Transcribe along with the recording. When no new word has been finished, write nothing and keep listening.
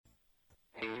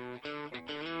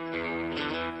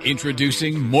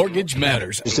Introducing Mortgage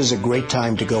Matters. This is a great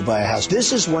time to go buy a house.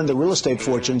 This is when the real estate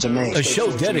fortunes are made. A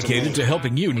show dedicated to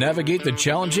helping you navigate the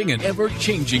challenging and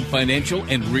ever-changing financial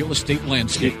and real estate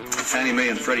landscape. Fannie Mae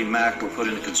and Freddie Mac were put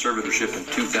into conservatorship in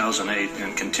 2008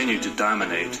 and continue to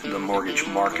dominate the mortgage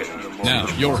market. Now,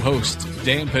 your hosts,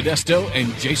 Dan Podesto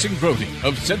and Jason Brody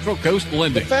of Central Coast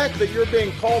Lending. The fact that you're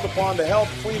being called upon to help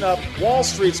clean up Wall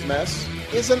Street's mess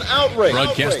is an outrage.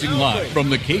 Broadcasting live from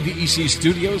the KVEC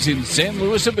studios in San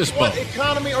Luis Obispo. What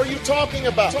economy are you talking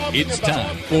about? It's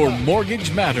time for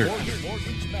Mortgage Matters.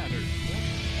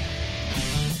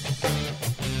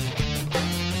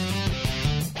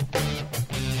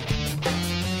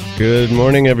 Good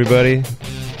morning, everybody.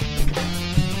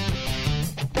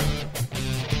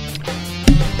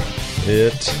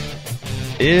 It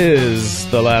is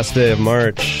the last day of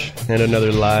March and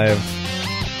another live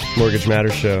Mortgage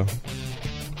Matters show.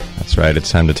 That's right.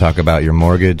 It's time to talk about your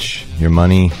mortgage, your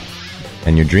money,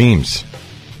 and your dreams.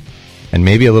 And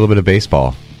maybe a little bit of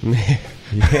baseball.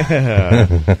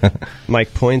 Yeah.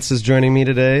 Mike Points is joining me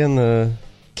today in the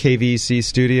KVEC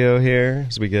studio here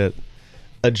as we get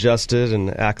adjusted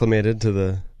and acclimated to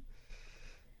the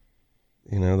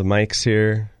mics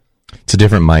here. It's a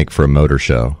different mic for a motor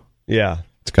show. Yeah.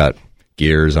 It's got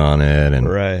gears on it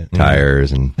and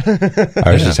tires, and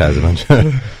ours just has a bunch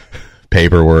of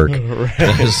paperwork. And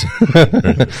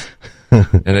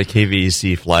a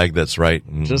KVEC flag that's right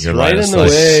in just your right line in of the sight.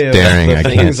 way of Staring. the I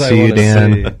can't things see you, wanna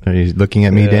Dan. see. Are you looking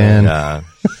at me, Dan? Yeah.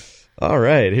 All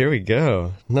right, here we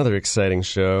go. Another exciting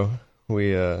show.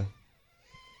 We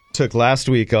took last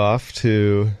week off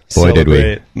to Boy, did we.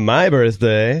 celebrate my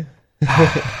birthday. I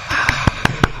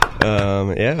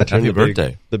turned Happy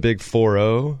birthday. the big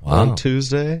 4-0 on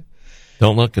Tuesday.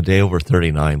 Don't look a day over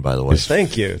 39, by the way.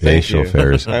 Thank you. Facial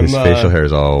hair is his facial hair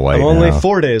is all white. I'm only now.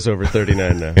 4 days over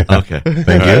 39 now. Okay.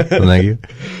 Thank you.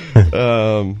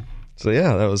 So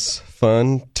yeah, that was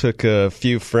fun. Took a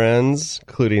few friends,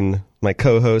 including my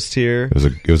co-host here,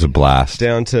 It was a blast.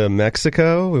 down to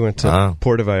Mexico. We went to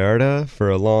Puerto Vallarta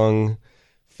for a long,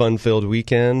 fun-filled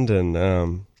weekend, and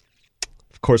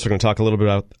of course, we're going to talk a little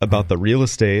bit about the real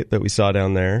estate that we saw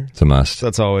down there. It's a must. So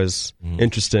that's always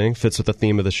interesting. Fits with the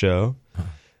theme of the show.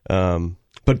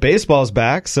 But baseball's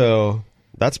back, so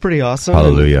that's pretty awesome.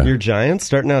 Hallelujah. And your Giants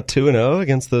starting out 2-0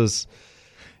 against those.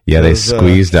 Yeah, they those,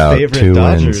 squeezed out favorite 2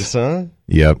 Dodgers, wins. huh?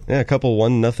 Yep. Yeah, a couple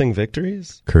 1-0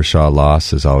 victories. Kershaw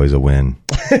loss is always a win.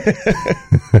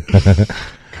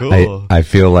 Cool. I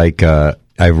feel like I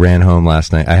ran home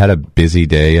last night. I had a busy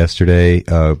day yesterday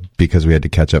because we had to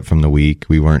catch up from the week.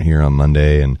 We weren't here on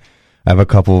Monday, and I have a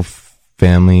couple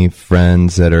family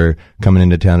friends that are coming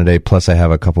into town today. Plus, I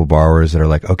have a couple borrowers that are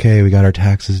like, "Okay, we got our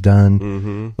taxes done.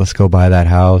 Mm-hmm. Let's go buy that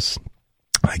house."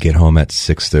 I get home at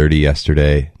 6:30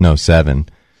 yesterday. No, 7,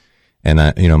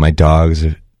 and my dogs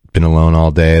have been alone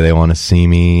all day. They want to see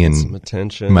me, and some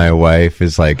attention. My wife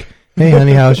is like, "Hey,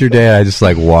 honey, how's your day?" I just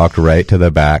walked right to the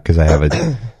back because I have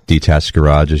a detached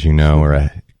garage, as you know, where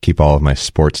I keep all of my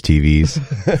sports TVs.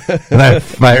 And I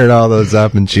fired all those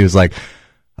up, and she was like,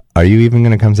 "Are you even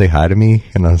going to come say hi to me?"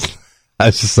 And I was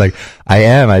just like, "I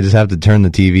am. I just have to turn the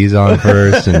TVs on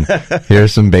first and hear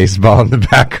some baseball in the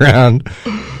background."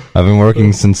 I've been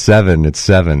working since 7. It's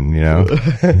 7,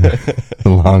 a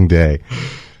long day.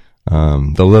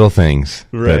 The little things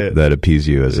that appease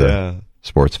you as a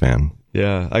sports fan.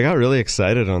 Yeah, I got really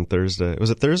excited on Thursday.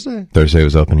 Was it Thursday? Thursday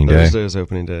was opening day. Thursday was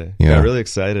opening day. Yeah. Got really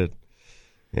excited.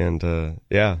 And,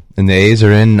 yeah. And the A's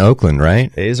are in Oakland,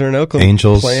 right? A's are in Oakland.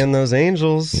 Angels. Playing those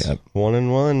Angels. Yep.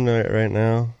 1-1 right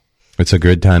now. It's a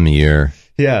good time of year.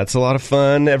 Yeah, it's a lot of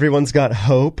fun. Everyone's got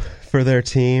hope for their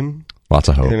team. Lots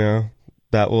of hope.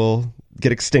 That will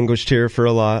get extinguished here for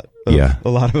a lot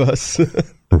of us.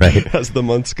 Right. As the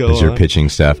months go As your on. pitching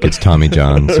staff gets Tommy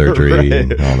John surgery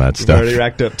and all that stuff. We've already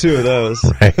racked up 2 of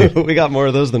those. Right. We got more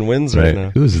of those than wins right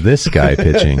now. Who's this guy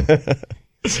pitching?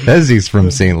 Says he's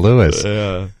from St. Louis.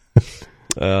 Yeah.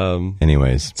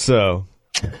 Anyways. So,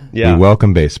 yeah. We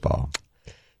welcome baseball.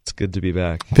 It's good to be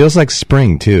back. Feels like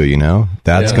spring, too,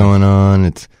 That's going on.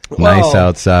 It's nice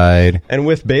outside. And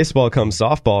with baseball comes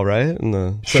softball, right? And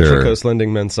the Central Coast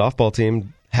Lending men's softball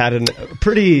team had a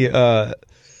pretty...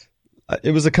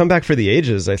 it was a comeback for the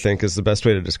ages, I think, is the best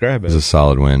way to describe it. It was a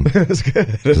solid win. It was good.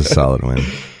 It was a solid win.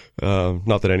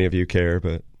 Not that any of you care,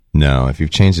 but... No, if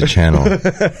you've changed the channel,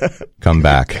 come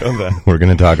back. Come back. We're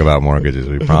going to talk about mortgages,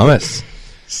 we promise.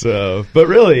 So, but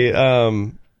really,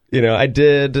 I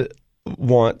did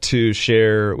want to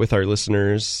share with our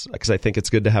listeners, because I think it's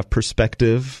good to have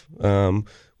perspective,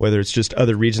 whether it's just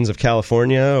other regions of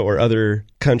California or other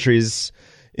countries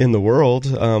in the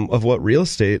world, of what real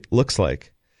estate looks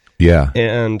like. Yeah.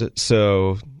 And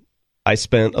so I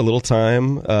spent a little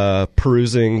time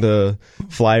perusing the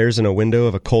flyers in a window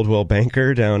of a Coldwell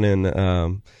Banker down in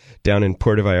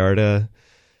Puerto Vallarta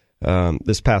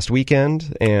this past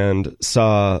weekend, and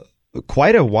saw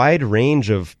quite a wide range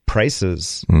of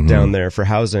prices down there for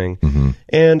housing.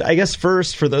 And I guess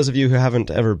first, for those of you who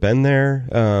haven't ever been there,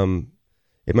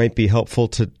 it might be helpful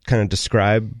to kind of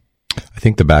describe. I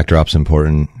think the backdrop's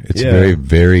important. It's a very,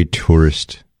 very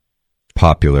tourist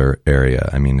popular area.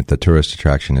 I mean, the tourist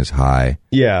attraction is high.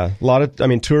 Yeah,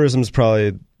 tourism's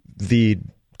probably it's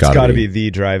got to be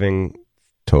the driving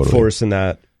force in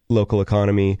that local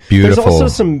economy. Beautiful. There's also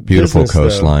some beautiful business,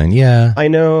 coastline. though. Yeah, I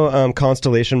know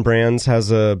Constellation Brands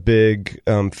has a big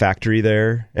factory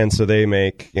there, and so they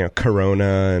make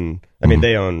Corona, and I mean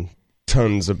they own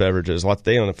tons of beverages.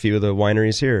 They own a few of the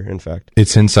wineries here, in fact.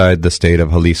 It's inside the state of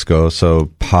Jalisco,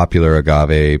 so popular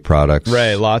agave products.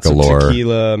 Right, lots galore. of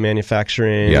tequila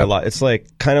manufacturing. Yep. A lot. It's like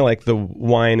kind of like the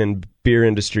wine and beer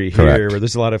industry here, Correct. where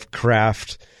there's a lot of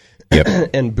craft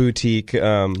and boutique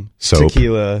soap,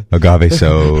 tequila, agave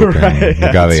soap, right, and yeah,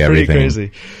 agave it's everything. Pretty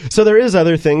crazy. So there is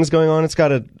other things going on. It's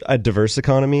got a diverse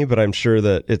economy, but I'm sure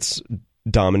that it's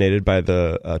dominated by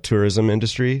the tourism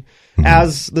industry,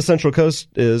 as the Central Coast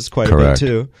is quite Correct. a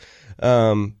bit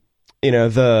too.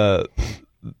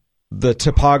 The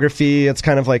topography, it's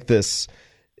kind of like this.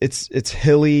 It's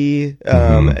hilly,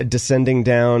 descending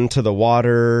down to the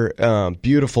water,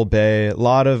 beautiful bay, a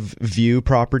lot of view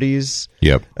properties.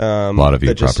 Yep, a lot of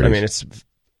view properties. I mean, it's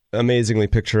amazingly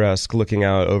picturesque looking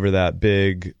out over that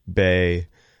big bay.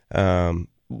 A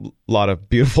lot of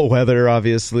beautiful weather,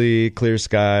 obviously, clear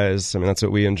skies. I mean, that's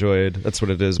what we enjoyed. That's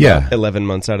what it is. About 11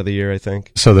 months out of the year, I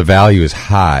think. So the value is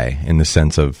high in the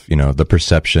sense of, the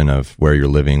perception of where you're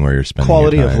living, where you're spending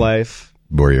quality your time, of life,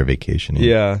 where you're vacationing.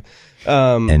 Yeah.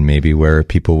 And maybe where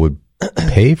people would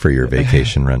pay for your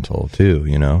vacation rental too,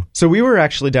 So we were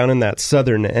actually down in that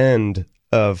southern end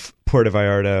of Puerto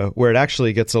Vallarta, where it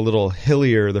actually gets a little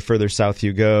hillier the further south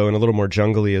you go, and a little more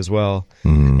jungly as well.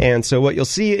 And so what you'll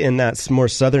see in that more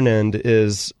southern end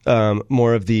is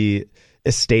more of the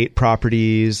estate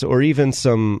properties, or even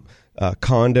some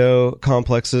condo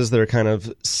complexes that are kind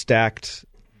of stacked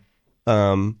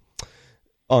on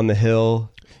the hill.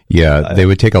 Yeah, they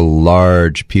would take a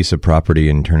large piece of property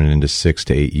and turn it into 6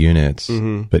 to 8 units,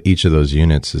 but each of those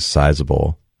units is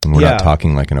sizable. And we're not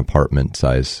talking like an apartment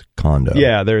size condo.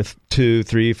 Yeah, they're 2,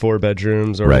 3, 4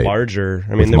 bedrooms or larger.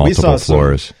 I mean, we saw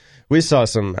floors. We saw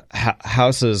some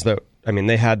houses that, I mean,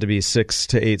 they had to be 6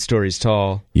 to 8 stories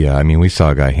tall. Yeah, I mean, we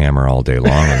saw a guy hammer all day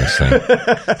long on this thing.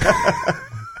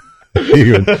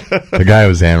 The guy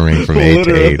was hammering from 8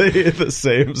 to 8. Literally at the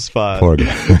same spot. Poor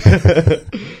guy.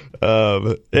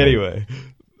 Anyway.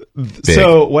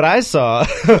 So what I saw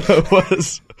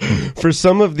was for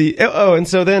some of the and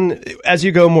so then as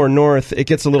you go more north, it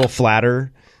gets a little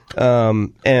flatter,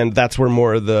 and that's where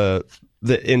more of the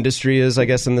industry is, I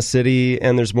guess, in the city,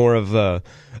 and there's more of a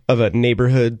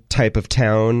neighborhood type of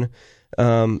town.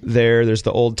 There's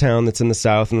the old town that's in the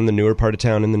south, and then the newer part of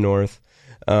town in the north,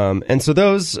 and so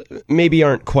those maybe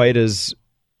aren't quite as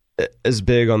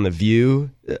big on the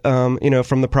view,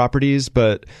 from the properties,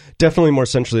 but definitely more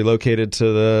centrally located to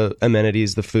the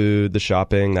amenities, the food, the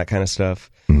shopping, that kind of stuff.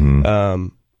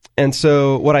 And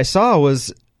so what I saw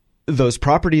was those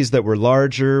properties that were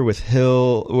larger with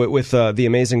the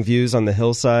amazing views on the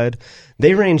hillside.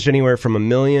 They ranged anywhere from $1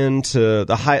 million to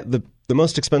the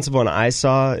most expensive one I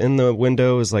saw in the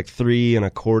window was like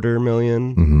 $3.25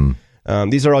 million.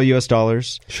 These are all US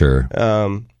dollars. Sure.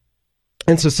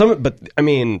 And so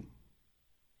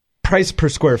price per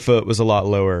square foot was a lot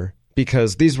lower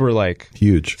because these were like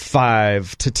huge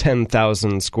 5,000 to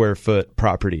 10,000 square foot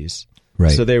properties.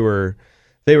 Right. So they were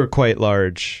quite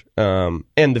large. And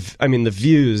the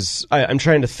views, I'm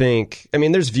trying to think, I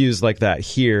mean, there's views like that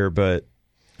here, but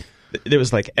there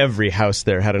was like every house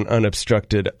there had an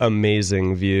unobstructed,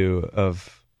 amazing view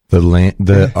of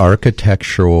the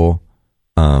architectural,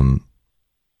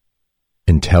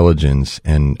 intelligence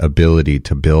and ability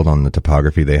to build on the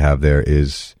topography they have there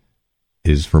is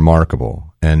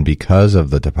remarkable. And because of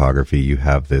the topography, you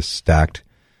have this stacked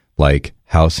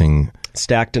housing,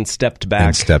 stacked and stepped back.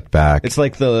 It's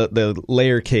like the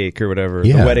layer cake or whatever,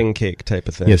 the wedding cake type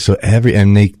of thing. Yeah. So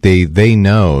they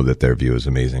know that their view is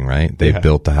amazing, right? They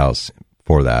built the house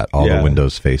for that. All the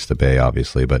windows face the bay,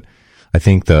 obviously. But I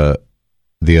think the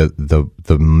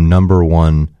number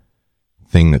one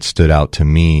thing that stood out to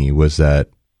me was that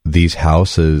these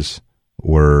houses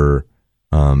were,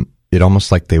 it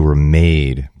almost like they were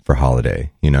made for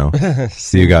holiday,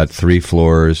 So you got 3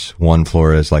 floors, 1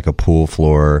 floor is like a pool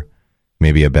floor,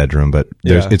 maybe a bedroom, but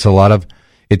it's a lot of,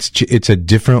 it's a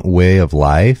different way of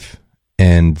life.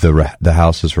 and the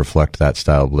houses reflect that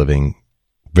style of living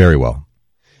very well.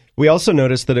 We also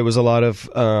noticed that it was a lot of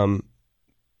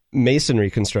masonry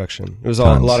construction. It was a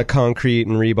lot of concrete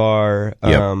and rebar.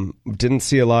 Didn't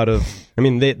see a lot of. I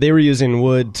mean, they were using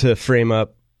wood to frame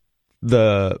up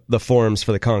the forms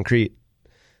for the concrete.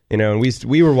 You know, and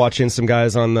we were watching some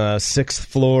guys on the 6th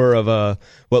floor of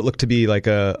what looked to be like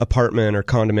a apartment or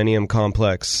condominium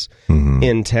complex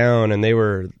in town, and they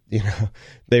were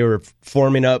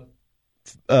forming up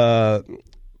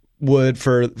wood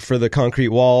for the concrete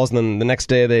walls, and then the next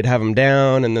day they'd have them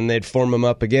down, and then they'd form them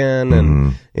up again,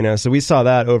 and so we saw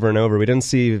that over and over. We didn't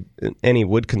see any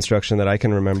wood construction that I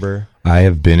can remember. I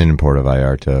have been in Puerto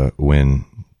Vallarta when,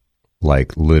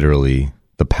 like, literally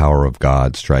the power of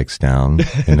God strikes down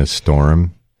in a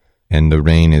storm, and the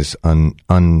rain is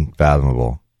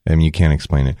unfathomable. I mean, you can't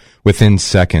explain it. Within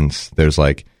seconds, there's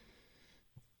like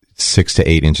 6 to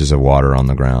 8 inches of water on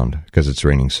the ground because it's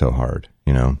raining so hard,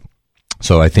 you know?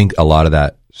 So I think a lot of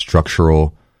that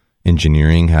structural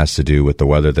engineering has to do with the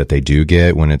weather that they do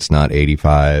get when it's not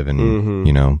 85 and,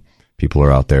 you know, people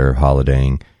are out there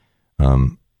holidaying.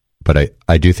 But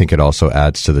I do think it also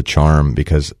adds to the charm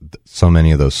because so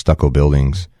many of those stucco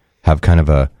buildings have kind of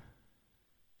a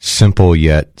simple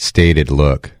yet stated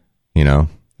look, you know?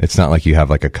 It's not like you have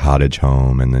like a cottage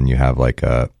home and then you have like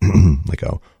a like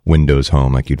a Windows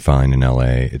home like you'd find in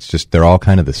LA. It's just they're all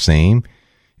kind of the same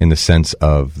in the sense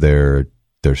of their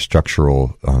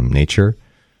structural nature,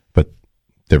 but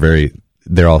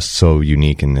they're all so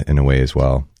unique in a way as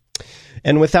well.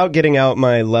 And without getting out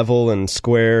my level and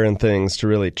square and things to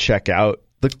really check out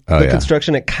the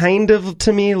construction, it kind of,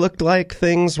 to me, looked like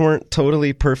things weren't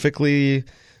totally perfectly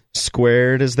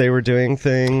squared as they were doing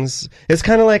things. It's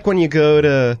kind of like when you go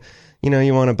to, you know,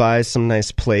 you want to buy some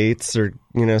nice plates or,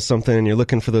 you know, something, and you're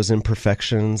looking for those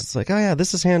imperfections. It's like, oh yeah,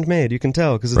 this is handmade. You can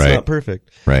tell because it's not perfect.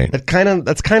 Right. That's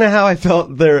kind of how I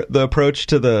felt the approach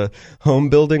to the home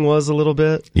building was a little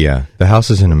bit. Yeah, the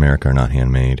houses in America are not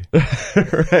handmade.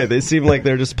 Right. They seem like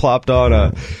they're just plopped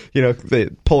on they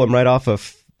pull them right off a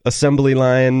assembly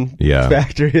line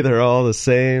factory. They're all the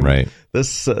same. Right.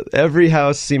 This every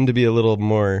house seemed to be a little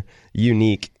more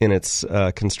unique in its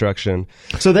construction.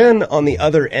 So then on the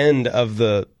other end of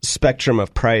the spectrum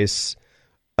of price,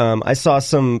 I saw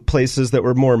some places that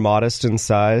were more modest in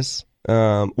size.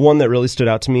 One that really stood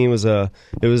out to me was it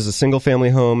was a single family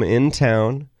home in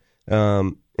town,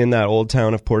 in that old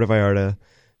town of Puerto Vallarta,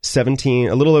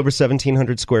 a little over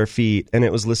 1,700 square feet, and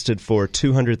it was listed for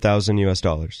 $200,000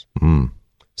 US.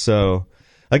 So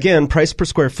again, price per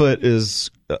square foot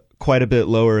is quite a bit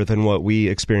lower than what we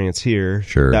experience here.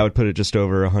 Sure. That would put it just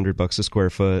over $100 a square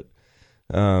foot.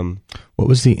 What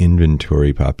was the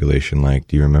inventory population like?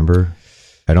 Do you remember?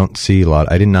 I don't see a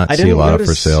lot. I did not see a lot of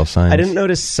for sale signs. I didn't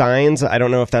notice signs. I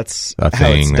don't know if that's how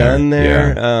it's done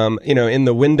there. Yeah. In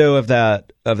the window of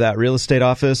that real estate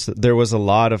office, there was a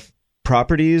lot of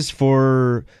properties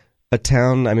for a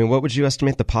town. I mean, what would you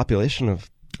estimate the population of?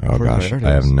 Oh gosh,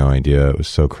 I have no idea. It was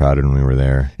so crowded when we were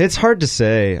there. It's hard to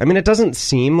say. I mean, it doesn't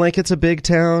seem like it's a big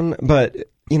town, but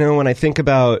you know, when I think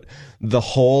about the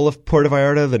whole of Puerto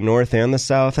Vallarta, the north and the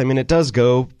south, I mean, it does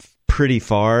go pretty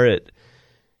far.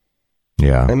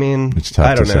 I mean, it's tough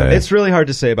I don't to know. say. It's really hard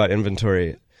to say about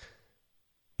inventory.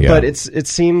 Yeah. But it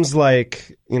seems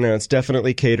like, you know, it's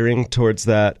definitely catering towards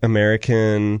that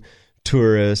American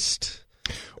tourist.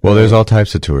 Well, there's all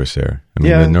types of tourists there. I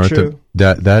mean, yeah, the north true.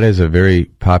 That is a very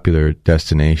popular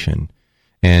destination,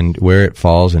 and where it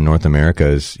falls in North America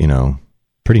is, you know,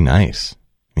 pretty nice.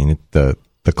 I mean, the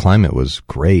climate was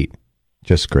great,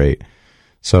 just great.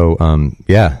 So,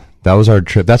 that was our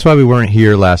trip. That's why we weren't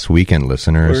here last weekend,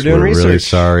 listeners. We're doing research. Really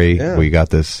sorry. Yeah. We got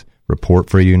this report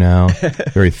for you now,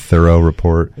 very thorough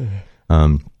report,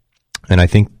 and I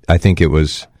think it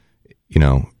was, you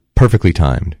know, perfectly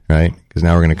timed, right? Because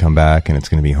now we're going to come back and it's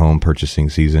going to be home purchasing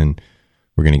season.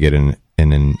 We're going to get an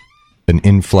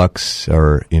influx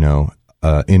or, you know,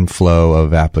 inflow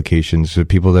of applications of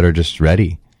people that are just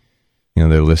ready. You know,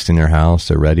 they're listing their house.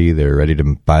 They're ready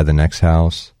to buy the next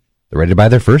house. They're ready to buy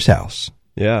their first house.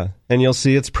 Yeah. And you'll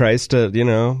see it's priced at, you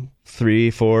know, $300,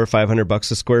 $400,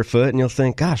 $500 a square foot, and you'll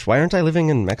think, gosh, why aren't I living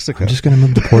in Mexico? I'm just going to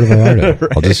move to Puerto Vallarta.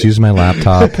 Right. I'll just use my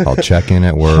laptop. I'll check in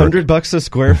at work. $100 a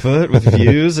square foot with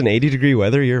views and 80-degree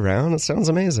weather year round. It sounds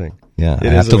amazing. Yeah, I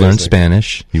have to learn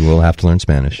Spanish. You will have to learn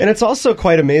Spanish. And it's also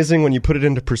quite amazing when you put it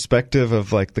into perspective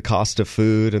of like the cost of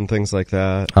food and things like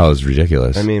that. Oh, it's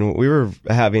ridiculous. I mean, we were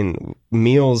having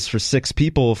meals for 6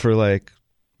 people for like,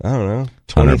 I don't know,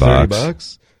 $20,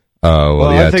 $30. Oh,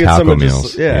 well, yeah, I think taco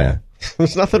meals. Yeah.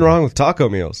 There's nothing wrong with taco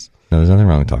meals. No, there's nothing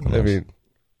wrong with taco meals. I mean,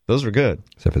 those were good.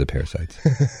 Except for the parasites.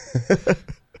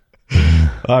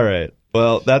 All right.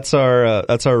 Well, that's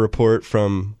our report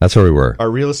from. That's where we were.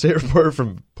 Our real estate report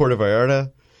from Puerto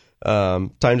Vallarta.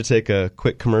 Time to take a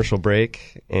quick commercial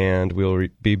break, and we'll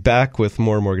be back with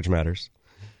more Mortgage Matters.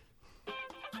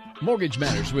 Mortgage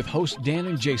Matters with hosts Dan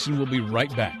and Jason will be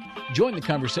right back. Join the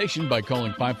conversation by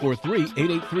calling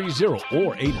 543-8830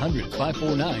 or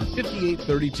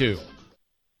 800-549-5832.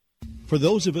 For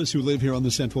those of us who live here on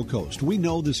the Central Coast, we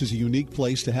know this is a unique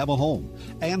place to have a home.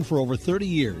 And for over 30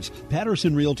 years,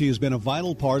 Patterson Realty has been a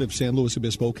vital part of San Luis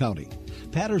Obispo County.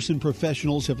 Patterson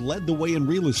professionals have led the way in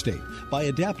real estate by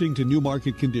adapting to new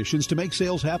market conditions to make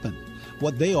sales happen.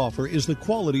 What they offer is the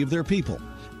quality of their people,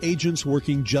 agents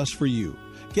working just for you.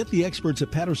 Get the experts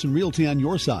at Patterson Realty on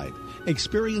your side.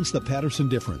 Experience the Patterson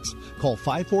difference. Call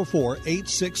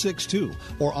 544-8662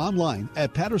 or online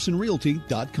at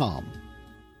pattersonrealty.com.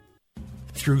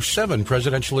 Through 7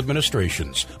 presidential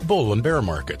administrations, bull and bear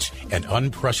markets, and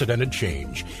unprecedented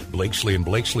change, Blakesley &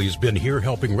 Blakesley has been here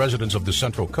helping residents of the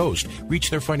Central Coast reach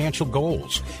their financial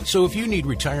goals. So if you need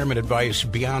retirement advice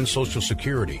beyond Social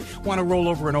Security, want to roll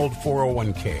over an old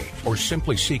 401k, or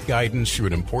simply seek guidance through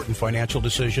an important financial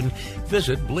decision,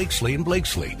 visit Blakesley &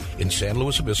 Blakesley in San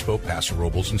Luis Obispo, Paso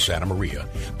Robles, and Santa Maria.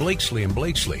 Blakesley &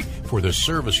 Blakesley for the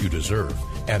service you deserve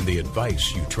and the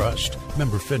advice you trust.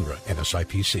 Member FINRA and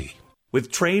SIPC. With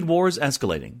trade wars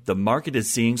escalating, the market is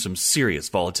seeing some serious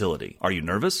volatility. Are you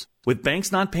nervous? With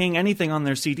banks not paying anything on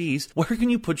their CDs, where can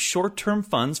you put short-term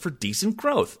funds for decent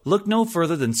growth? Look no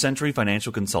further than Century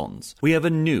Financial Consultants. We have a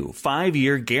new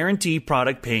 5-year guarantee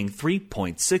product paying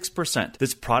 3.6%.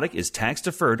 This product is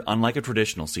tax-deferred unlike a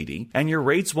traditional CD, and your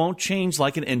rates won't change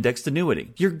like an indexed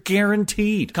annuity. You're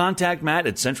guaranteed. Contact Matt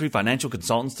at Century Financial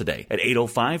Consultants today at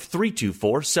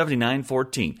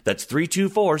 805-324-7914. That's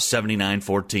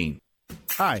 324-7914.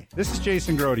 Hi, this is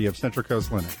Jason Grody of Central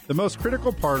Coast Lending. The most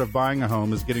critical part of buying a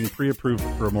home is getting pre-approved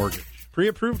for a mortgage.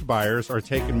 Pre-approved buyers are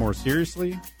taken more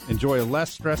seriously, enjoy a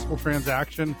less stressful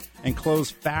transaction, and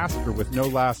close faster with no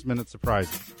last-minute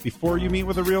surprises. Before you meet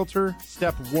with a realtor,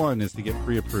 step 1 is to get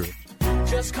pre-approved.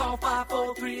 Just call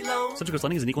 543-LOAN. Central Coast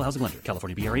Lending is an equal housing lender.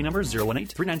 California BRA number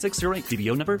 018-39608.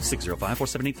 DBO number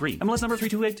 6054783. MLS number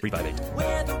 328358.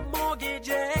 We're the mortgage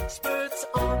experts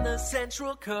on the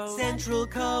Central Coast. Central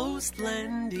Coast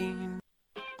Lending.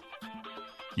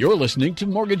 You're listening to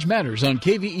Mortgage Matters on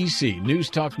KVEC News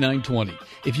Talk 920.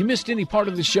 If you missed any part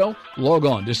of the show, log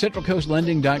on to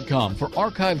CentralCoastLending.com for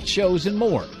archived shows and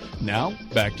more. Now,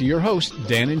 back to your hosts,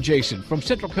 Dan and Jason from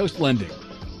Central Coast Lending.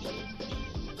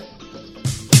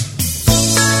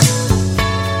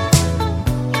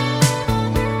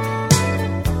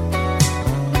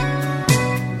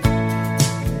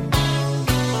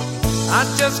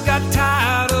 I just got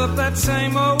tired of that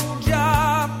same old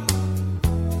job,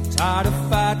 tired of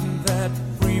fighting that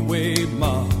freeway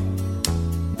mob.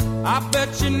 I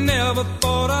bet you never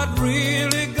thought I'd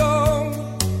really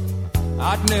go.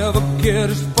 I'd never get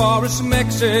as far as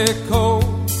Mexico.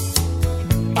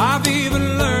 I've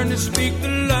even learned to speak the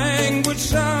language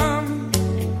some,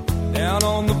 down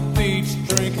on the beach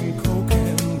drinking coke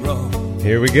and rum.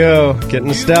 Here we go, getting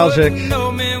nostalgic. You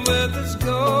know me with this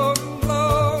golden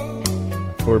glow.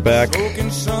 We're back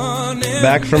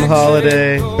from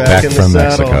holiday, back in the from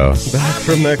saddle. Mexico. Back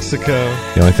from Mexico.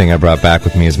 The only thing I brought back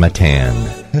with me is my tan.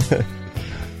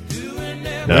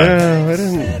 No, I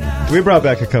didn't. We brought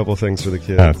back a couple things for the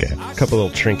kids. Okay. A couple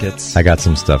little trinkets. I got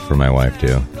some stuff for my wife,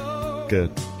 too.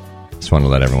 Good. Just want to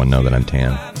let everyone know that I'm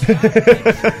tan.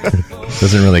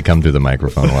 Doesn't really come through the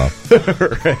microphone well.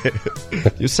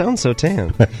 Right. You sound so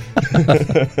tan.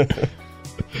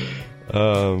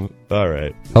 All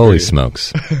right. Holy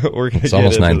smokes. It's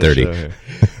almost 9:30.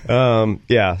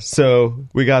 Yeah, so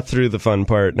we got through the fun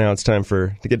part. Now it's time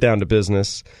to get down to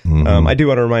business. Mm-hmm. I do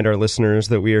want to remind our listeners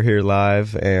that we are here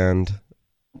live and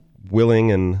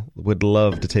willing and would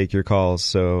love to take your calls.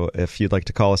 So if you'd like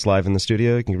to call us live in the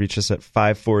studio, you can reach us at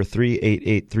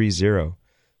 543-8830.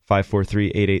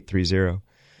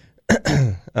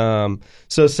 543-8830.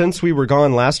 So since we were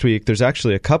gone last week, there's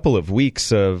actually a couple of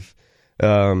weeks of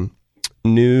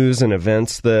news and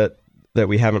events that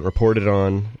we haven't reported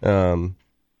on.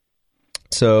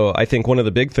 So I think one of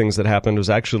the big things that happened was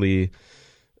actually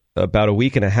about a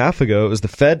week and a half ago. It was the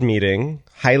Fed meeting,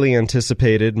 highly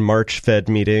anticipated March Fed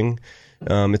meeting.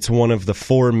 It's one of the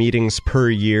 4 meetings per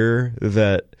year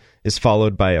that is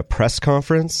followed by a press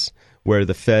conference where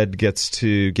the Fed gets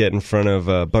to get in front of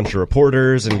a bunch of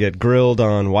reporters and get grilled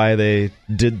on why they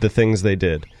did the things they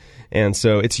did. And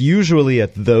so it's usually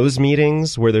at those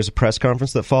meetings where there's a press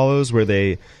conference that follows where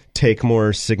they take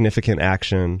more significant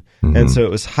action. Mm-hmm. And so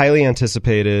it was highly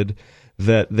anticipated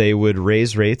that they would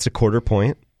raise rates a 0.25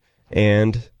 point.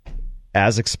 And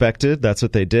as expected, that's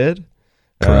what they did.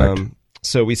 Correct.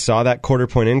 So we saw that quarter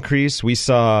point increase. We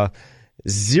saw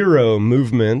zero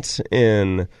movement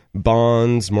in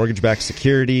bonds, mortgage-backed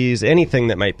securities, anything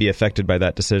that might be affected by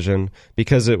that decision,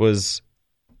 because it was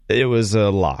a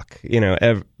lock.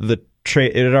 The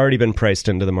trade, it had already been priced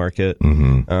into the market,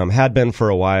 had been for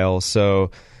a while.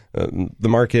 So the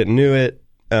market knew it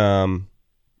and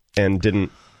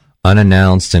didn't.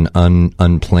 Unannounced and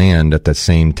unplanned at the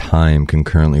same time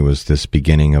concurrently was this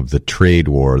beginning of the trade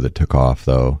war that took off,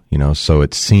 though. So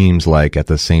it seems like at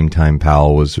the same time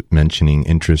Powell was mentioning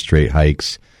interest rate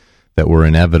hikes that were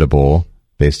inevitable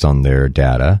based on their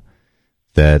data,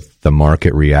 that the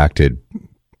market reacted,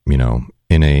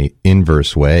 in a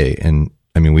inverse way. And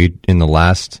I mean, we in the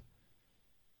last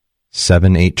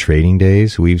 7-8 trading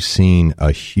days, we've seen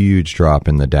a huge drop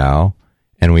in the Dow,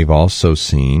 and we've also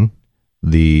seen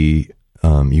the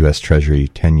U.S. Treasury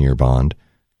 10-year bond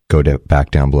go back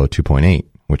down below 2.8,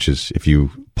 which is, if you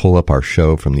pull up our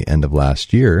show from the end of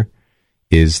last year,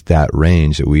 is that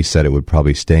range that we said it would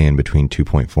probably stay in between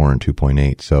 2.4 and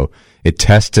 2.8. So it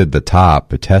tested the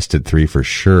top. It tested 3 for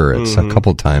sure. It's a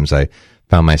couple times I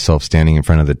found myself standing in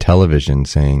front of the television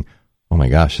saying, oh my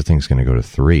gosh, the thing's going to go to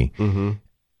 3.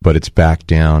 But it's back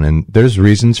down, and there's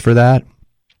reasons for that.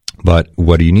 But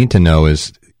what you need to know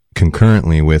is,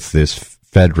 concurrently with this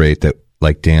Fed rate that,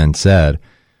 like Dan said,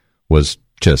 was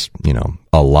just,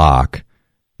 a lock,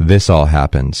 this all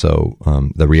happened. So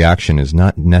the reaction is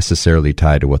not necessarily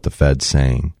tied to what the Fed's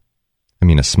saying. I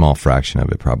mean, a small fraction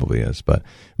of it probably is. But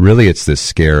really it's this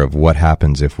scare of what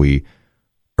happens if we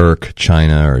irk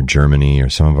China or Germany or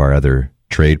some of our other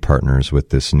trade partners with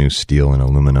this new steel and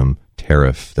aluminum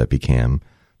tariff that became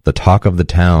the talk of the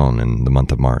town in the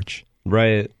month of March.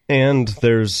 Right. And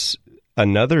there's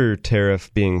another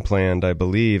tariff being planned, I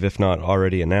believe, if not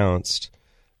already announced,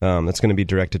 that's going to be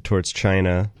directed towards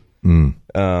China.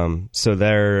 So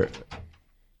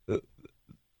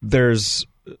there's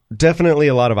definitely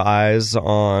a lot of eyes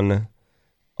on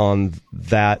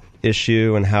that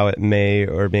issue and how it may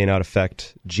or may not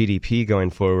affect GDP going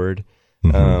forward.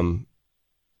 The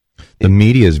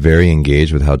media is very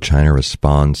engaged with how China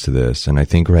responds to this, and I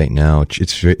think right now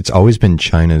it's always been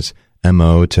China's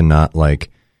MO to not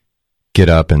get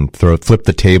up and flip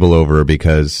the table over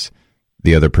because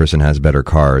the other person has better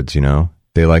cards.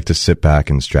 They like to sit back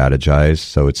and strategize.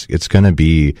 So it's going to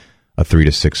be a 3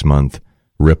 to 6 month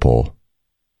ripple.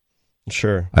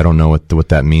 Sure. I don't know what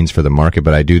that means for the market,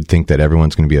 but I do think that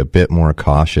everyone's going to be a bit more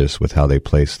cautious with how they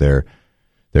place their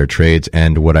trades.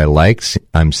 And what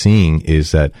I'm seeing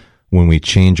is that when we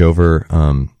change over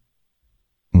our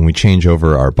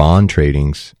bond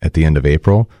tradings at the end of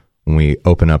April, when we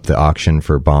open up the auction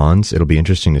for bonds, it'll be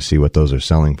interesting to see what those are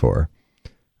selling for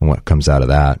and what comes out of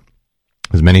that.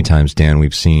 Because many times, Dan,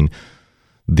 we've seen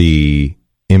the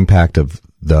impact of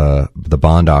the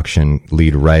bond auction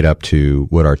lead right up to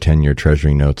what our 10-year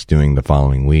Treasury note's doing the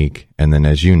following week. And then,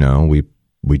 as you know,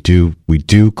 we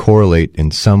do correlate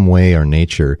in some way or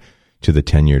nature to the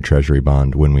 10-year Treasury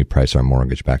bond when we price our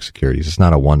mortgage-backed securities. It's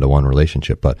not a one-to-one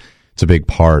relationship, but it's a big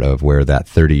part of where that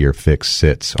 30-year fix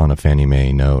sits on a Fannie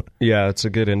Mae note. Yeah, it's a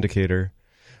good indicator.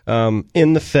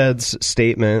 In the Fed's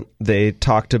statement, they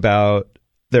talked about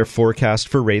their forecast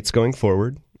for rates going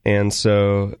forward. And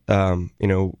so,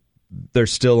 they're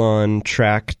still on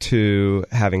track to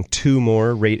having 2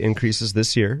 more rate increases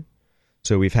this year.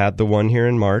 So we've had the one here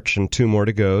in March and 2 more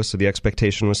to go. So the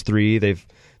expectation was 3.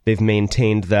 They've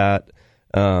maintained that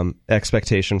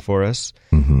expectation for us.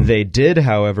 They did,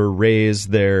 however, raise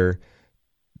their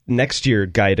next year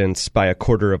guidance by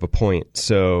 1/4 point.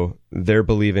 So they're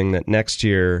believing that next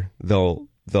year they'll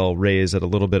raise at a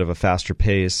little bit of a faster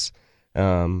pace.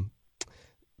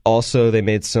 Also, they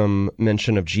made some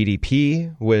mention of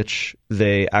GDP, which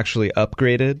they actually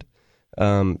upgraded.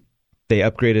 They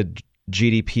upgraded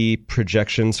GDP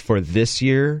projections for this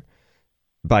year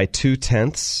by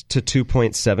 0.2 to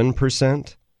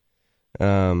 2.7%.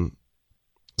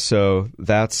 So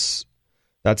that's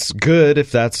good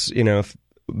if that's, if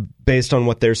based on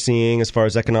what they're seeing as far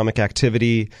as economic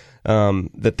activity,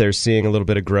 that they're seeing a little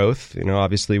bit of growth.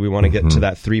 Obviously we want to get to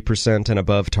that 3% and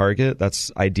above target.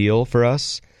 That's ideal for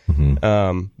us.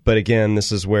 But again,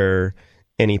 this is where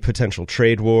any potential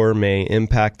trade war may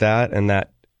impact that, and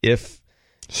that if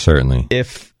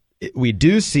we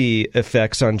do see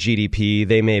effects on GDP,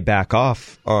 they may back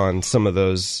off on some of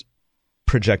those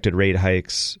projected rate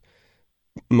hikes,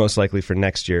 most likely for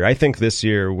next year. I think this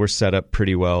year we're set up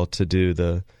pretty well to do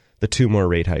the 2 more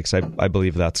rate hikes. I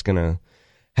believe that's going to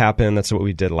happen. That's what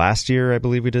we did last year. I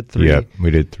believe we did 3. Yeah,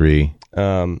 we did 3.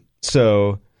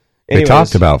 So they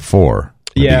talked about 4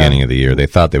 at the beginning of the year. They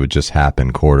thought they would just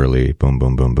happen quarterly. Boom,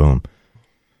 boom, boom, boom.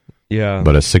 Yeah.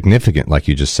 But a significant, like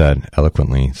you just said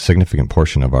eloquently, significant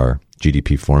portion of our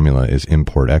GDP formula is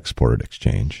import-export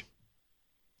exchange.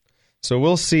 So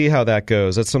we'll see how that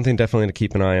goes. That's something definitely to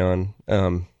keep an eye on.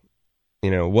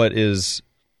 What's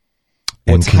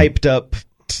hyped up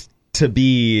to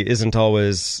be isn't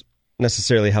always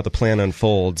necessarily how the plan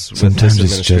unfolds with this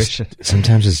administration.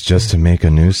 Sometimes it's just to make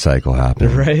a news cycle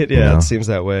happen. Right, yeah, it seems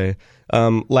that way.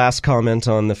 Last comment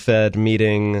on the Fed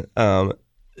meeting,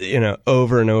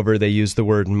 over and over they use the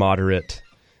word moderate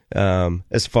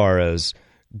as far as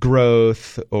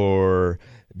growth or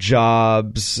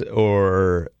jobs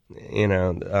or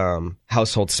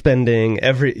household spending.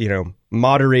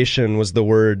 Moderation was the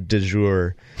word du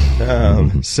jour.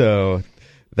 So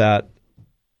that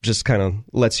just kind of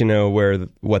lets you know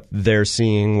what they're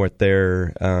seeing, what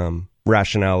their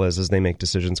rationale is as they make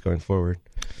decisions going forward.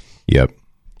 Yep.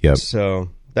 So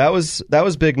that was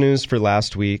big news for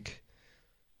last week.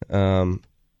 Let's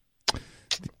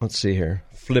see here.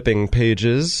 Flipping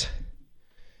pages.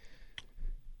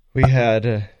 We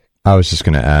had... I was just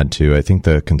going to add, too, I think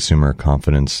the consumer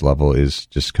confidence level is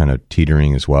just kind of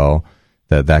teetering as well.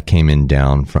 That came in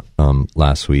down from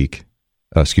last week.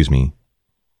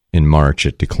 In March,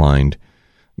 it declined.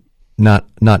 Not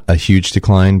a huge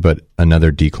decline, but another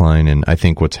decline. And I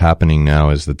think what's happening now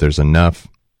is that there's enough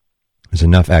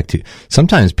activity.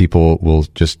 Sometimes people will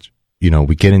just,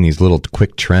 we get in these little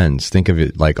quick trends. Think of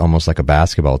it like almost like a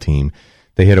basketball team.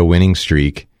 They hit a winning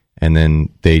streak, and then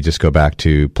they just go back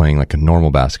to playing like a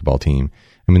normal basketball team.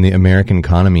 I mean, the American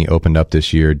economy opened up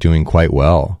this year doing quite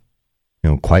well,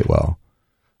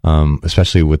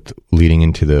 especially with leading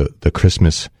into the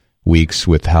Christmas weeks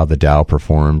with how the Dow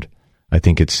performed. I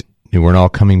think we're all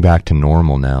coming back to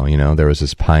normal now. There was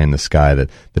this pie in the sky that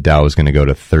the Dow was going to go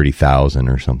to 30,000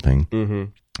 or something. Mm-hmm.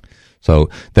 So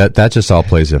that just all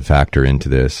plays a factor into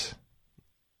this.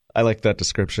 I like that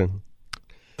description.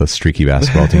 The streaky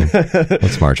basketball team.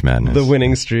 What's March Madness? The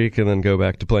winning streak and then go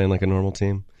back to playing like a normal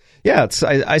team. Yeah,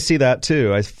 I see that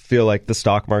too. I feel like the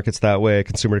stock market's that way.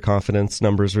 Consumer confidence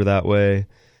numbers are that way.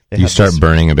 You start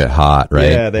burning a bit hot,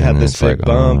 right? Yeah, they had this big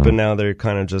bump, and now they're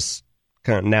kind of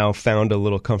now found a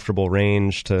little comfortable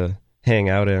range to hang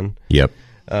out in. Yep.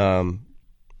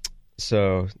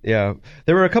 So, yeah.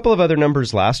 There were a couple of other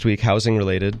numbers last week, housing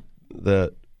related,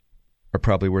 that are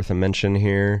probably worth a mention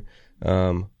here.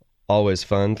 Always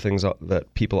fun. Things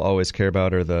that people always care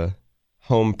about are the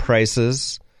home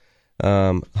prices.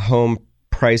 Home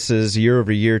prices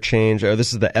year-over-year change.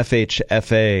 This is the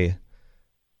FHFA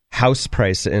House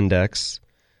Price Index,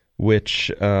 which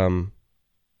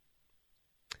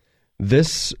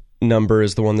this number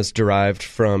is the one that's derived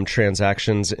from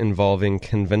transactions involving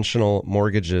conventional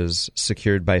mortgages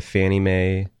secured by Fannie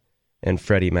Mae and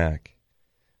Freddie Mac.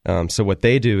 So what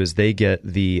they do is they get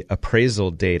the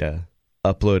appraisal data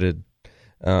uploaded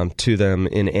to them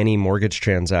in any mortgage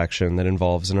transaction that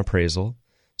involves an appraisal.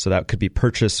 So that could be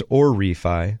purchase or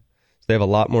refi. They have a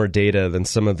lot more data than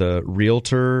some of the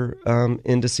realtor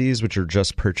indices, which are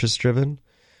just purchase driven.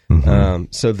 Mm-hmm.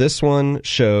 So this one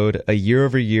showed a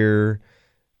year-over-year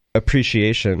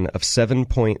appreciation of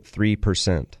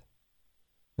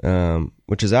 7.3%,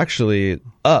 which is actually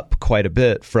up quite a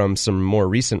bit from some more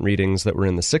recent readings that were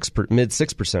in the mid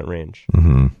 6% range.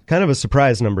 Mm-hmm. Kind of a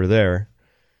surprise number there.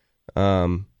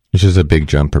 Which is a big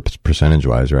jump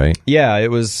percentage-wise, right? Yeah,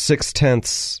 it was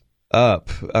 0.6 up.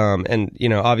 And,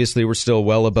 obviously we're still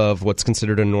well above what's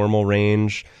considered a normal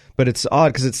range. But it's odd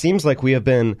because it seems like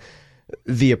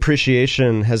the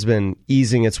appreciation has been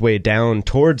easing its way down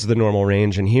towards the normal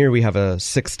range. And here we have a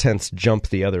 0.6 jump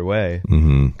the other way.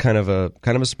 Mm-hmm. Kind of a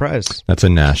surprise. That's a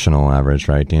national average,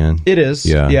 right, Dan? It is.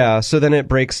 Yeah. So then it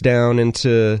breaks down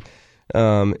into,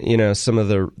 some of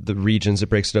the regions. It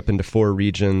breaks it up into 4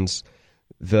 regions.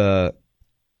 The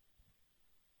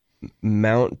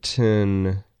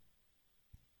mountain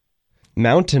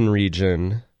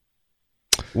region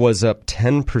was up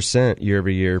 10% year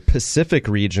over year. Pacific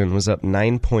region was up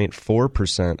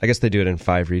 9.4%. I guess they do it in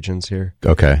 5 regions here.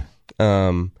 Okay.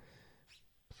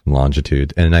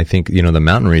 Longitude. And I think, the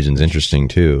mountain region's interesting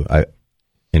too.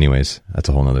 Anyways, that's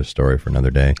a whole nother story for another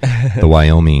day. The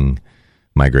Wyoming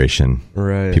migration.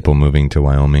 Right. People moving to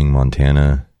Wyoming,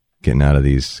 Montana, getting out of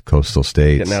these coastal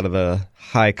states. Getting out of the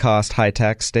high cost, high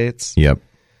tax states. Yep.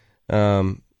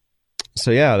 So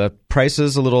yeah, the price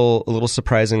is a little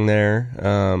surprising there.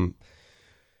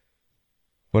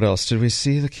 What else did we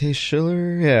see? The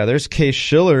Case-Shiller? Yeah, there's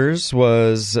Case-Shiller's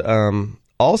was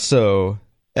also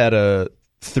at a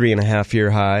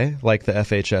 3.5-year high, like the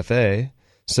FHFA.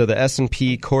 So the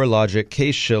S&P CoreLogic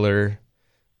Case-Shiller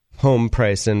Home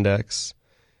Price Index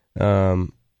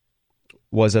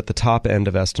was at the top end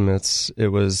of estimates. It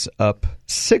was up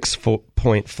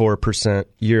 6.4%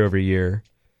 year over year.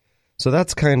 So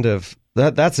that's kind of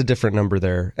that's a different number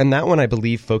there. And that one, I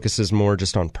believe, focuses more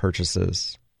just on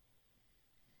purchases.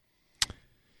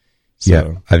 So,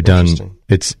 yeah, I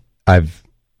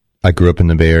grew up in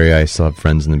the Bay Area. I still have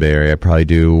friends in the Bay Area. I probably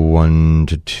do 1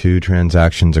 to 2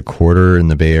 transactions a quarter in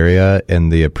the Bay Area,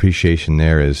 and the appreciation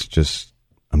there is just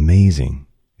amazing.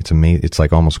 It's amazing. It's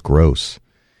like almost gross.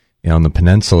 On the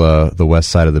peninsula, the west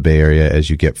side of the Bay Area, as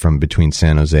you get from between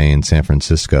San Jose and San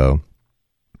Francisco,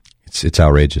 it's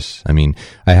outrageous. I mean,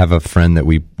 I have a friend that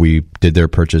we did their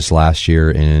purchase last year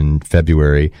in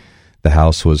February. The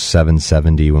house was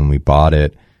 $770 when we bought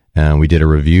it. And we did a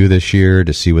review this year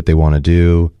to see what they want to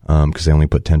do because they only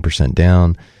put 10%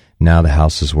 down. Now the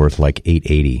house is worth like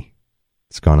 $880.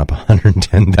 It's gone up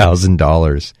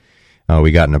 $110,000.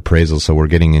 We got an appraisal, so we're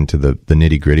getting into the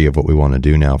nitty gritty of what we want to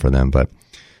do now for them. But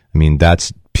I mean,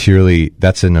 that's in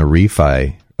a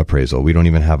refi appraisal. We don't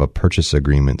even have a purchase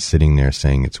agreement sitting there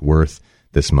saying it's worth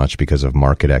this much because of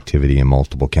market activity and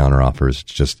multiple counteroffers.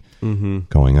 It's just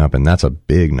going up, and that's a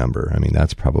big number. I mean,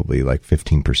 that's probably like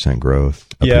 15%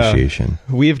 growth appreciation.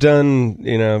 Yeah. We've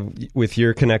done, with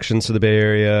your connections to the Bay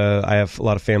Area, I have a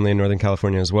lot of family in Northern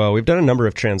California as well. We've done a number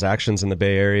of transactions in the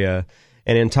Bay Area,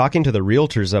 and in talking to the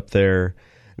realtors up there,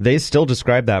 they still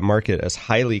describe that market as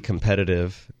highly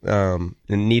competitive, and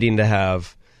needing to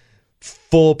have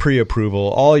full pre-approval,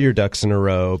 all your ducks in a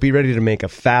row, be ready to make a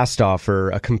fast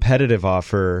offer, a competitive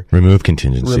offer. Remove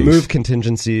contingencies. They're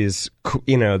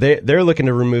looking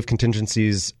to remove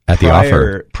contingencies at the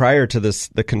offer prior to this,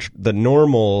 the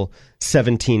normal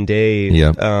 17-day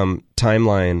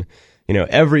timeline.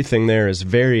 Everything there is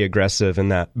very aggressive in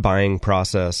that buying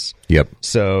process. Yep.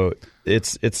 So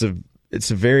it's a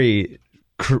very,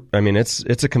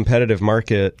 it's a competitive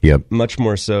market. Yep. Much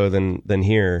more so than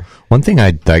here. One thing I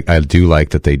do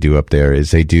like that they do up there is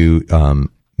they do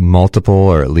multiple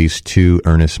or at least 2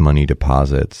 earnest money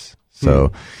deposits.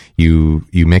 So you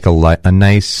make a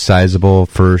nice sizable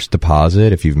first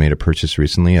deposit if you've made a purchase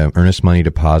recently. An earnest money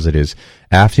deposit is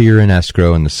after you're in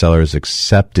escrow and the seller has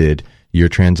accepted your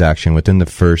transaction within the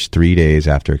first 3 days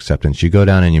after acceptance. You go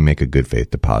down and you make a good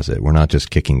faith deposit. We're not just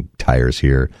kicking tires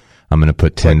here. I'm going to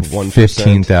put 10,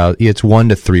 15,000. It's 1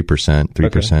 to 3%.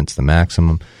 3% is the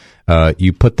maximum.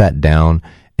 You put that down,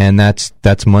 and that's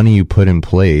money you put in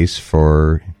place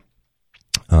for,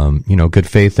 good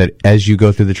faith that as you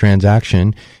go through the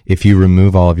transaction, if you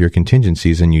remove all of your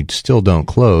contingencies and you still don't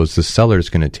close, the seller is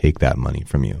going to take that money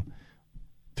from you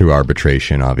through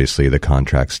arbitration. Obviously, the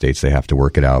contract states they have to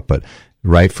work it out, but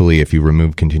rightfully, if you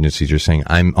remove contingencies, you're saying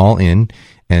I'm all in.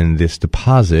 And this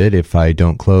deposit, if I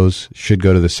don't close, should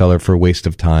go to the seller for a waste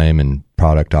of time and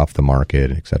product off the market,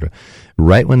 et cetera.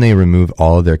 Right when they remove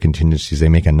all of their contingencies, they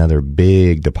make another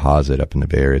big deposit up in the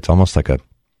Bay Area. It's almost like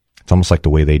the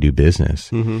way they do business.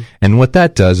 Mm-hmm. And what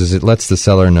that does is it lets the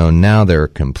seller know now they're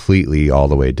completely all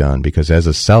the way done. Because as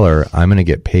a seller, I'm going to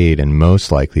get paid, and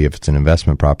most likely, if it's an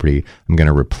investment property, I'm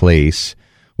going to replace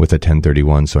with a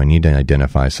 1031. So I need to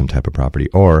identify some type of property,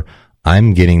 or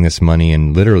I'm getting this money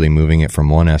and literally moving it from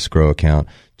one escrow account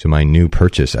to my new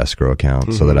purchase escrow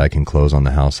account so that I can close on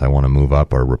the house I want to move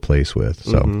up or replace with.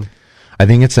 So I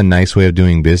think it's a nice way of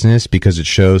doing business because it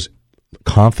shows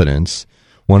confidence.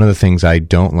 One of the things I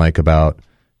don't like about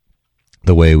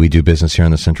the way we do business here on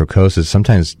the Central Coast is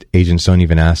sometimes agents don't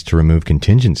even ask to remove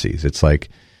contingencies. It's like,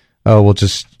 oh, well,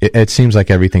 it seems like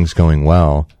everything's going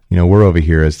well. We're over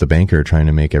here as the banker trying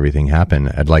to make everything happen.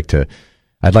 I'd like to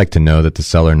know that the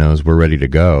seller knows we're ready to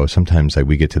go. Sometimes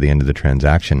we get to the end of the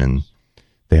transaction and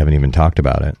they haven't even talked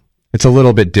about it. It's a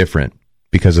little bit different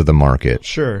because of the market.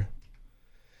 Sure.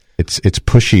 It's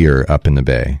pushier up in the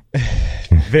Bay.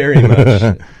 Very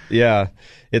much. Yeah.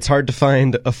 It's hard to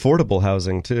find affordable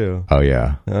housing too. Oh,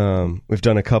 yeah. We've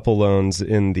done a couple loans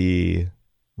in the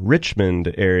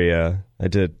Richmond area. I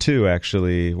did 2,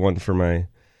 actually. One for my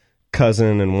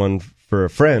cousin and one for a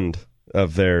friend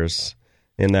of theirs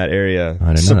in that area.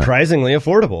 Surprisingly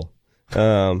affordable.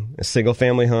 A single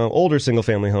family home, older single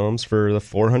family homes for the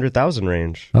 $400,000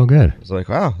 range. Oh, good. I was like,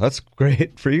 wow, that's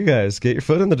great for you guys. Get your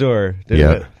foot in the door.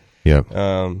 Yep.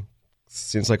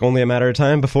 Seems like only a matter of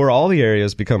time before all the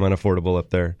areas become unaffordable up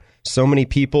there. So many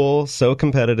people, so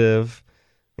competitive.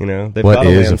 They've what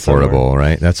is affordable, somewhere.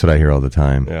 Right? That's what I hear all the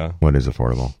time. Yeah. What is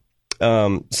affordable?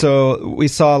 So we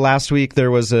saw last week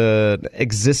there was a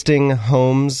existing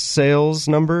homes sales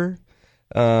number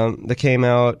that came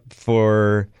out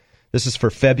this is for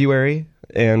February,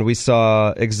 and we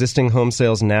saw existing home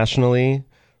sales nationally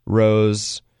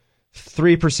rose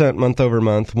 3% month over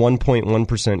month,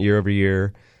 1.1% year over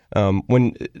year.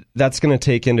 when that's going to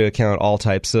take into account all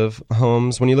types of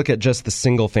homes. When you look at just the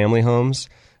single family homes,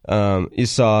 you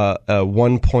saw a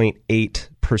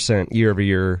 1.8%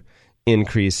 year-over-year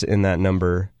increase in that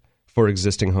number for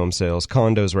existing home sales.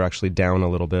 Condos were actually down a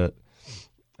little bit.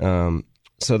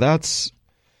 So that's,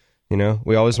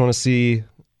 we always want to see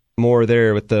more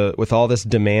there with all this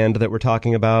demand that we're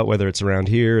talking about, whether it's around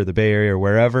here or the Bay Area or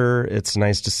wherever. It's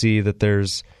nice to see that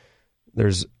there's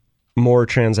more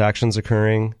transactions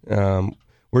occurring.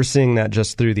 We're seeing that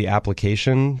just through the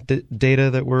application data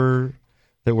that we're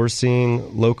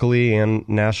seeing locally and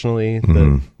nationally.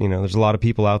 That there's a lot of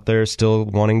people out there still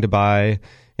wanting to buy,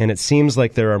 and it seems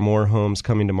like there are more homes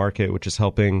coming to market, which is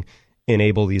helping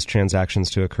enable these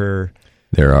transactions to occur.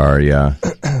 There are, yeah.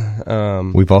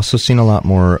 We've also seen a lot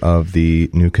more of the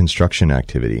new construction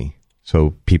activity.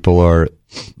 So people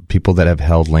that have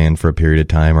held land for a period of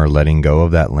time are letting go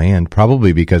of that land,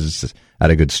 probably because it's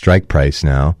at a good strike price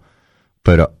now,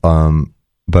 but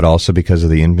also because of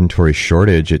the inventory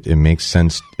shortage. It makes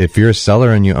sense if you're a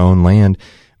seller and you own land.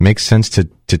 It makes sense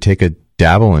to take a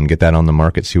dabble and get that on the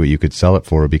market, see what you could sell it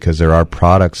for, because there are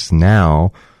products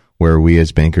now where we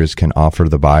as bankers can offer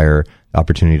the buyer the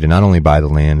opportunity to not only buy the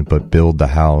land but build the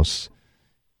house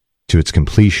to its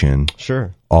completion.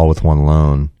 Sure, all with one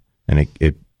loan, and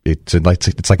it's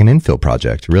like an infill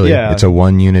project. Really, yeah. It's a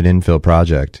 1-unit infill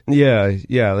project. Yeah,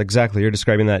 exactly. You're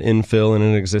describing that infill in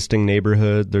an existing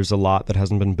neighborhood. There's a lot that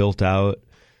hasn't been built out.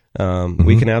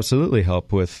 We can absolutely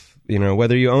help with,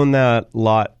 whether you own that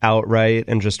lot outright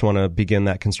and just want to begin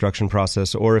that construction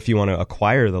process, or if you want to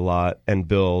acquire the lot and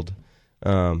build.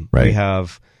 Right. We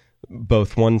have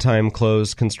both one-time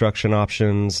close construction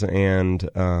options and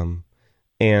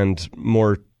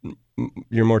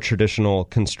your more traditional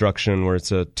construction where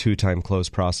it's a 2-time close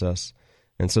process.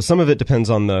 And so some of it depends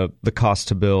on the cost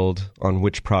to build, on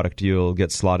which product you'll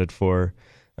get slotted for.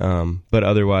 But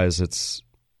otherwise it's,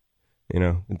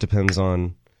 it depends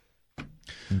on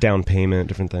down payment,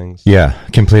 different things. Yeah.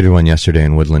 Completed one yesterday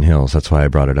in Woodland Hills. That's why I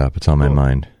brought it up. It's on my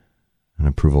mind. An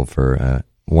approval for a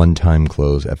one-time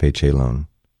close FHA loan.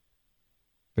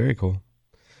 Very cool.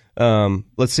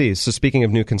 Let's see. So speaking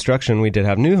of new construction, we did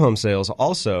have new home sales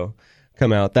also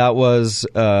come out. That was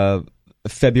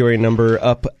February number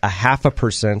up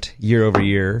 0.5% year over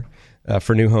year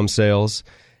for new home sales.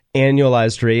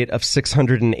 Annualized rate of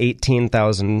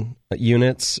 618,000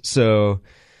 units. So,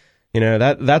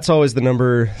 that's always the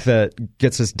number that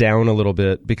gets us down a little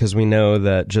bit, because we know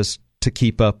that just to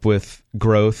keep up with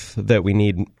growth that we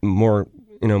need more,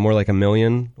 more like 1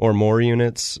 million or more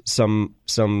units. Some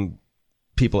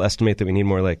people estimate that we need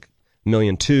more like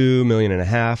 1.2 million, 1.5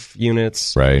 million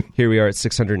units. Right. Here we are at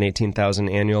 618,000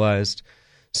 annualized.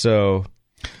 So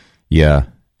yeah.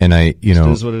 And it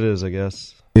is what it is, I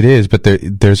guess. It is, but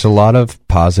there's a lot of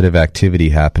positive activity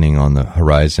happening on the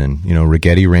horizon.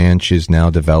 Rigetti Ranch is now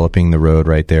developing the road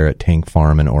right there at Tank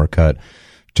Farm in Orcutt,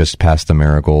 just past the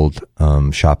Marigold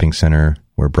shopping center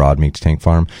where Broad meets Tank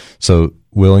Farm. So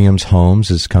Williams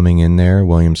Homes is coming in there.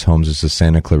 Williams Homes is a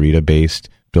Santa Clarita-based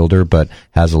builder, but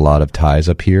has a lot of ties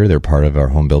up here. They're part of our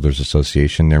Home Builders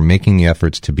Association. They're making the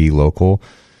efforts to be local.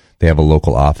 They have a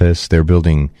local office. They're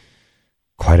building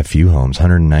quite a few homes,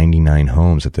 199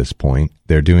 homes at this point.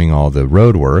 They're doing all the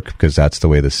road work because that's the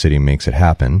way the city makes it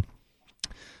happen.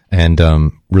 And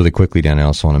really quickly, Dan, I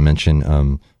also want to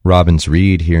mention Robbins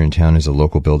Reed here in town is a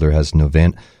local builder, has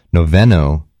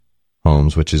Noveno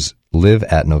Homes, which is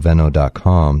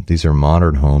liveatnoveno.com. These are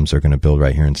modern homes they're going to build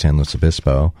right here in San Luis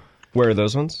Obispo. Where are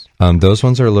those ones? Those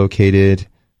ones are located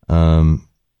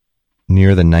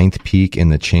near the 9th peak in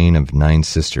the chain of 9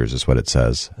 sisters is what it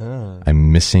says.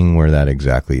 I'm missing where that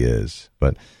exactly is,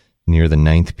 but near the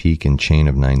 9th peak and chain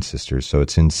of 9 sisters. So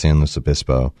it's in San Luis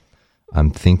Obispo. I'm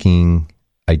thinking,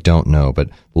 I don't know, but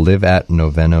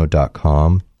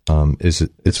liveatnoveno.com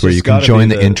it's where you can join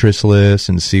the interest list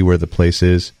and see where the place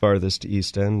is. Farthest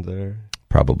east end there.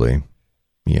 Probably.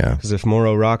 Yeah. Because if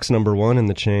Morro Rock's number 1 in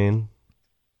the chain,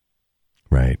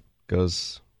 right,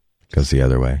 goes the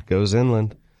other way. Goes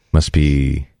inland. Must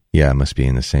be in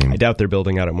the same. I doubt they're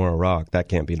building out at Morro Rock. That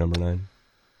can't be number 9.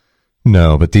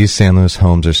 No, but these San Luis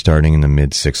homes are starting in the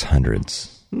mid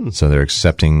 600s. So they're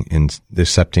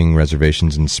accepting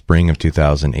reservations in spring of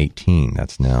 2018.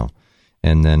 That's now.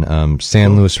 And then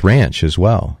San Luis Ranch as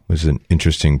well was an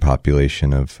interesting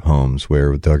population of homes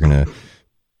where they're going to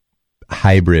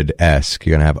hybrid-esque.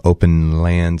 You're going to have open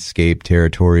landscape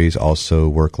territories, also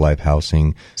work-life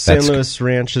housing. San Luis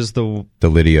Ranch is the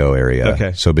Lidio area.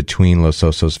 Okay. So between Los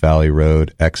Osos Valley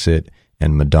Road exit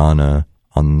and Madonna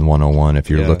on 101, if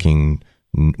you're looking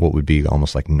what would be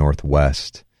almost like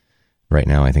northwest. Right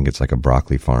now, I think it's like a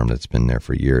broccoli farm that's been there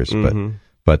for years.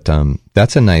 But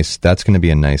that's going to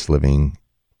be a nice living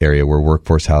area where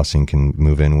workforce housing can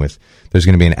move in with. There's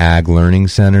going to be an ag learning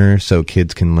center so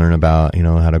kids can learn about,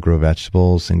 how to grow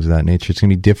vegetables, things of that nature. It's going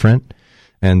to be different.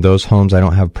 And those homes I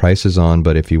don't have prices on,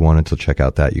 but if you wanted to check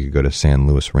out that, you could go to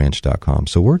sanluisranch.com.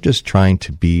 So we're just trying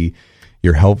to be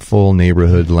your helpful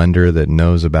neighborhood lender that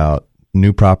knows about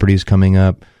new properties coming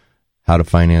up, how to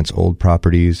finance old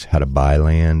properties, how to buy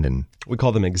land, and we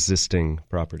call them existing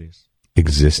properties.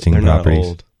 Existing They're properties. Not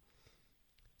old.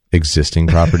 Existing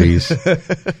properties.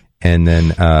 And then,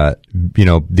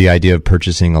 the idea of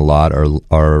purchasing a lot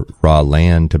or raw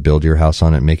land to build your house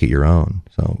on it, make it your own.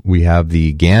 So we have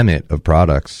the gamut of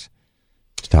products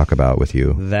to talk about with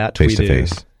you face to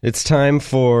face. It's time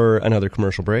for another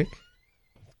commercial break.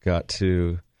 Got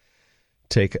to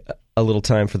take a little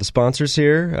time for the sponsors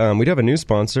here. We do have a new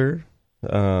sponsor.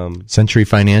 Century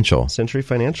Financial. Century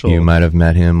Financial. You might have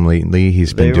met him lately.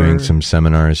 He's been doing some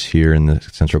seminars here in the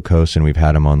Central Coast, and we've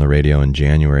had him on the radio in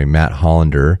January. Matt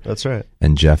Hollander. That's right.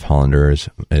 And Jeff Hollander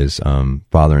is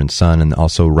father and son, and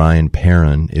also Ryan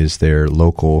Perrin is their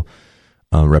local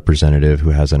representative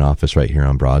who has an office right here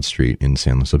on Broad Street in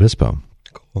San Luis Obispo.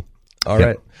 Cool. All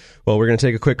right. Well, we're going to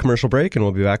take a quick commercial break, and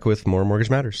we'll be back with more Mortgage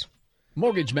Matters.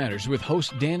 Mortgage Matters with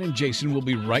hosts Dan and Jason will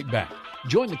be right back.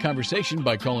 Join the conversation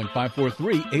by calling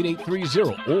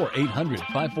 543-8830 or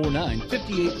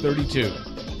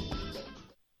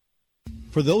 800-549-5832.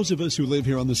 For those of us who live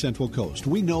here on the Central Coast,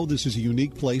 we know this is a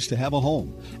unique place to have a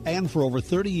home. And for over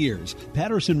 30 years,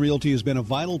 Patterson Realty has been a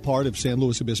vital part of San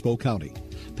Luis Obispo County.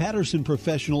 Patterson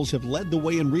professionals have led the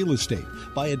way in real estate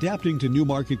by adapting to new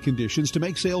market conditions to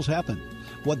make sales happen.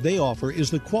 What they offer is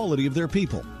the quality of their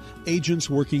people, agents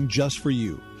working just for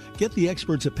you. Get the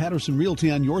experts at Patterson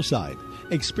Realty on your side.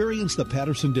 Experience the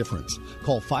Patterson difference.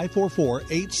 Call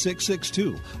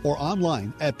 544-8662 or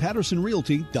online at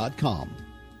pattersonrealty.com.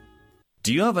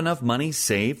 Do you have enough money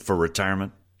saved for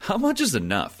retirement? How much is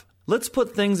enough? Let's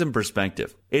put things in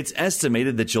perspective. It's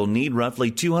estimated that you'll need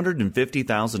roughly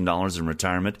 $250,000 in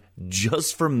retirement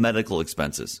just for medical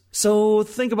expenses. So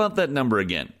think about that number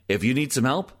again. If you need some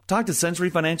help, talk to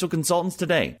Century Financial Consultants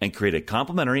today and create a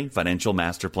complimentary financial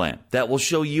master plan that will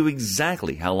show you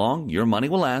exactly how long your money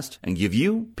will last and give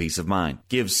you peace of mind.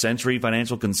 Give Century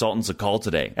Financial Consultants a call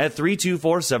today at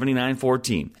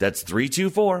 324-7914. That's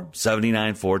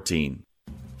 324-7914.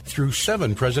 Through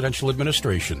 7 presidential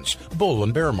administrations, bull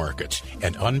and bear markets,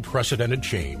 and unprecedented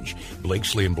change,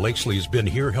 Blakesley & Blakesley has been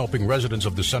here helping residents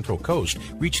of the Central Coast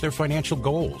reach their financial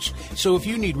goals. So if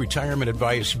you need retirement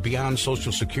advice beyond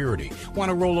Social Security, want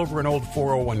to roll over an old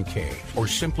 401k, or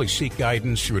simply seek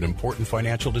guidance through an important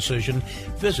financial decision,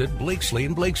 visit Blakesley &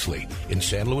 Blakesley in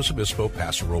San Luis Obispo,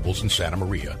 Paso Robles, and Santa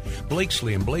Maria.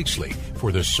 Blakesley & Blakesley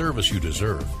for the service you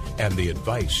deserve and the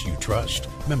advice you trust.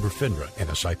 Member FINRA and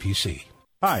SIPC.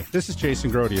 Hi, this is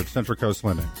Jason Grody of Central Coast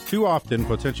Lending. Too often,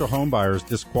 potential home buyers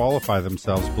disqualify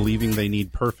themselves believing they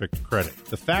need perfect credit.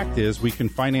 The fact is, we can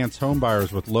finance home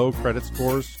buyers with low credit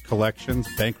scores, collections,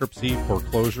 bankruptcy,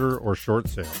 foreclosure, or short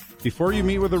sale. Before you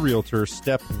meet with a realtor,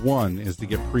 step 1 is to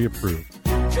get pre-approved.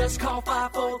 Just call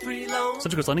 543-LOAN.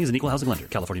 Central Coast Lending is an equal housing lender.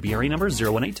 California BRE number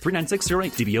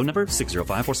 018-39608. DBO number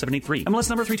 6054783. MLS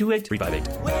number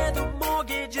 328358. We're the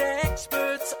mortgage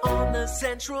experts on the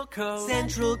Central Coast.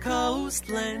 Central Coast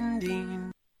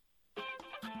Lending.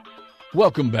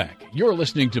 Welcome back. You're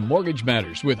listening to Mortgage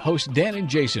Matters with hosts Dan and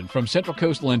Jason from Central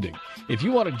Coast Lending. If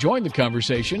you want to join the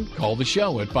conversation, call the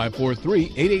show at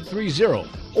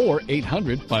 543-8830 or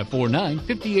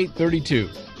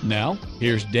 800-549-5832. Now,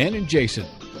 here's Dan and Jason.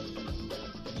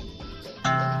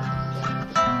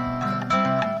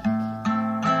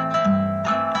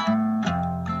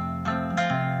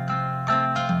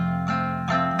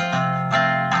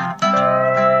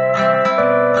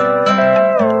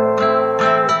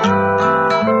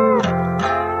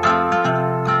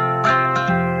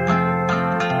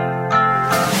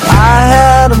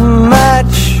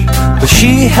 But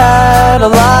she had a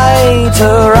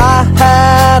lighter, I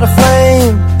had a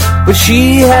flame, but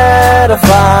she had a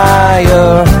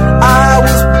fire. I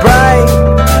was bright,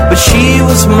 but she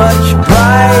was much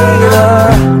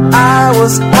brighter. I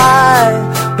was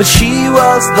high, but she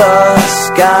was the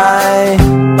sky.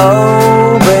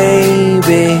 Oh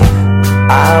baby,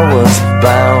 I was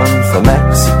bound for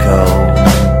Mexico.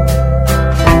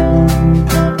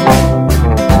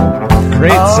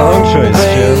 Great song choice,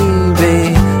 Jim.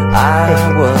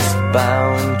 I was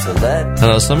bound to let I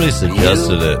know somebody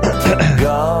suggested it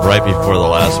right before the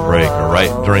last break, or right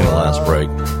during the last break.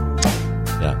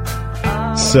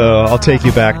 Yeah. So I'll take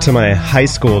you back to my high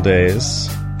school days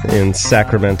in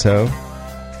Sacramento.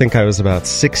 I think I was about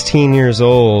 16 years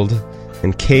old,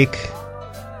 and cake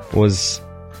was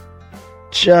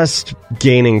just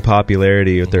gaining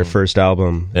popularity with their first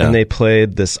album. Yeah. And they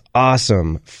played this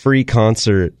awesome free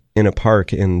concert in a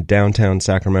park in downtown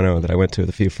Sacramento that I went to with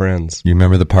a few friends. You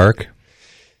remember the park?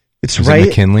 It's was right it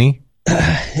McKinley?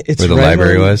 It's where the right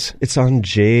library on, was? It's on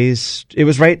Jay's. It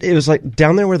was like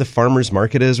down there where the farmers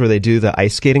market is, where they do the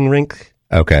ice skating rink.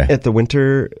 Okay. At the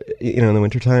winter, in the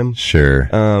wintertime. Sure.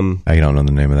 I don't know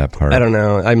the name of that park. I don't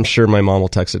know. I'm sure my mom will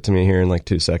text it to me here in like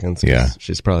 2 seconds. Yeah.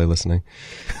 She's probably listening.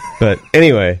 But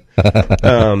anyway,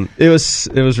 it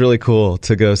was really cool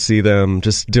to go see them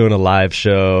just doing a live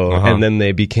show, and then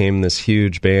they became this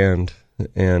huge band,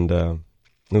 and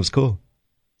it was cool.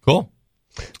 Cool.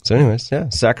 So anyways, yeah,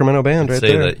 Sacramento band right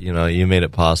say there. That, you made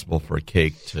it possible for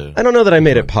Cake to... I don't know that I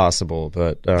made it possible,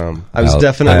 but I was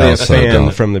definitely a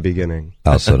fan from the beginning.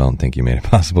 I also don't think you made it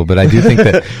possible, but I do think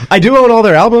that... I do own all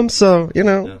their albums, so,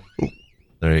 There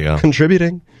you go.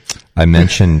 Contributing. I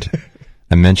mentioned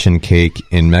Cake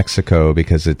in Mexico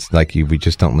because it's like we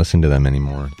just don't listen to them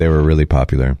anymore. They were really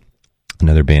popular.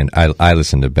 Another band. I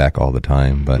listen to Beck all the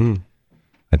time, but...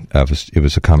 it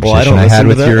was a conversation I had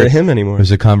with him anymore. It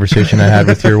was a conversation I had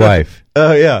with your wife.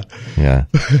 Oh yeah, yeah.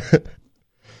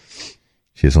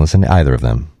 She doesn't listen to either of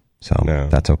them, so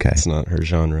that's okay. It's not her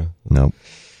genre. Nope.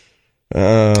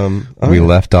 We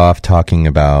left off talking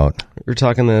about. We're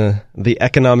talking the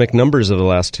economic numbers of the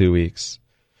last 2 weeks.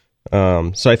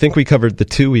 So I think we covered the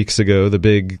 2 weeks ago the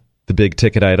big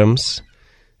ticket items,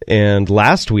 and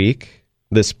last week,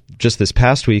 this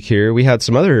past week here, we had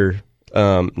some other.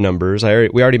 Numbers.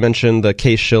 We already mentioned the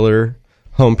Case-Shiller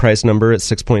home price number at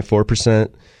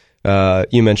 6.4%.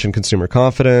 You mentioned consumer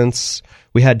confidence.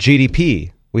 We had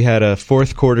GDP. We had a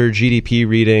fourth quarter GDP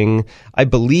reading. I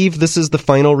believe this is the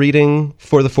final reading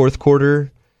for the fourth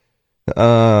quarter.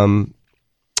 And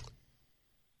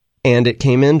it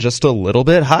came in just a little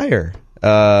bit higher.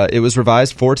 It was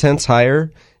revised 0.4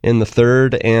 higher in the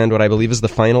third and what I believe is the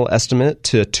final estimate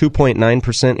to 2.9%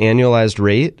 annualized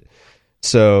rate.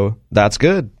 So that's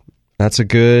good. That's a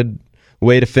good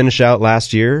way to finish out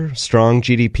last year. Strong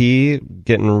GDP,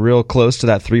 getting real close to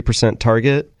that 3%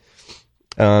 target.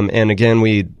 And again,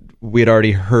 we had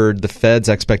already heard the Fed's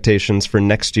expectations for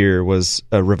next year was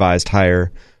revised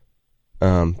higher,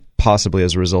 possibly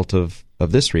as a result of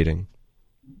this reading.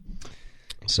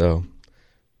 So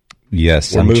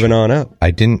yes, we're moving on up.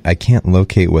 I can't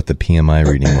locate what the PMI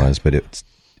reading was, but it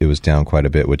was down quite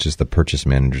a bit, which is the Purchase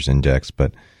Managers Index,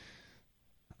 but.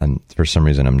 And for some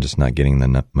reason, I'm just not getting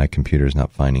my computer's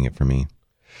not finding it for me.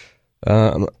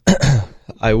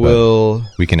 I will.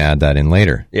 We can add that in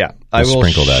later. Yeah, I will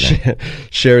sprinkle that in.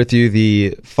 Share with you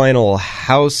the final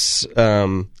house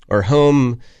or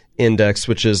home index,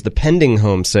 which is the pending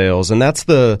home sales, and that's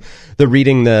the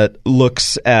reading that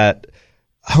looks at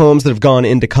homes that have gone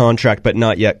into contract but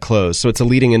not yet closed. So it's a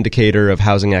leading indicator of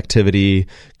housing activity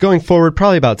going forward,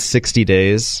 probably about 60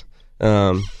 days.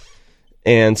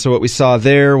 And so what we saw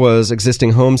there was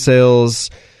existing home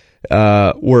sales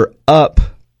were up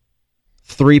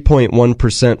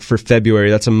 3.1% for February.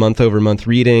 That's a month-over-month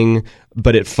reading,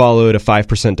 but it followed a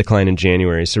 5% decline in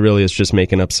January. So really it's just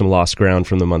making up some lost ground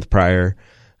from the month prior.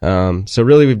 So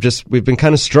really we've been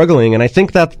kind of struggling, and I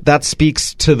think that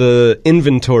speaks to the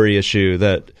inventory issue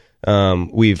that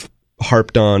we've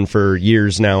harped on for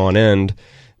years now on end.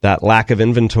 That lack of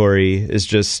inventory is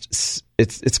just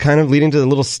it's kind of leading to a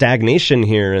little stagnation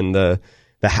here in the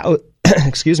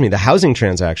housing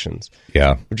transactions.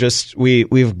 Yeah.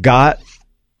 We've got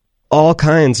all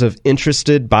kinds of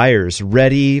interested buyers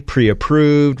ready,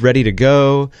 pre-approved, ready to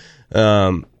go,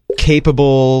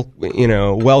 capable,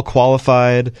 well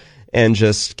qualified, and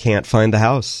just can't find the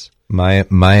house. My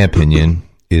opinion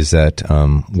is that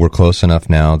we're close enough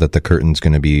now that the curtain's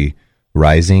going to be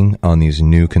rising on these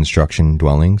new construction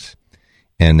dwellings,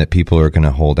 and that people are going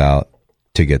to hold out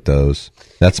to get those.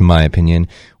 That's my opinion.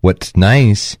 What's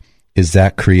nice is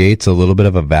that creates a little bit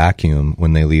of a vacuum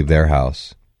when they leave their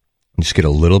house. You just get a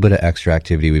little bit of extra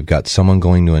activity. We've got someone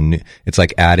going to a new, it's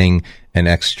like adding an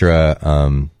extra,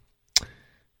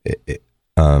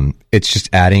 it's just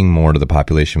adding more to the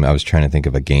population. I was trying to think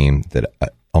of a game that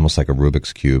almost like a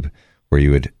Rubik's Cube, where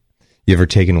you ever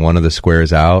taken one of the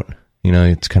squares out?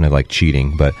 It's kind of like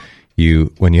cheating, but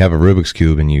when you have a Rubik's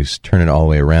Cube and you turn it all the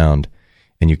way around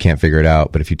and you can't figure it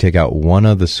out, but if you take out one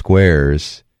of the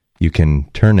squares, you can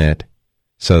turn it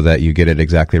so that you get it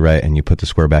exactly right and you put the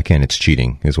square back in. It's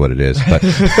cheating is what it is. But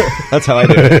that's how I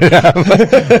do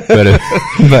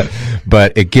it.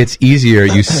 but it gets easier.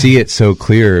 You see it so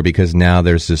clear because now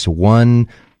there's this one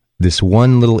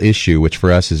little issue, which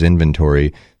for us is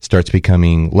inventory, starts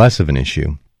becoming less of an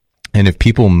issue. And if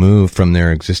people move from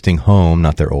their existing home,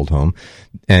 not their old home,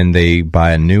 and they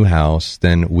buy a new house,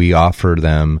 then we offer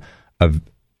them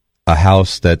a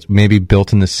house that's maybe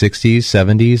built in the 60s,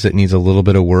 70s that needs a little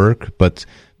bit of work, but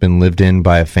been lived in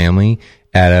by a family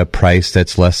at a price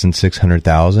that's less than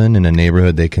 $600,000 in a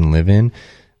neighborhood they can live in.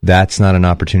 That's not an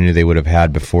opportunity they would have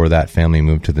had before that family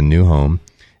moved to the new home.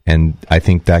 And I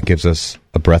think that gives us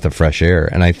a breath of fresh air.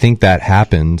 And I think that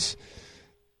happens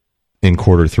in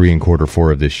quarter 3 and quarter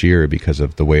 4 of this year because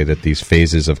of the way that these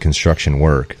phases of construction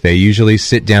work. They usually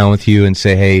sit down with you and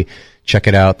say, hey, check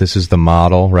it out. This is the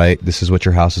model, right? This is what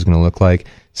your house is going to look like.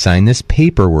 Sign this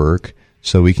paperwork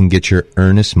so we can get your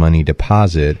earnest money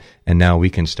deposit, and now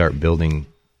we can start building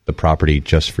the property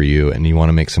just for you. And you want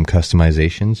to make some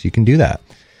customizations, you can do that.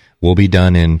 We'll be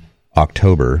done in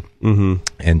October. Mm-hmm.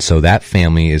 And so that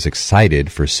family is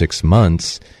excited for 6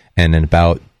 months. And in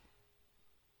about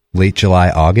late July,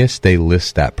 August, they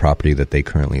list that property that they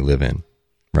currently live in,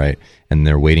 right? And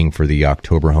they're waiting for the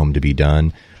October home to be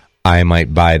done. I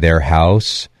might buy their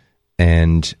house.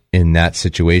 And in that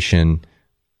situation,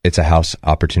 it's a house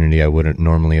opportunity I wouldn't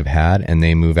normally have had. And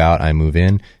they move out, I move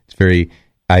in.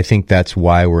 I think that's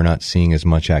why we're not seeing as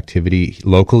much activity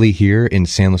locally here in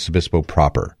San Luis Obispo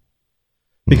proper.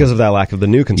 Because of that lack of the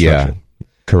new construction. Yeah,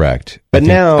 correct. But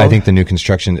I think the new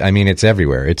construction, I mean, it's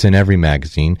everywhere. It's in every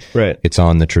magazine. Right. It's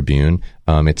on the Tribune.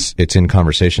 It's in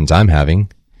conversations I'm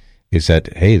having, is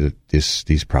that, hey,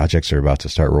 these projects are about to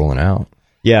start rolling out.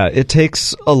 Yeah, it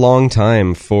takes a long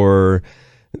time for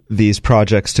these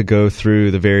projects to go through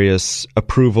the various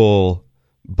approval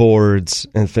boards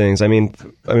and things. I mean,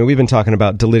 we've been talking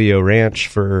about Delidio Ranch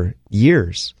for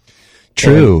years.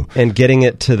 True. And getting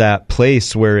it to that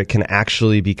place where it can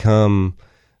actually become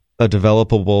a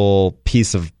developable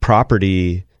piece of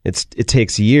property, it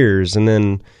takes years. And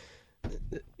then,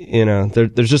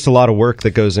 there's just a lot of work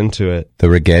that goes into it. The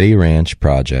Rigetti Ranch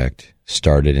project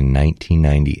started in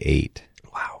 1998.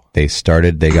 Wow. They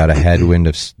got a headwind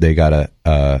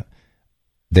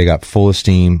they got full of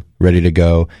steam, ready to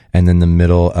go. And then the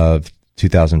middle of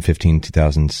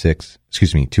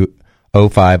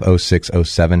 2005, 06,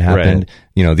 07 happened.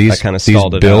 Right. These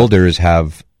builders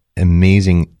have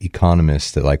amazing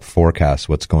economists that forecast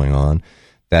what's going on.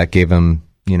 That gave them,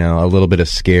 a little bit of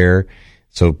scare.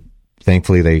 So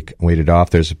thankfully they waited off.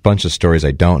 There's a bunch of stories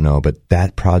I don't know, but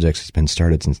that project has been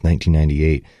started since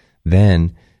 1998.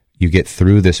 Then you get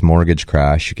through this mortgage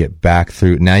crash, you get back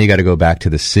through, now you got to go back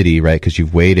to the city, right? Because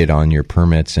you've waited on your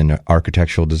permits and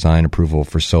architectural design approval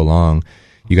for so long.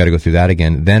 You got to go through that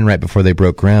again. Then right before they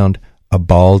broke ground, a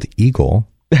bald eagle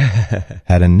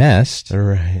had a nest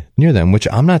near them, which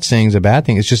I'm not saying is a bad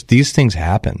thing. It's just these things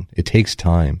happen. It takes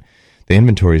time. The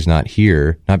inventory is not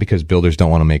here, not because builders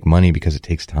don't want to make money, because it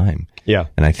takes time. Yeah.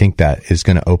 And I think that is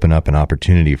going to open up an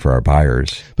opportunity for our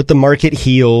buyers. But the market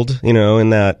healed, in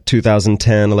that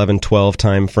 2010, 11, 12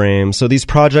 time frame. So these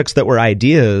projects that were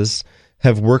ideas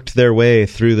have worked their way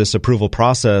through this approval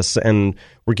process, and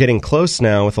we're getting close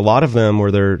now with a lot of them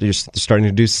where they're just starting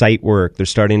to do site work. They're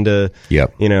starting to,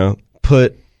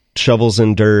 put shovels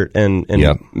in dirt and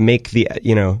make the,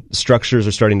 structures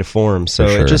are starting to form. So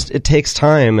it takes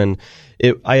time. And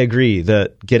I agree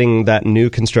that getting that new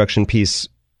construction piece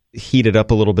heated up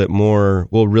a little bit more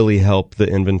will really help the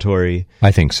inventory.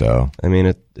 I think so. I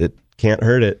mean, it can't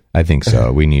hurt it. I think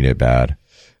so. We need it bad.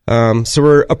 So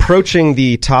we're approaching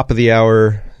the top of the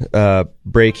hour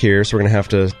break here, so we're going to have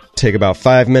to take about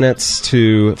 5 minutes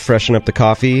to freshen up the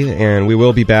coffee, and we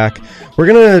will be back. We're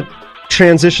going to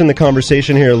transition the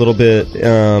conversation here a little bit,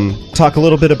 talk a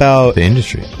little bit about the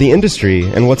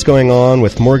industry and what's going on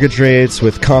with mortgage rates,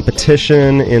 with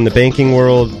competition in the banking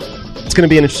world. It's going to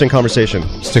be an interesting conversation.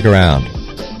 Stick around.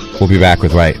 We'll be back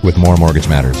with more Mortgage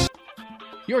Matters.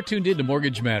 You're tuned in to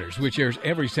Mortgage Matters, which airs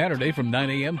every Saturday from 9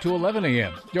 a.m. to 11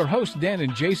 a.m. Your hosts, Dan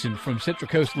and Jason from Central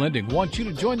Coast Lending, want you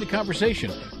to join the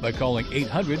conversation by calling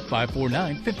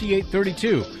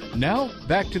 800-549-5832. Now,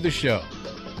 back to the show.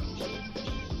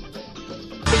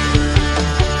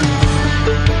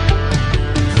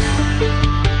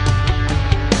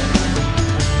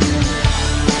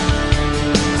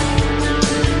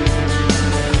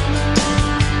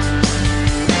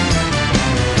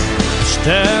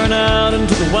 Staring out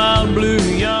into the wild blue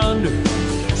yonder,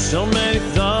 so many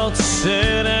thoughts to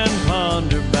sit and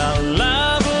ponder about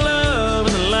life, love,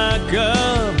 and the lack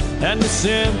of, and this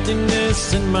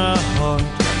emptiness in my heart.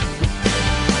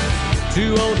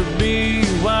 Too old to be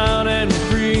wild and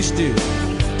free still,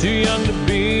 too young to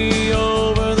be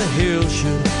over the hill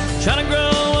should. Trying to grow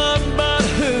up, but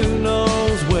who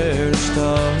knows where to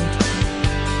start.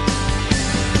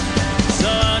 So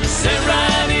I just sit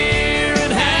right here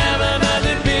and have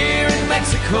another beer in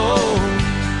Mexico.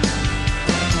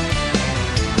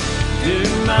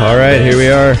 All right, here we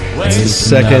are. It's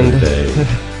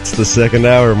the second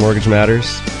hour of Mortgage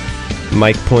Matters.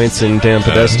 Mike Points and Dan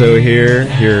Podesto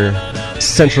here, your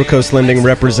Central Coast Lending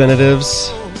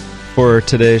representatives for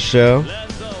today's show.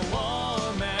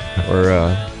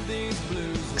 We're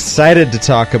excited to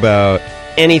talk about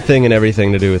anything and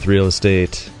everything to do with real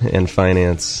estate and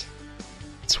finance.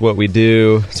 It's what we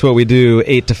do. It's what we do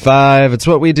 8 to 5. It's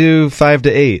what we do 5 to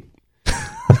 8.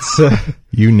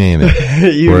 You name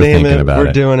it. You We're name thinking it. about We're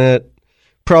it. doing it.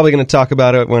 Probably going to talk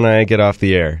about it when I get off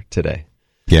the air today.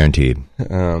 Guaranteed.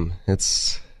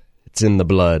 It's in the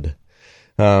blood.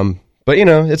 But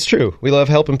it's true. We love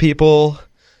helping people.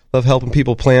 Love helping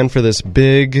people plan for this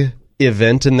big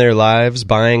event in their lives,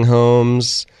 buying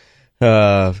homes,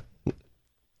 finding.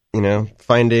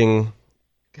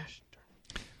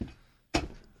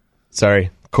 Sorry,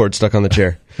 cord stuck on the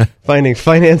chair. Finding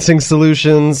financing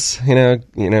solutions,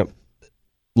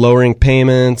 lowering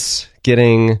payments,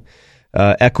 getting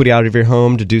equity out of your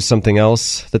home to do something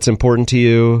else that's important to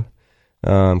you,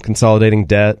 consolidating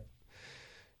debt.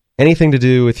 Anything to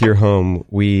do with your home,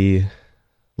 we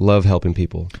love helping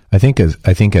people. I think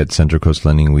at Central Coast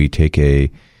Lending we take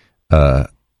an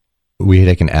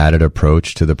added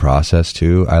approach to the process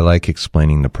too. I like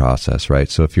explaining the process, right?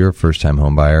 So if you're a first-time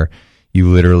home buyer, you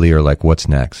literally are like, what's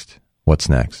next? What's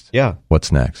next? Yeah.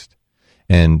 What's next?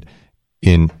 And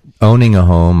in owning a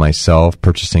home, myself,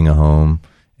 purchasing a home,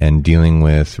 and dealing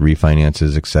with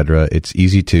refinances, et cetera, it's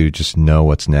easy to just know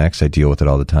what's next. I deal with it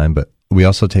all the time. But we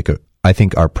also I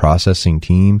think our processing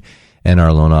team and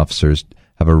our loan officers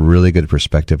have a really good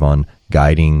perspective on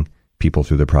guiding people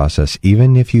through the process.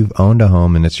 Even if you've owned a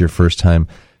home and it's your first time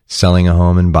selling a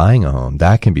home and buying a home,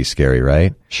 that can be scary,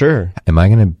 right? Sure. Am I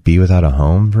going to be without a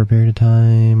home for a period of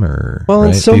time? Or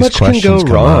and so much can go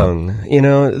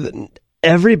wrong.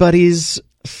 Everybody's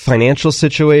financial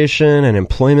situation and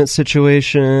employment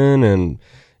situation and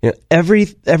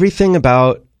everything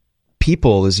about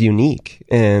people is unique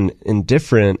and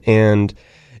different. And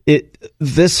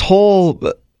this whole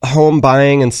home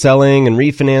buying and selling and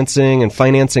refinancing and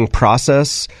financing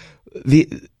process,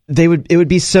 it would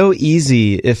be so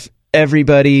easy if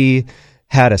everybody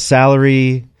had a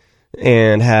salary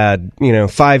and had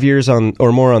 5 years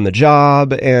or more on the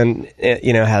job and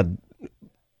had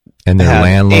their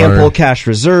landlord ample cash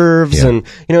reserves, and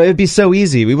it'd be so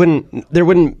easy. We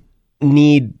wouldn't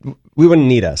need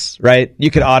us, right?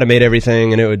 You could automate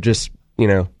everything and it would just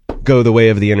go the way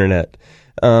of the internet.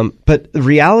 But the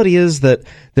reality is that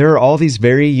there are all these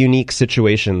very unique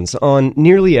situations on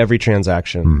nearly every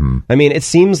transaction. Mm-hmm. I mean, it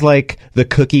seems like the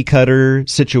cookie cutter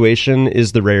situation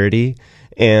is the rarity,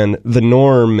 and the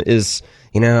norm is,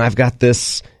 I've got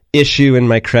this issue in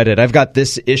my credit. I've got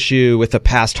this issue with a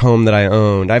past home that I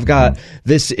owned. I've got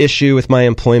this issue with my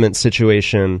employment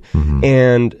situation. Mm-hmm.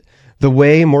 And the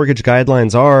way mortgage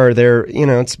guidelines are, they're,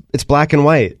 it's black and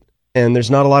white. And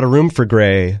there's not a lot of room for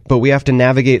gray, but we have to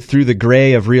navigate through the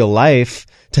gray of real life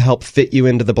to help fit you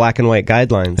into the black and white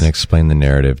guidelines. And explain the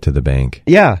narrative to the bank.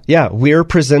 Yeah. We're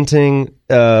presenting,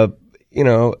 a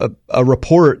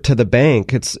report to the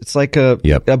bank. It's like a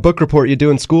book report you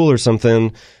do in school or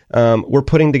something. We're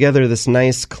putting together this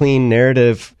nice, clean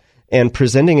narrative and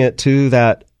presenting it to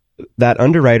that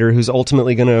underwriter who's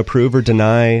ultimately going to approve or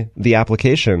deny the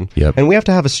application. Yep. And we have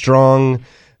to have a strong,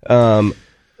 not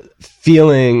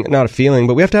a feeling,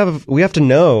 but we have to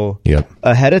know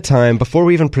ahead of time before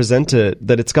we even present it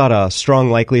that it's got a strong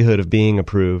likelihood of being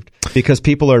approved, because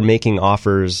people are making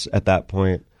offers at that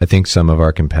point. I think some of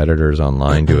our competitors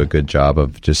online do a good job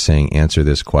of just saying, answer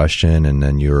this question and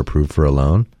then you're approved for a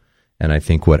loan. And I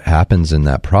think what happens in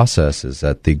that process is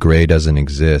that the gray doesn't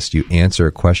exist. You answer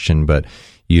a question, but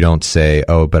you don't say,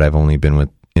 oh, but I've only been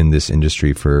in this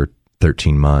industry for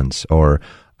 13 months, or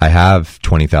I have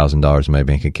 $20,000 in my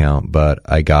bank account, but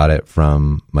I got it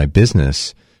from my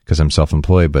business because I'm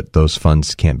self-employed, but those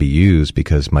funds can't be used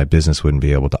because my business wouldn't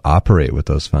be able to operate with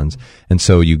those funds. And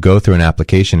so you go through an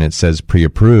application, it says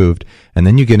pre-approved, and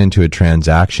then you get into a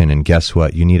transaction, and guess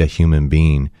what? You need a human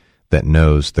being that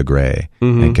knows the gray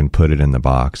and can put it in the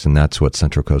box, and that's what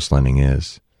Central Coast Lending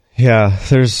is. Yeah,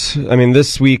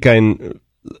 this week I'm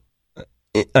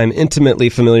intimately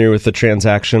familiar with the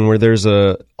transaction where there's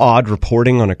a odd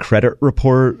reporting on a credit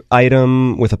report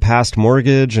item with a past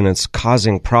mortgage, and it's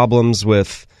causing problems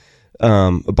with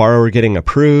a borrower getting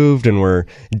approved, and we're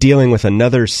dealing with a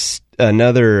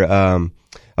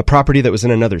property that was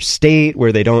in another state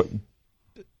where the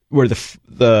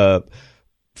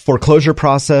foreclosure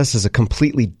process is a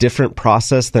completely different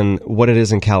process than what it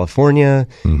is in California.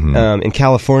 In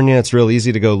California, it's real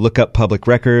easy to go look up public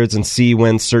records and see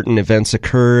when certain events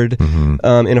occurred in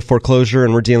a foreclosure.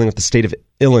 And we're dealing with the state of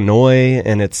Illinois,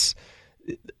 and it's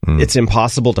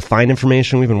impossible to find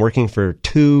information. We've been working for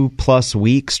 2+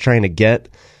 weeks trying to get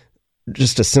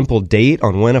just a simple date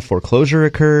on when a foreclosure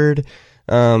occurred.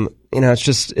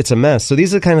 It's a mess. So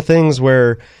these are the kind of things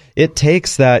where it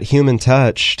takes that human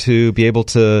touch to be able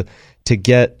to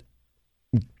get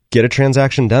a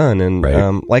transaction done.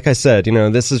 And like I said,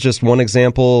 this is just one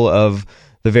example of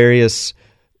the various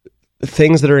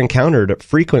things that are encountered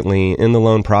frequently in the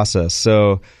loan process.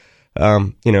 So,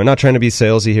 not trying to be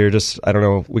salesy here, just, I don't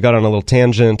know, we got on a little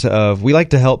tangent of, we like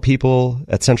to help people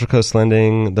at Central Coast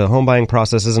Lending. The home buying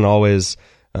process isn't always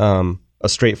a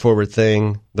straightforward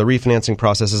thing. The refinancing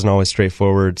process isn't always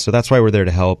straightforward. So that's why we're there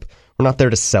to help. We're not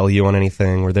there to sell you on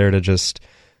anything. We're there to just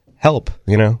help.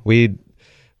 We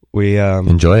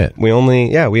enjoy it.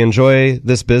 We enjoy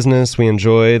this business. We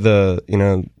enjoy the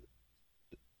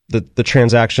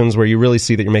transactions where you really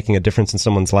see that you're making a difference in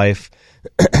someone's life.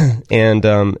 And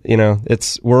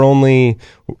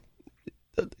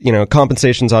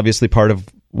compensation's obviously part of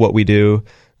what we do.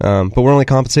 But we're only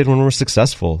compensated when we're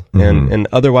successful. And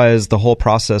otherwise the whole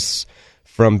process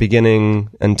from beginning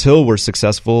until we're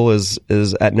successful is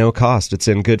at no cost. It's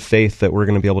in good faith that we're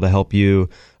going to be able to help you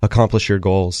accomplish your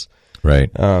goals.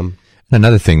 Right.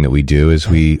 Another thing that we do is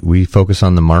we focus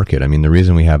on the market. I mean, the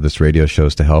reason we have this radio show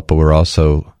is to help, but we're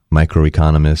also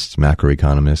microeconomists,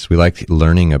 macroeconomists. We like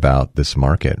learning about this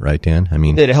market, right, Dan? I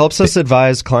mean, it helps us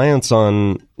advise clients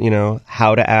on,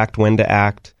 how to act, when to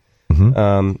act.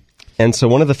 And so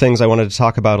one of the things I wanted to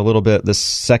talk about a little bit this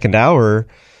second hour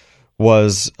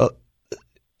was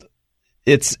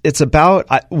it's about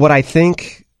what I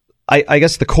think, I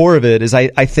guess the core of it is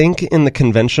I think in the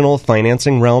conventional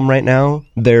financing realm right now,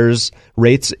 interest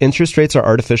rates are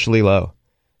artificially low.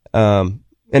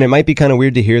 And it might be kind of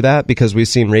weird to hear that because we've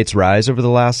seen rates rise over the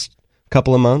last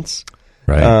couple of months.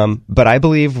 Right. But I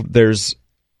believe there's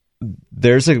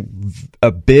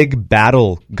a big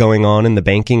battle going on in the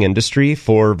banking industry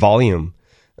for volume.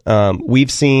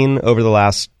 We've seen over the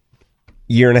last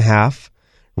year and a half,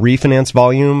 refinance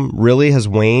volume really has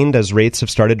waned as rates have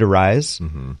started to rise.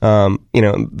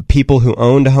 People who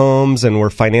owned homes and were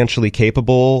financially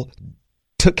capable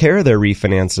took care of their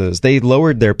refinances. They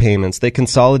lowered their payments. They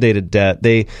consolidated debt.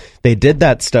 They did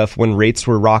that stuff when rates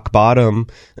were rock bottom.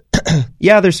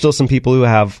 Yeah, there's still some people who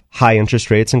have high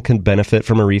interest rates and can benefit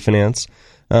from a refinance.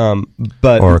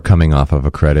 Or coming off of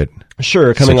a credit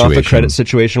off a credit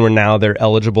situation where now they're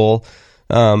eligible.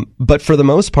 But for the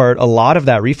most part, a lot of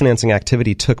that refinancing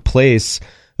activity took place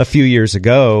a few years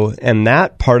ago, and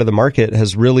that part of the market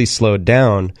has really slowed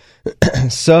down.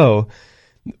 So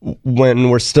when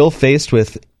we're still faced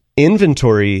with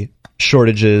inventory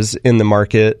shortages in the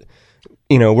market,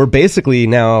 we're basically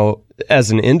now,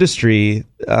 as an industry,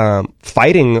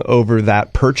 fighting over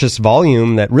that purchase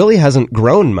volume that really hasn't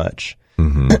grown much.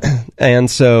 And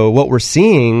so what we're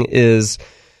seeing is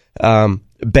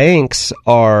banks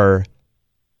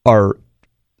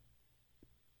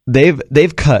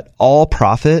they've cut all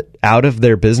profit out of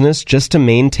their business just to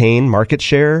maintain market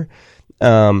share.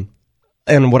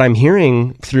 And what I'm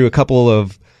hearing through a couple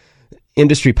of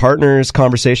industry partners,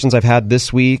 conversations I've had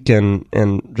this week, and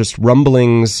just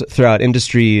rumblings throughout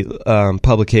industry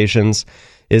publications,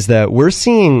 is that we're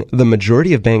seeing the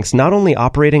majority of banks not only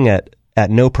operating at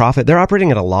no profit, they're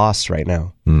operating at a loss right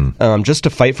now, just to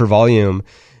fight for volume.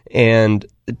 And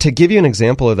to give you an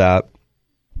example of that,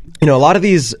 a lot of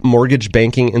these mortgage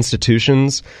banking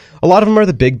institutions, a lot of them are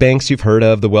the big banks you've heard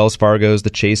of, the Wells Fargos, the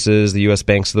Chases, the U.S.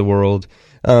 banks of the world.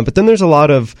 But then there's a lot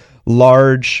of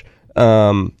large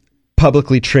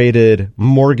publicly traded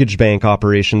mortgage bank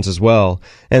operations as well.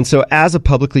 And so as a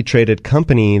publicly traded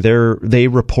company, they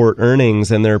report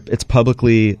earnings and it's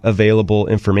publicly available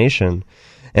information.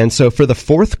 And so for the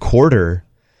fourth quarter,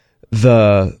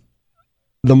 the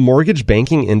mortgage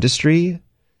banking industry,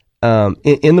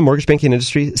 in the mortgage banking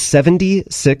industry,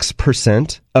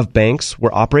 76% of banks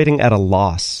were operating at a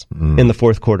loss in the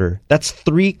fourth quarter. That's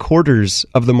 3/4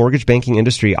 of the mortgage banking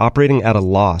industry operating at a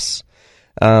loss.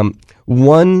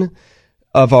 One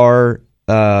of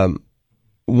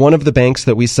the banks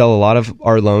that we sell a lot of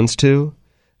our loans to,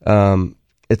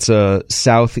 it's a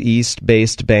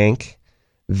Southeast-based bank.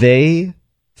 They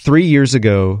 3 years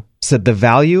ago said the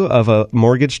value of a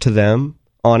mortgage to them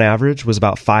on average was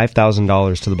about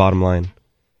 $5,000 to the bottom line.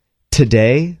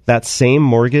 Today, that same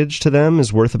mortgage to them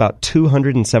is worth about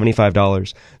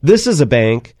 $275. This is a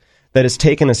bank that has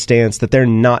taken a stance that they're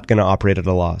not going to operate at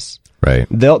a loss. Right.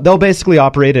 They'll basically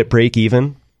operate at break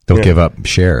even. They'll give up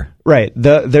share. Right.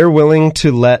 They're willing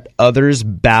to let others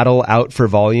battle out for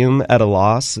volume at a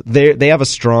loss. They have a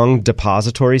strong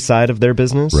depository side of their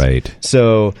business. Right.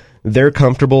 So they're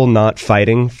comfortable not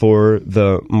fighting for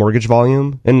the mortgage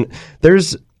volume. And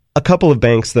there's a couple of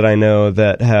banks that I know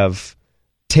that have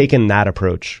taken that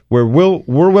approach where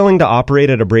we're willing to operate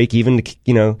at a break even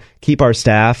to, keep our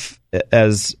staff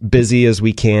as busy as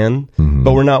we can,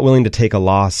 but we're not willing to take a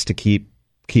loss to keep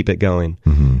it going.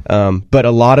 But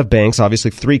a lot of banks,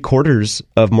 obviously 3/4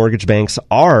 of mortgage banks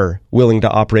are willing to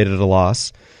operate at a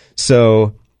loss.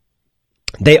 So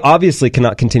they obviously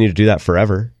cannot continue to do that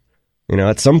forever.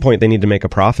 At some point they need to make a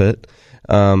profit.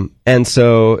 And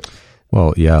so...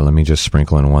 Well, yeah, let me just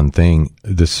sprinkle in one thing.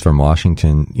 This is from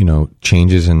Washington.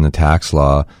 Changes in the tax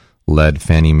law led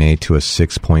Fannie Mae to a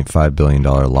 $6.5 billion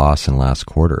loss in last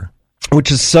quarter. Which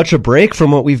is such a break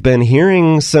from what we've been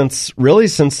hearing since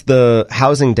the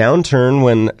housing downturn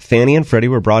when Fannie and Freddie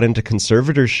were brought into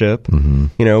conservatorship.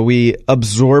 We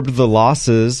absorbed the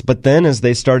losses, but then as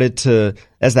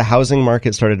the housing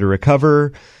market started to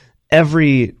recover,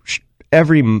 every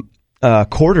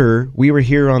quarter we were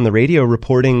here on the radio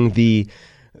reporting the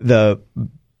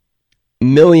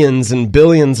millions and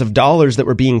billions of dollars that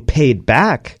were being paid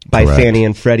back by Fannie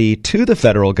and Freddie to the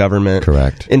federal government.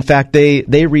 Correct. In fact,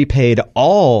 they repaid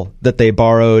all that they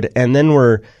borrowed and then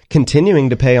were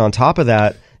continuing to pay on top of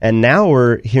that. And now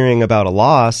we're hearing about a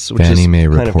loss, which Fannie is Mae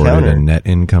kind of reported counter. a net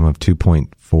income of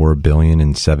 $2.4 billion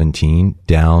in 2017,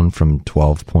 down from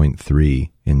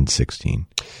 $12.3 in 2016.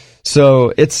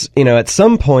 So it's, at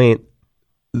some point,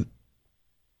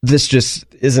 this just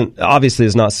is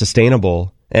not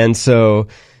sustainable. And so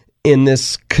in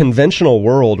this conventional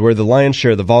world where the lion's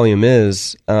share of the volume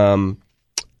is,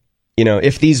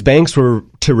 if these banks were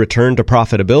to return to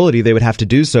profitability, they would have to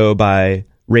do so by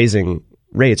raising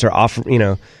rates or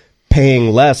paying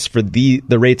less for the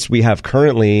rates we have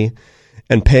currently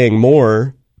and paying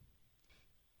more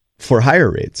for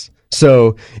higher rates.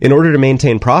 So in order to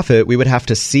maintain profit, we would have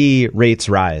to see rates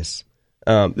rise.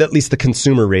 At least the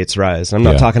consumer rates rise. I'm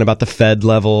not talking about the Fed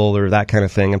level or that kind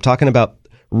of thing. I'm talking about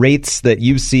rates that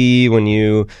you see when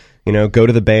you go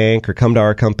to the bank or come to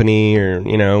our company or,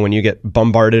 when you get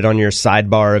bombarded on your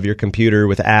sidebar of your computer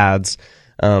with ads.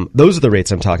 Those are the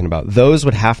rates I'm talking about. Those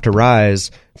would have to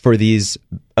rise for these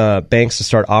banks to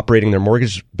start operating their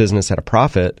mortgage business at a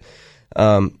profit.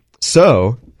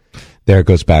 So there it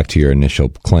goes back to your initial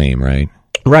claim, right?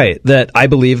 Right. That I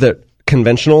believe that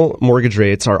conventional mortgage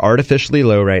rates are artificially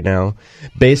low right now.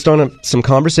 Based on some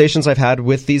conversations I've had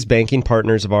with these banking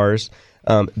partners of ours,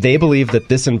 they believe that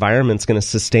this environment's going to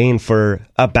sustain for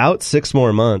about 6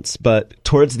 more months. But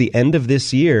towards the end of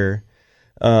this year,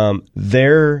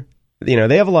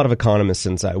 they have a lot of economists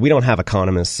inside. We don't have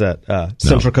economists at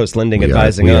Central Coast Lending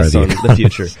advising us on the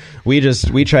future.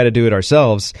 We try to do it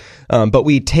ourselves. But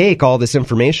we take all this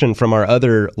information from our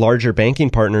other larger banking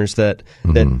partners that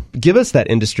give us that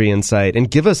industry insight and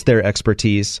give us their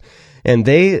expertise. And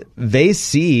they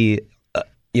see,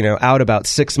 out about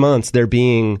 6 months, there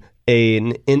being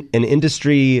an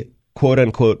industry quote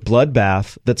unquote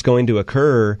bloodbath that's going to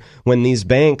occur when these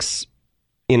banks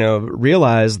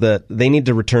realize that they need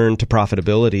to return to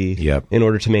profitability in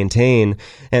order to maintain.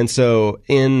 And so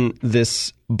in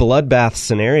this bloodbath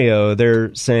scenario,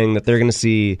 they're saying that they're going to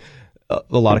see a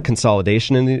lot of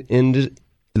consolidation in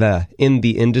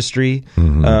the industry.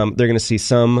 They're going to see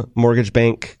some mortgage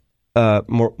bank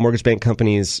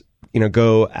companies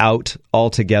go out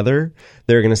altogether.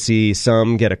 They're going to see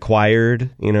some get acquired,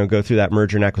 go through that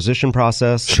merger and acquisition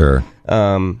process. Sure.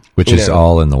 Which is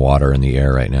all in the water, in the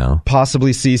air right now.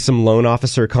 Possibly see some loan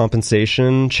officer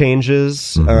compensation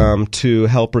changes to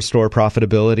help restore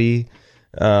profitability.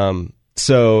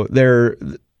 So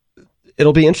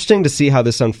it'll be interesting to see how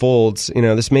this unfolds.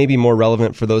 This may be more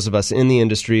relevant for those of us in the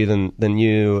industry than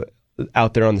you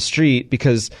out there on the street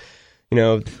because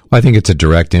I think it's a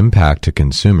direct impact to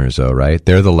consumers, though, right?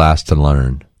 They're the last to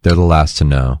learn. They're the last to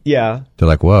know. Yeah. They're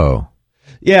like, whoa.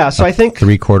 Yeah, so I think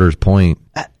 0.75 point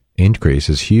increase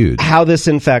is huge. How this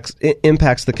impacts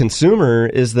the consumer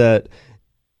is that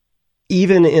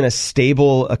even in a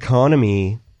stable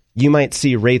economy, you might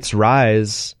see rates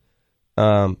rise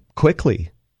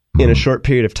quickly in a short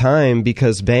period of time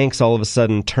because banks all of a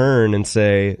sudden turn and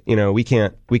say, we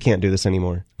can't do this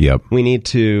anymore. Yep. We need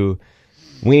to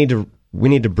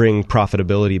bring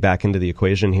profitability back into the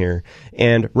equation here.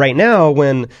 And right now,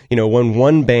 when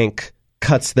one bank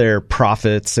cuts their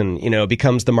profits and,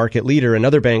 becomes the market leader,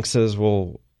 another bank says,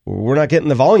 well, we're not getting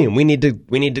the volume. We need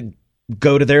to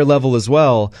go to their level as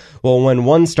well. Well, when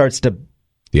one starts to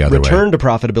the other return to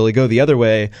profitability, go the other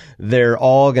way, they're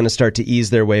all going to start to ease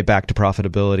their way back to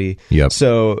profitability. Yep.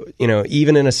 So,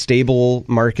 even in a stable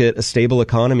market, a stable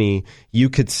economy, you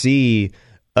could see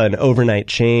an overnight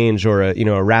change or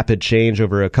a rapid change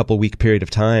over a couple week period of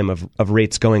time of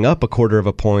rates going up 1/4 of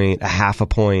a point, 1/2 a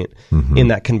point in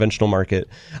that conventional market.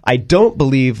 I don't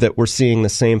believe that we're seeing the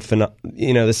same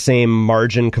the same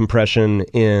margin compression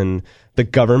in the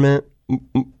government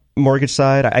mortgage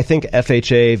side. I think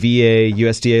FHA, VA,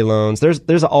 USDA loans,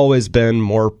 there's always been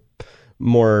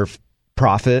more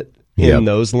profit in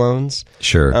those loans.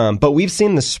 Sure. But we've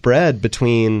seen the spread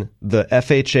between the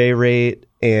FHA rate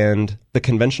and the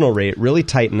conventional rate really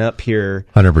tighten up here.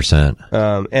 100%.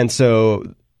 And so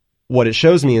what it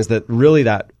shows me is that really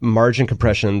that margin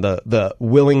compression, the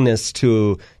willingness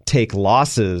to take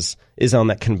losses is on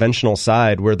that conventional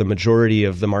side where the majority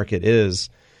of the market is.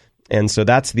 And so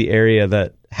that's the area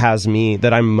that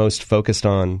I'm most focused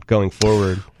on going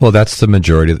forward. Well, that's the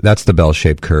majority. That's the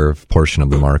bell-shaped curve portion of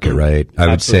the market, right? I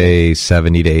would say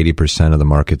 70 to 80% of the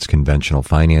market's conventional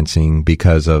financing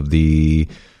because of the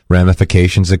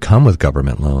ramifications that come with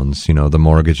government loans. The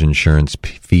mortgage insurance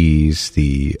fees,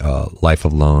 the life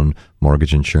of loan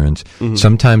mortgage insurance. Mm-hmm.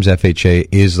 Sometimes FHA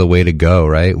is the way to go,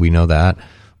 right? We know that.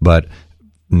 But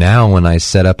now when I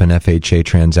set up an FHA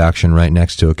transaction right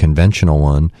next to a conventional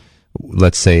one,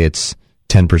 let's say it's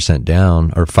 10%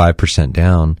 down or 5%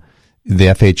 down, the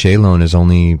FHA loan is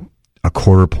only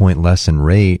 1/4 point less in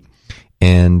rate,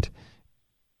 and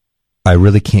I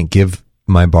really can't give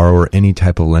my borrower any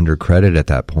type of lender credit at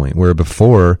that point. Where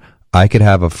before, I could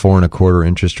have a 4 1/4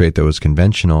 interest rate that was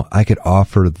conventional. I could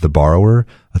offer the borrower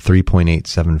a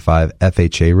 3.875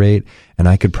 FHA rate, and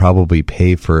I could probably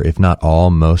pay for, if not all,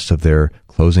 most of their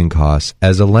closing costs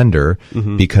as a lender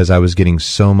because I was getting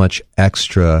so much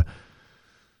extra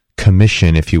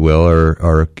commission, if you will,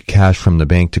 or cash from the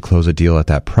bank to close a deal at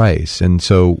that price. And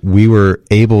so we were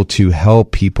able to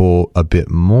help people a bit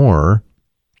more.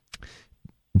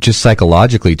 Just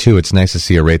psychologically too, it's nice to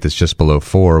see a rate that's just below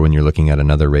 4 when you're looking at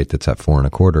another rate that's at 4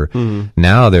 1/4.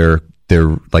 Now they're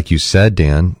like you said,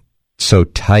 Dan, so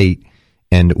tight.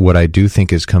 And what I do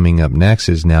think is coming up next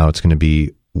is now it's going to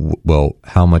be, well,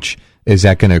 how much is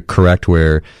that going to correct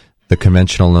where the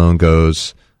conventional loan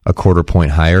goes 1/4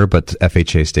 point higher, but the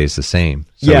FHA stays the same.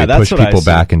 So we push people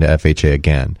back into FHA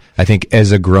again. I think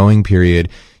as a growing period,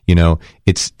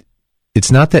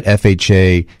 it's not that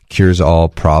FHA cures all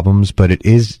problems, but it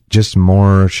is just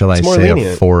more, shall I say,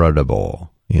 affordable.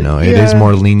 It is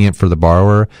more lenient for the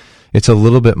borrower. It's a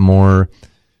little bit more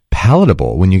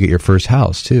palatable when you get your first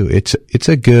house too.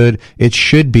 It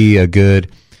should be a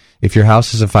good, if your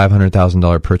house is a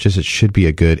 $500,000 purchase, it should be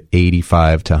a good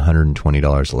 $85 to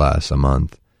 $120 less a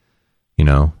month,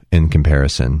 in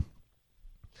comparison.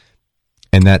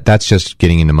 And that's just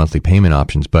getting into monthly payment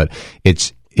options, but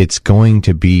it's going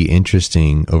to be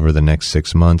interesting over the next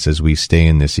 6 months as we stay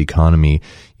in this economy,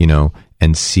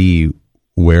 and see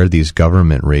where these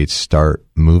government rates start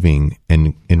moving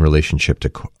in relationship to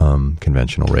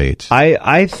conventional rates.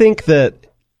 I think that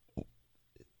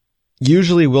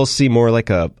usually we'll see more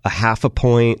like a 1/2 a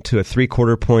point to a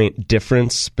 3/4 point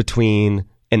difference between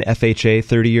an FHA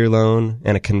 30-year loan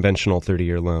and a conventional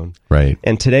 30-year loan. Right.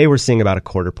 And today we're seeing about a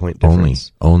 1/4 point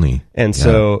difference. Only. And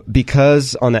so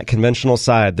because on that conventional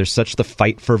side, there's such the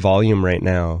fight for volume right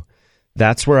now,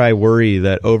 that's where I worry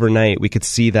that overnight we could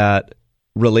see that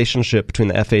relationship between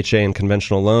the FHA and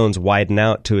conventional loans widen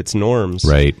out to its norms.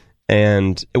 Right.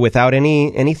 And without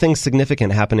anything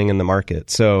significant happening in the market.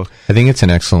 So I think it's an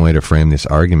excellent way to frame this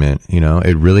argument.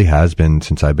 It really has been,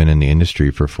 since I've been in the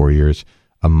industry for 4 years,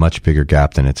 a much bigger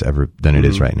gap than it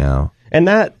is right now. And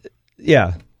that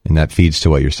feeds to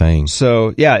what you're saying.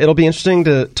 So it'll be interesting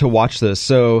to watch this.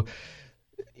 So,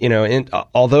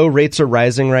 although rates are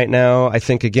rising right now, I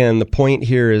think again, the point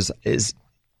here is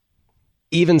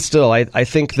even still, I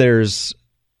think there's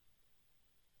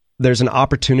an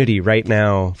opportunity right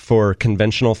now for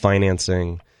conventional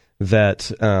financing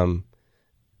that,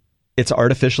 it's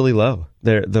artificially low.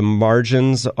 The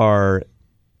margins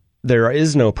there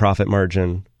is no profit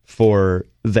margin for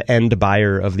the end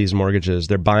buyer of these mortgages.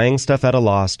 They're buying stuff at a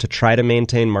loss to try to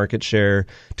maintain market share,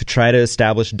 to try to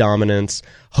establish dominance,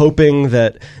 hoping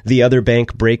that the other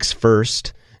bank breaks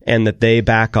first and that they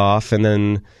back off, and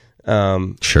then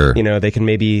they can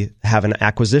maybe have an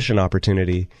acquisition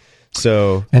opportunity.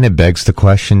 So, and it begs the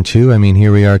question too. I mean,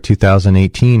 here we are,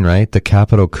 2018, right? The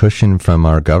capital cushion from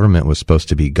our government was supposed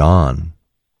to be gone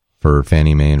for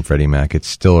Fannie Mae and Freddie Mac. It's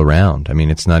still around. I mean,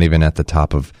 it's not even at the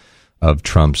top of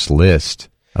Trump's list.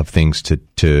 of things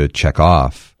to check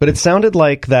off. But it sounded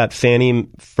like that Fannie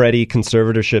Freddie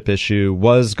conservatorship issue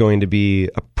was going to be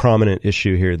a prominent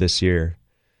issue here this year.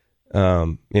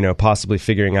 Possibly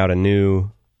figuring out a new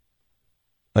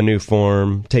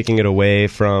form, taking it away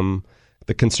from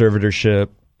the conservatorship.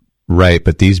 Right,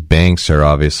 but these banks are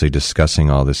obviously discussing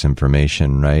all this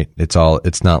information, right?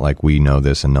 It's not like we know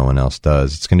this and no one else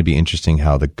does. It's going to be interesting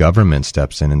how the government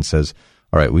steps in and says,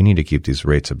 all right, we need to keep these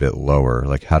rates a bit lower.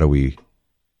 Like, how do we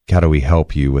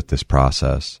help you with this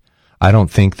process? I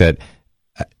think the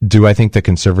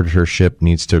conservatorship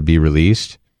needs to be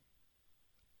released?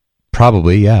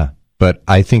 Probably, yeah. But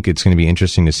I think it's going to be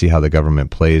interesting to see how the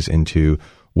government plays into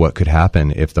what could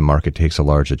happen if the market takes a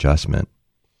large adjustment.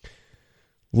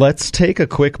 Let's take a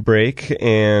quick break,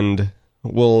 and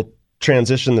we'll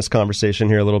transition this conversation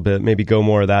here a little bit, maybe go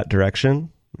more that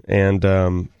direction, and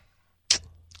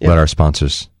let our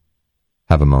sponsors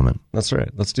have a moment. That's right.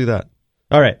 Let's do that.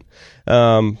 All right.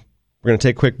 We're going to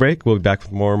take a quick break. We'll be back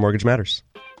with more Mortgage Matters.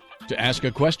 To ask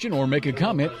a question or make a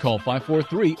comment, call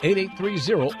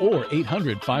 543-8830 or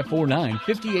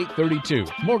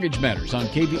 800-549-5832. Mortgage Matters on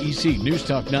KVEC News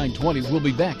Talk 920 will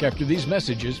be back after these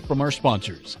messages from our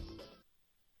sponsors.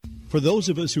 For those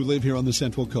of us who live here on the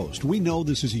Central Coast, we know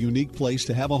this is a unique place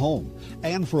to have a home.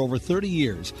 And for over 30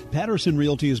 years, Patterson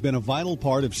Realty has been a vital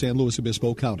part of San Luis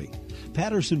Obispo County.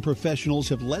 Patterson professionals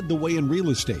have led the way in real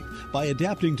estate by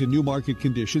adapting to new market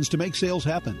conditions to make sales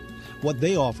happen. What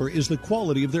they offer is the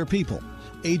quality of their people,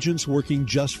 agents working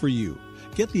just for you.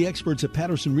 Get the experts at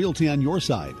Patterson Realty on your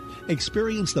side.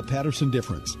 Experience the Patterson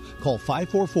difference. Call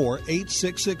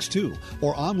 544-8662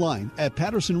 or online at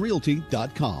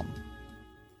pattersonrealty.com.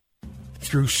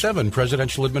 Through 7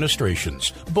 presidential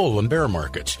administrations, bull and bear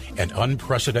markets, and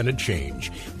unprecedented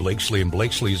change, Blakesley &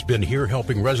 Blakesley has been here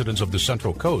helping residents of the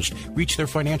Central Coast reach their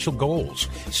financial goals.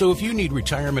 So if you need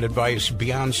retirement advice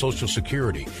beyond Social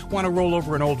Security, want to roll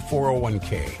over an old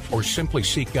 401k, or simply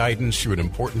seek guidance through an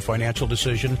important financial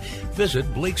decision, visit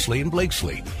Blakesley &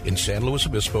 Blakesley in San Luis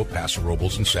Obispo, Paso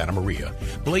Robles, and Santa Maria.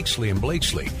 Blakesley &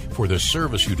 Blakesley for the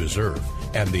service you deserve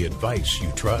and the advice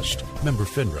you trust. Member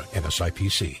FINRA and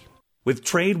SIPC. With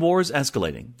trade wars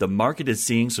escalating, the market is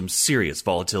seeing some serious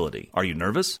volatility. Are you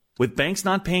nervous? With banks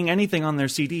not paying anything on their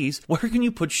CDs, where can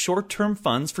you put short-term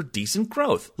funds for decent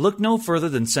growth? Look no further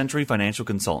than Century Financial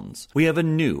Consultants. We have a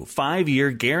new 5-year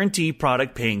guarantee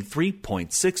product paying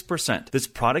 3.6%. This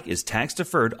product is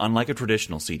tax-deferred unlike a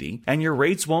traditional CD, and your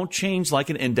rates won't change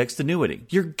like an indexed annuity.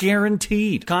 You're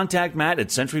guaranteed. Contact Matt at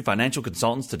Century Financial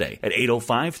Consultants today at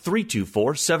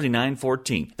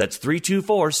 805-324-7914. That's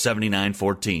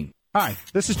 324-7914. Hi,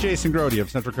 this is Jason Grody of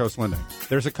Central Coast Lending.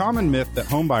 There's a common myth that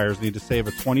home buyers need to save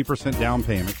a 20% down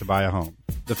payment to buy a home.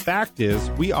 The fact is,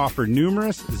 we offer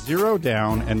numerous zero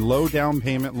down and low down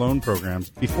payment loan programs.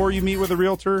 Before you meet with a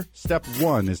realtor, step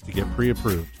 1 is to get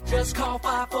pre-approved. Just call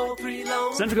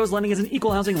 543-LOAN. Central Coast Lending is an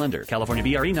equal housing lender. California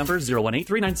BRE number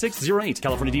 018-39608.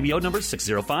 California DBO number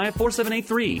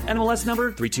 605-4783. NMLS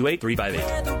number 328358.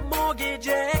 We're the mortgage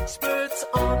experts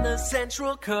on the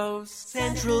Central Coast.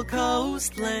 Central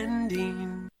Coast Lending.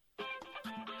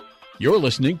 You're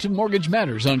listening to Mortgage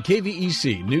Matters on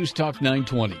KVEC News Talk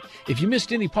 920. If you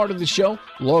missed any part of the show,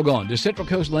 log on to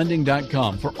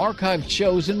CentralCoastLending.com for archived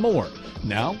shows and more.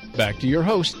 Now, back to your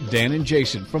hosts, Dan and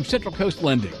Jason from Central Coast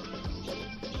Lending.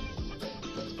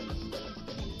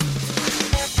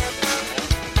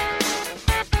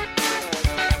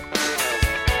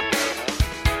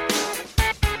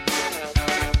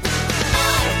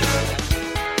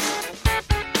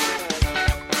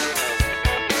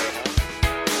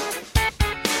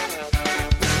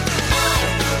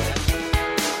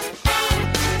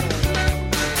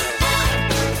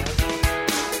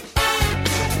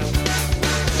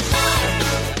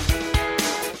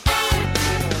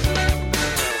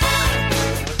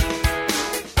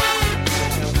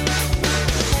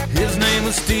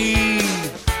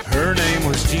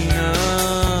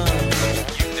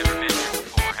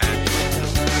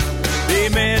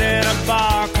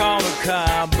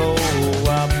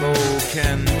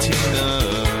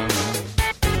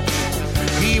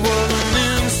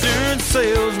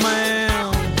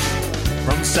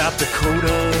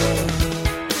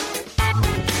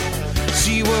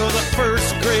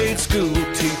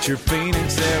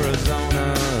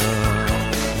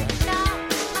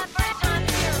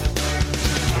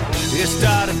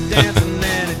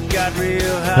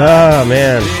 Ah,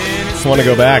 man. Just want to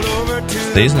go back.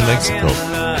 Stays in Mexico.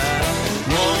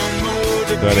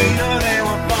 Funny.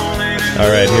 All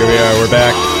right, here we are. We're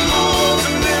back.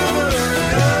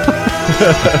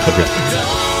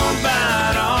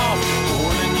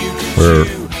 We're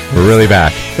really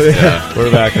back. Yeah,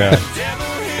 we're back now.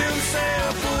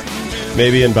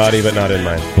 Maybe in body, but not in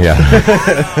mind. Yeah.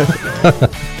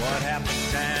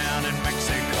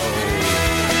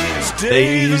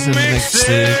 Stays in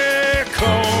Mexico.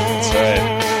 That's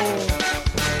right.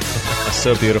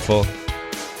 So beautiful.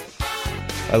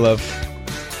 I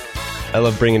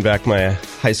love bringing back my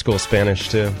high school Spanish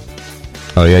too.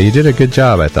 Oh yeah, you did a good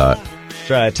job, I thought.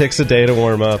 Try. It takes a day to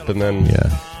warm up, and then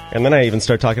I even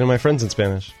start talking to my friends in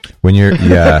Spanish. When you're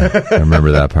I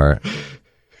remember that part.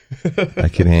 I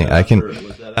can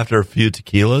after a few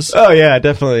tequilas. Oh yeah,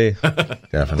 definitely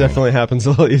happens a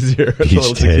little easier.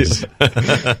 Each day.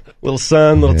 Little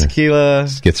sun, little tequila.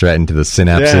 Just gets right into the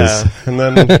synapses. Yeah, and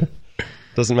then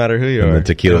doesn't matter who you are. The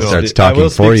tequila starts talking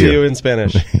for you. I will speak to you in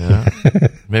Spanish. Yeah.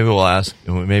 Maybe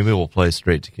we'll play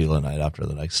straight tequila night after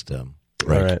the next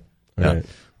break. All right. Yeah. Right.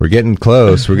 We're getting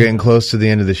close. We're getting close to the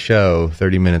end of the show.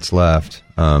 30 minutes left.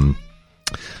 I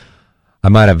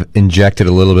might have injected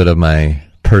a little bit of my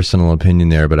personal opinion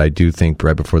there, but I do think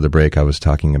right before the break I was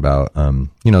talking about,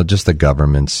 just the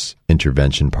government's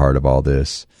intervention part of all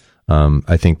this.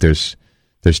 I think there's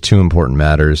two important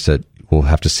matters that we'll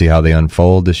have to see how they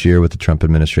unfold this year with the Trump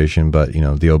administration. But, the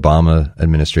Obama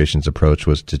administration's approach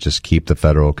was to just keep the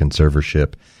federal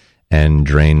conservatorship and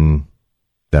drain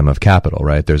them of capital,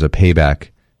 right? There's a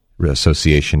payback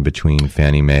association between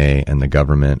Fannie Mae and the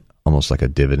government, almost like a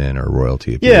dividend or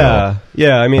royalty. Yeah.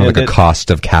 I mean, like a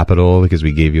cost of capital because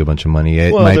we gave you a bunch of money.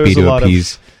 It might be to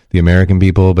appease the American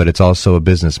people, but it's also a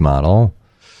business model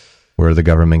where the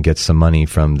government gets some money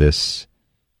from this.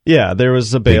 Yeah, there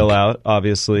was a bailout,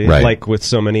 obviously, like with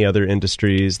so many other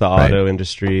industries, the auto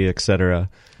industry, et cetera.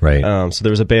 Right. So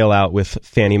there was a bailout with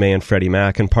Fannie Mae and Freddie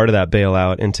Mac, and part of that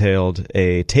bailout entailed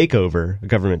a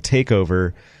government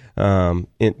takeover,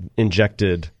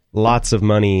 injected lots of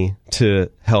money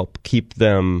to help keep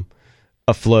them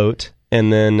afloat.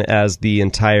 And then as the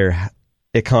entire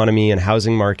economy and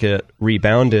housing market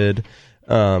rebounded,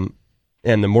 and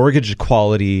the mortgage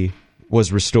quality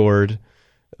was restored,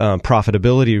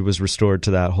 profitability was restored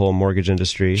to that whole mortgage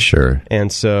industry. Sure.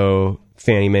 And so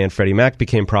Fannie Mae and Freddie Mac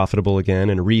became profitable again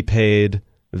and repaid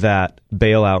that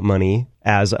bailout money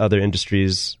as other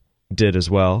industries did as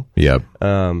well. Yep.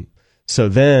 So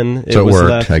then it worked,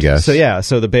 left, I guess.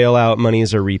 So the bailout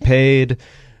monies are repaid,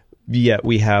 yet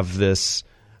we have this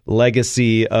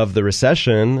legacy of the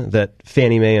recession that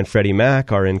Fannie Mae and Freddie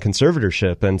Mac are in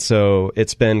conservatorship. And so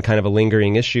it's been kind of a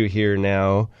lingering issue here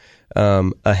now,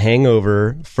 a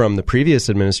hangover from the previous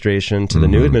administration to the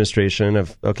new administration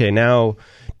of, okay, now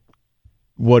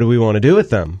what do we want to do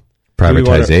with them?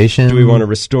 Privatization? Do we want to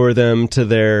restore them to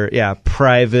their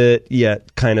private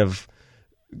yet kind of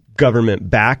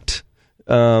government-backed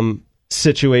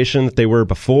situation that they were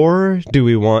before? Do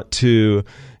we want to,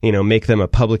 make them a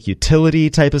public utility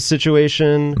type of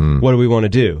situation? What do we want to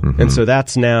do? Mm-hmm. And so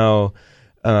that's now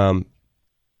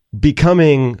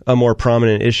becoming a more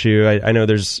prominent issue. I know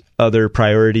there's other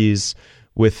priorities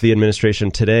with the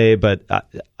administration today, but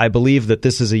I believe that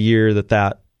this is a year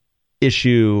that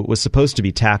issue was supposed to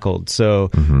be tackled.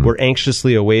 So we're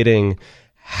anxiously awaiting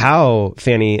how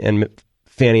Fannie and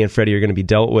Freddie are going to be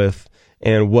dealt with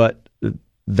and what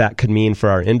that could mean for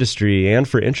our industry and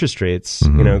for interest rates,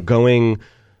 going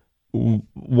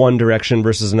one direction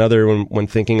versus another when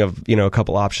thinking of, a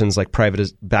couple options like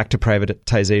back to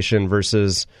privatization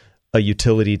versus a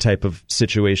utility type of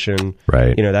situation,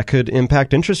 right? That could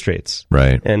impact interest rates,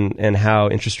 right? And how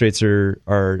interest rates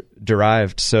are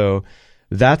derived. So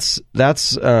that's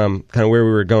kind of where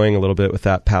we were going a little bit with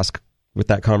that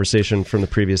conversation from the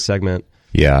previous segment.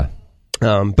 Yeah.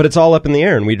 But it's all up in the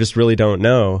air, and we just really don't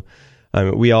know.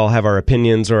 We all have our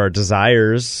opinions or our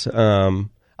desires.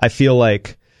 I feel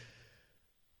like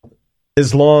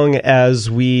as long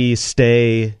as we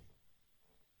stay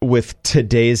with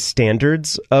today's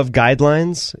standards of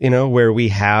guidelines, where we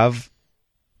have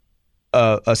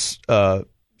a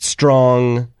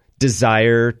strong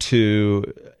desire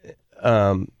to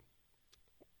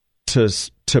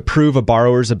prove a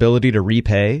borrower's ability to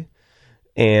repay,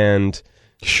 and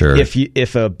sure,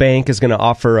 if a bank is going to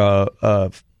offer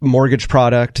a mortgage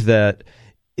product that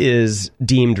is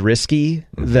deemed risky,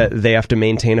 that they have to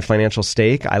maintain a financial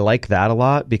stake, I like that a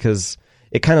lot because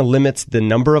it kind of limits the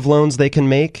number of loans they can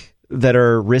make that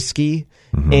are risky,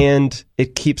 and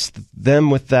it keeps them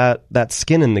with that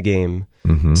skin in the game.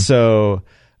 So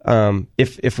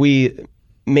if we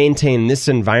maintain this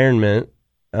environment,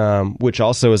 which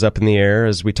also is up in the air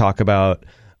as we talk about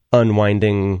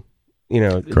unwinding,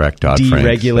 correct, Dodd-Frank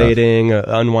deregulating,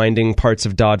 unwinding parts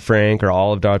of Dodd-Frank or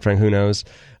all of Dodd-Frank, who knows,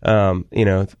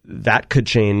 that could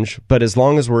change. But as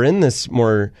long as we're in this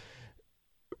more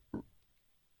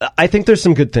I think there's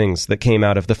some good things that came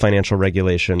out of the financial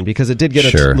regulation, because it did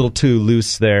get a little too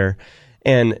loose there.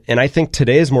 And I think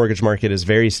today's mortgage market is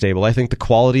very stable. I think the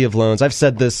quality of loans, I've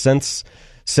said this since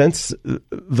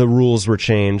the rules were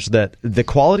changed, that the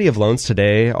quality of loans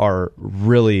today are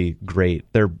really great.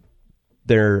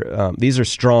 These are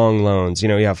strong loans. You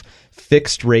know, you have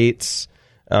fixed rates,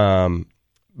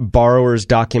 borrowers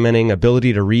documenting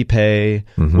ability to repay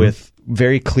with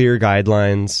very clear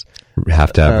guidelines.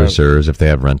 Have to have reserves if they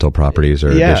have rental properties or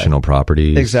additional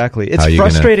properties. Exactly. It's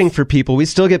frustrating for people. We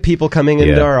still get people coming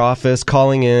into our office,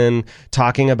 calling in,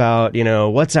 talking about, you know,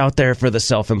 what's out there for the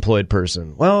self-employed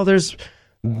person. Well, there's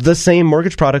the same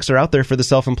mortgage products are out there for the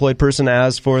self-employed person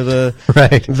as for the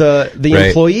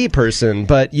employee person,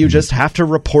 but you just have to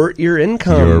report your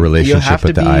income. Your relationship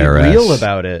with the IRS. You have to be real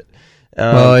about it.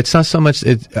 Well, it's not so much.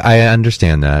 I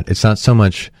understand that. It's not so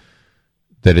much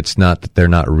that it's not that they're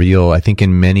not real. I think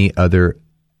in many other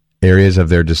areas of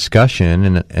their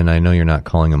discussion, and I know you're not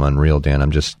calling them unreal, Dan, I'm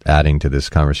just adding to this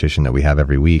conversation that we have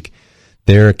every week,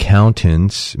 their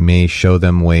accountants may show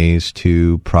them ways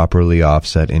to properly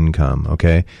offset income,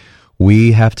 okay?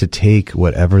 We have to take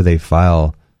whatever they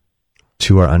file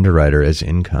to our underwriter as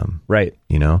income. Right.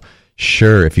 You know?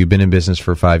 Sure, if you've been in business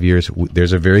for 5 years,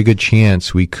 there's a very good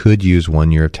chance we could use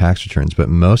 1 year of tax returns, but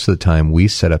most of the time we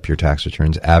set up your tax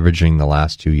returns averaging the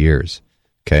last 2 years.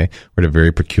 Okay? We're at a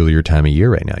very peculiar time of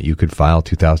year right now. You could file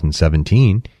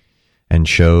 2017 and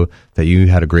show that you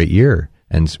had a great year,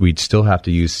 and we'd still have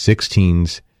to use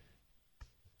 16's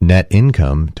net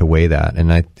income to weigh that.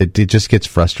 And it just gets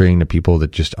frustrating to people that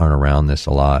just aren't around this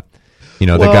a lot. You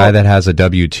know, the guy that has a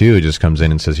W-2 just comes in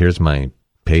and says, here's my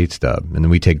pay stub, and then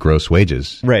we take gross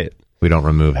wages. Right. We don't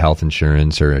remove health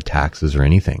insurance or taxes or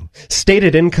anything.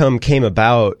 Stated income came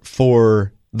about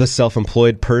for the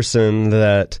self-employed person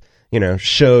that, you know,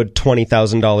 showed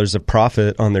 $20,000 of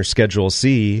profit on their Schedule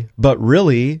C, but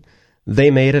really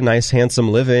they made a nice,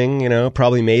 handsome living, you know,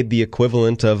 probably made the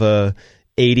equivalent of a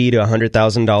 $80,000 to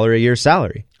 $100,000 a year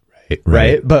salary.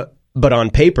 Right. But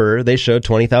on paper, they showed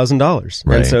 $20,000.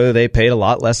 Right. And so they paid a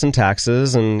lot less in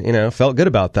taxes and, you know, felt good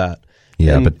about that.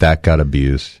 Yeah, but that got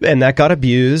abused. And that got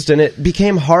abused, and it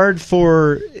became hard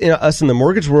for us in the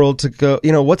mortgage world to go,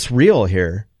 you know, what's real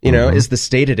here? You know, is the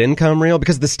stated income real?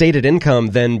 Because the stated income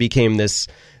then became this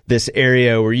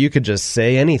area where you could just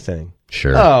say anything.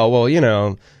 Sure. Oh, well, you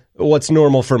know, what's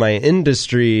normal for my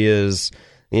industry is,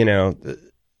 you know,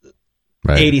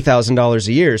 $80,000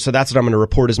 a year. So that's what I'm going to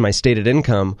report as my stated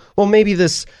income. Well, maybe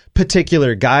this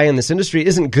particular guy in this industry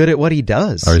isn't good at what he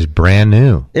does. Or he's brand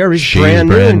new. Yeah, or he's brand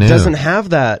new and doesn't have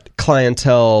that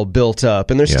clientele built up.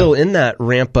 And they're still in that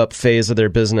ramp up phase of their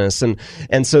business. And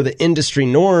so the industry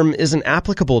norm isn't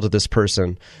applicable to this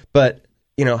person. But,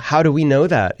 you know, how do we know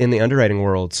that in the underwriting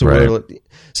world? So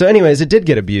so anyways, it did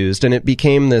get abused, and it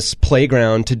became this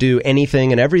playground to do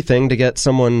anything and everything to get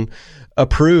someone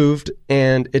approved,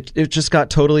 and it just got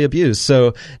totally abused.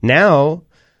 So now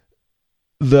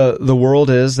the world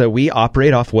is that we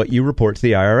operate off what you report to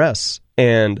the IRS.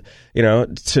 And, you know,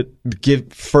 to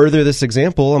give further this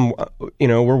example,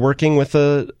 we're working with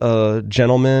a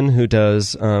gentleman who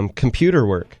does computer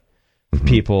work with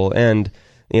people, and,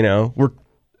 you know, we're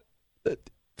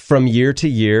from year to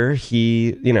year,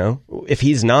 he, you know, if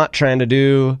he's not trying to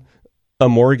do a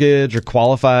mortgage or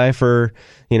qualify for,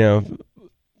 you know,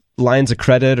 lines of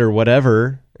credit or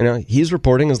whatever, you know, he's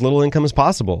reporting as little income as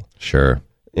possible. Sure.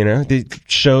 You know, it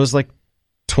shows like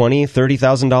 $20,000,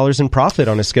 $30,000 in profit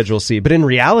on his Schedule C, but in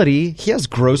reality, he has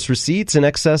gross receipts in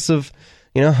excess of,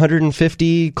 you know,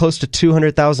 $150,000, close to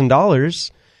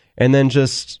 $200,000, and then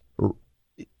just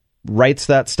writes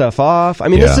that stuff off. I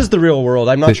mean, this is the real world.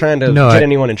 I'm not trying to get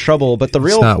anyone in trouble, but the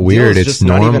real it's not weird. It's It's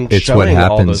not normal. even It's what showing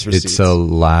all happens. those receipts. It's a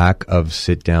lack of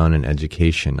sit down and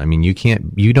education. I mean,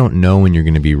 you don't know when you're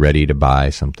going to be ready to buy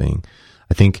something.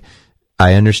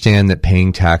 I understand that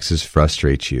paying taxes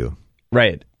frustrates you.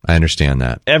 Right. I understand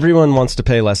that. Everyone wants to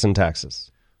pay less in taxes.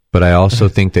 But I also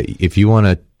think that if you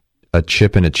want a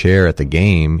chip in a chair at the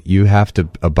game, you have to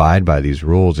abide by these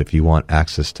rules if you want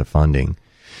access to funding.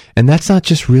 And that's not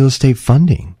just real estate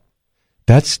funding.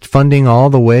 That's funding all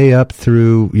the way up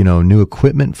through, you know, new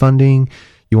equipment funding.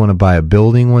 You want to buy a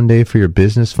building one day for your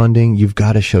business funding. You've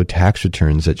got to show tax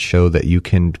returns that show that you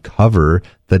can cover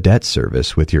the debt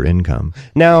service with your income.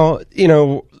 Now, you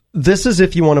know, this is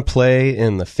if you want to play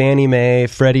in the Fannie Mae,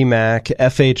 Freddie Mac,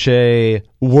 FHA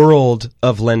world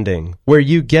of lending, where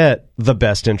you get the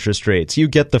best interest rates. You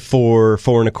get the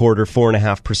 4.25%,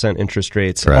 4.5% interest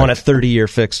rates on a 30-year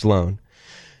fixed loan.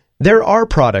 There are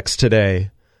products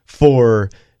today for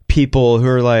people who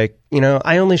are like, you know,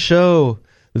 I only show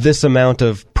this amount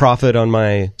of profit on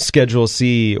my Schedule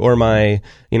C or my,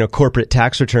 corporate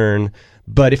tax return.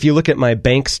 But if you look at my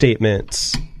bank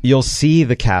statements, you'll see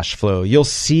the cash flow. You'll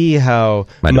see how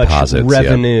much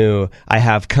revenue I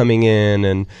have coming in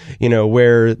and,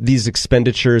 where these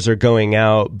expenditures are going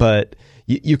out. But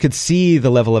you could see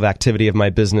the level of activity of my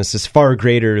business is far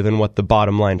greater than what the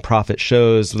bottom line profit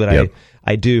shows that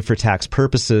I do for tax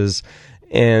purposes.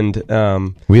 And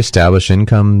we establish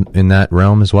income in that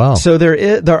realm as well. So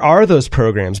there are those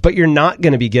programs, but you're not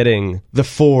going to be getting the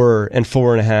 4 and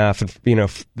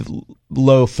 4.5,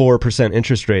 low 4%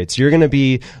 interest rates. You're going to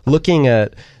be looking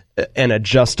at an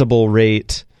adjustable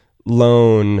rate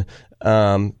loan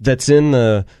that's in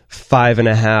the 5.5,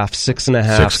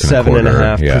 6.5,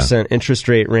 7.5% interest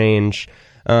rate range.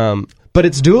 But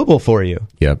it's doable for you.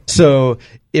 Yep. So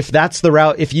if that's the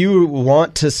route, if you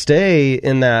want to stay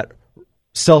in that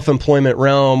self-employment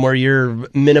realm where you're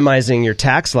minimizing your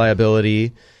tax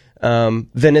liability,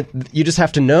 then you just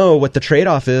have to know what the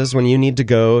trade-off is when you need to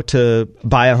go to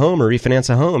buy a home or refinance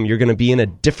a home. You're going to be in a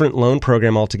different loan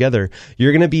program altogether.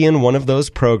 You're going to be in one of those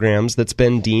programs that's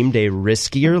been deemed a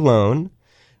riskier loan,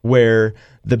 where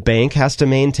the bank has to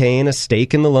maintain a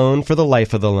stake in the loan for the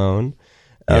life of the loan.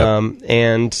 Yep.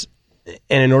 And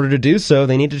in order to do so,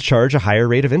 they need to charge a higher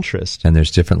rate of interest. And there's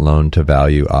different loan to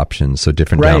value options, so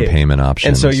different down payment options.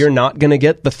 And so you're not going to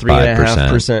get the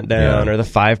 3.5% down or the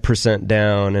 5%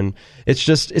 down. And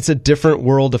it's a different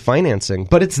world of financing,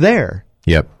 but it's there.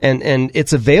 Yep. And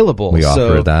it's available. We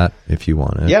offer that if you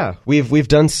want it. Yeah. We've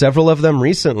done several of them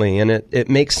recently, and it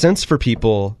makes sense for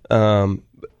people who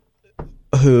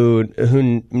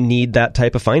need that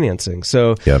type of financing.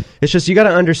 So it's just, you got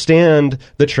to understand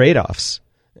the trade-offs.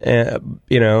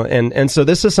 And so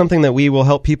this is something that we will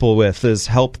help people with, is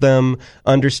help them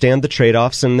understand the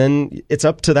trade-offs, and then it's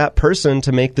up to that person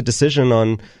to make the decision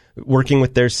on working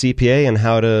with their CPA and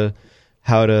how to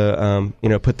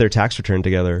put their tax return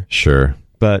together. Sure.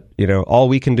 But, all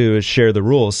we can do is share the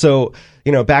rules. So,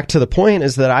 back to the point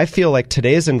is that I feel like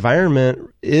today's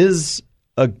environment is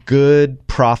a good,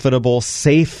 profitable,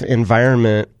 safe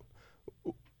environment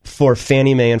for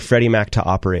Fannie Mae and Freddie Mac to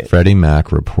operate. Freddie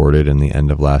Mac reported in the end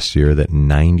of last year that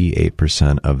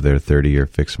 98% of their 30-year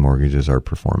fixed mortgages are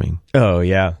performing. Oh,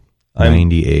 yeah.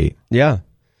 98. Yeah.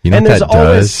 You know and what there's that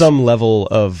always does? some level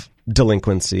of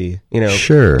delinquency.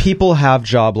 Sure. People have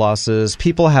job losses.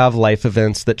 People have life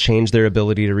events that change their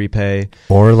ability to repay.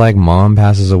 Or like mom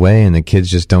passes away and the kids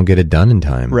just don't get it done in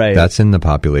time. Right. That's in the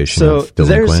population So of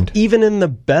delinquent. even in the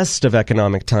best of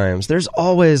economic times, there's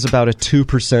always about a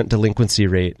 2% delinquency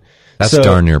rate. That's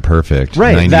darn near perfect.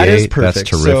 Right, that is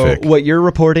perfect. That's terrific. So what you're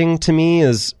reporting to me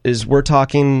is we're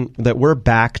talking that we're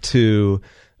back to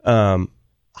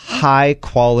high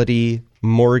quality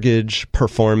mortgage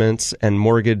performance and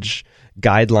mortgage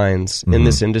guidelines in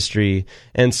this industry.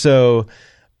 And so,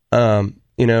 to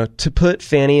put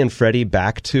Fannie and Freddie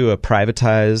back to a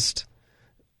privatized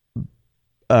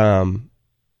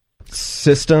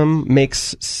system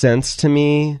makes sense to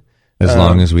me. As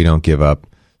long as we don't give up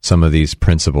some of these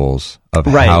principles of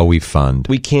how we fund.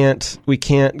 We can't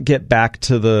get back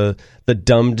to the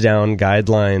dumbed down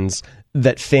guidelines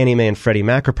that Fannie Mae and Freddie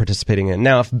Mac are participating in.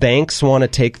 Now, if banks want to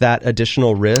take that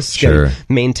additional risk and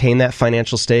maintain that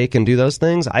financial stake and do those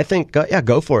things, I think,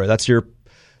 go for it. That's your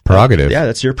prerogative.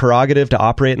 That's your prerogative to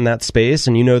operate in that space,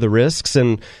 and the risks.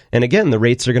 And again, the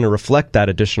rates are going to reflect that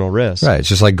additional risk. Right. It's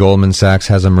just like Goldman Sachs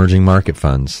has emerging market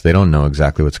funds. They don't know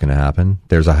exactly what's going to happen.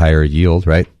 There's a higher yield,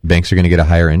 right? Banks are going to get a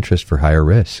higher interest for higher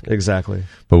risk. Exactly.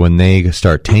 But when they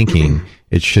start tanking,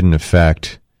 it shouldn't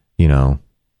affect,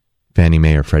 Fannie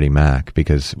Mae or Freddie Mac,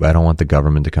 because I don't want the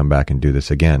government to come back and do this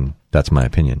again. That's my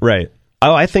opinion. Right.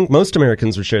 Oh, I think most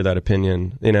Americans would share that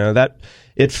opinion. That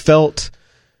it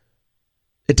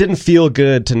didn't feel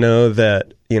good to know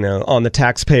that, on the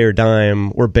taxpayer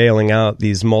dime, we're bailing out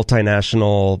these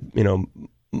multinational,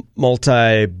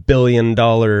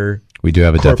 multi-billion-dollar We do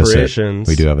have a corporations. deficit.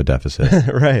 We do have a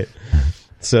deficit. Right.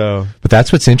 So, but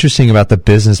that's what's interesting about the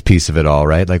business piece of it all,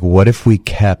 right? Like, what if we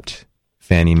kept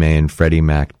Fannie Mae and Freddie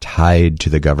Mac tied to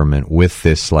the government with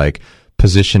this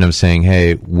position of saying,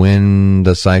 hey, when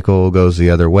the cycle goes the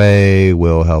other way,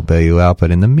 we'll help bail you out.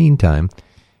 But in the meantime,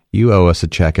 you owe us a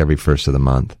check every first of the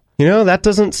month. That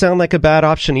doesn't sound like a bad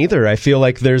option either. I feel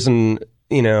like there's one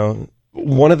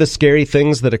of the scary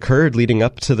things that occurred leading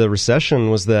up to the recession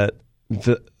was that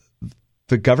the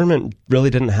government really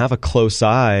didn't have a close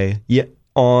eye yet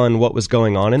on what was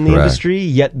going on in the industry,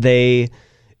 yet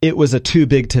it was a too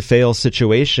big to fail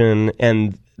situation,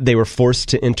 and they were forced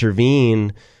to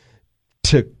intervene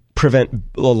to prevent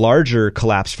a larger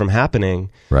collapse from happening.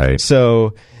 Right.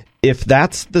 So if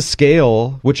that's the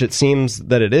scale, which it seems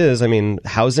that it is, I mean,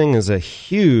 housing is a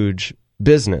huge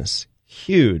business.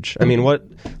 Huge. I mean, what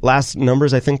last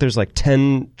numbers? I think there's like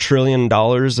 $10 trillion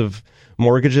of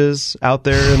mortgages out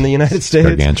there in the United States.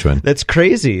 Gargantuan. That's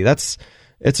crazy. It's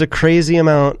a crazy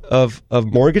amount of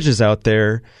mortgages out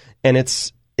there. And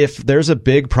if there's a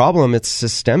big problem, it's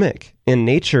systemic in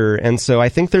nature. And so I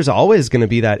think there's always going to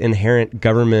be that inherent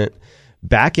government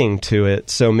backing to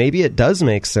it. So maybe it does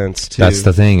make sense to. That's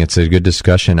the thing. It's a good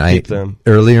discussion.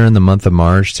 Earlier in the month of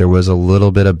March, there was a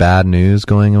little bit of bad news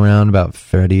going around about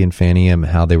Freddie and Fannie and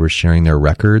how they were sharing their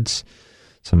records.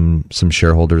 Some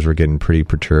shareholders were getting pretty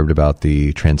perturbed about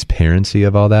the transparency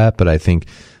of all that. But I think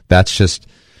that's just,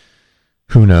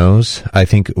 who knows? I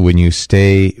think when you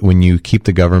keep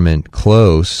the government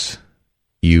close,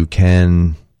 you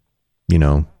can,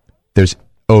 there's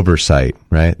oversight,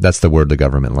 right? That's the word the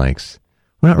government likes.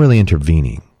 We're not really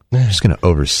intervening. We're just going to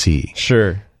oversee.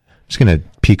 Sure. Just going to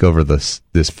peek over this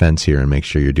fence here and make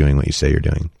sure you're doing what you say you're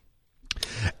doing.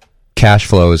 Cash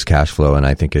flow is cash flow, and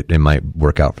I think it might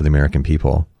work out for the American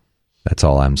people. That's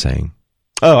all I'm saying.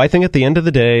 Oh, I think at the end of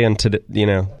the day, and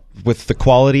with the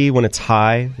quality, when it's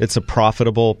high, it's a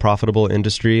profitable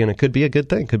industry, and it could be a good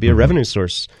thing. It could be a revenue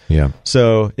source. Yeah.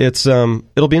 So it's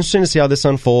it'll be interesting to see how this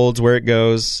unfolds, where it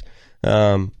goes.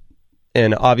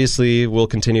 And obviously, we'll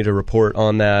continue to report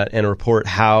on that and report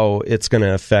how it's going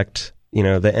to affect,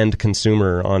 the end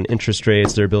consumer on interest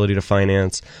rates, their ability to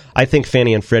finance. I think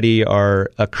Fannie and Freddie are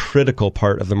a critical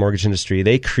part of the mortgage industry.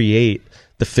 They create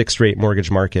the fixed rate mortgage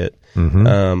market.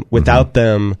 Without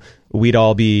them, we'd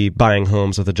all be buying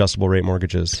homes with adjustable rate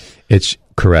mortgages. It's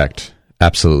correct.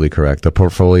 Absolutely correct. The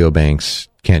portfolio banks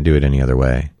can't do it any other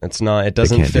way. It's not. It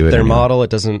doesn't fit their model. It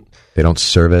doesn't. They don't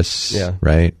service. Yeah.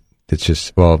 Right. It's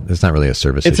just, it's not really a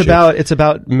service issue. It's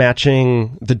about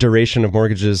matching the duration of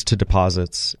mortgages to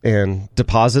deposits, and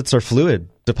deposits are fluid.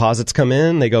 Deposits come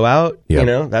in, they go out.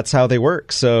 Yep. That's how they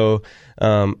work. So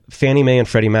Fannie Mae and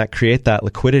Freddie Mac create that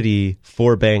liquidity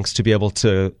for banks to be able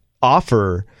to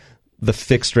offer the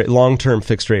fixed rate, long-term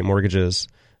fixed rate mortgages.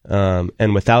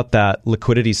 And without that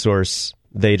liquidity source,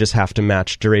 they just have to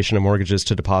match duration of mortgages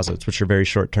to deposits, which are very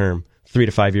short term, 3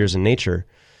 to 5 years in nature.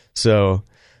 So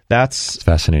it's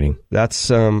fascinating.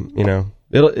 That's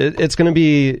it's going to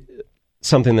be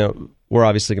something that we're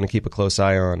obviously going to keep a close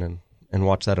eye on and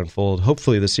watch that unfold.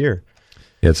 Hopefully this year.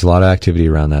 Yeah, it's a lot of activity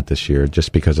around that this year,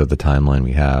 just because of the timeline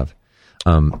we have.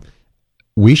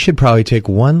 We should probably take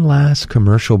one last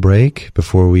commercial break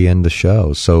before we end the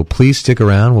show. So please stick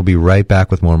around. We'll be right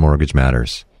back with more Mortgage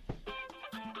Matters.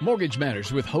 Mortgage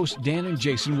Matters with hosts Dan and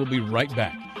Jason will be right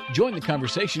back. Join the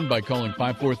conversation by calling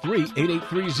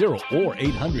 543-8830 or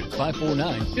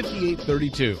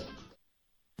 800-549-5832.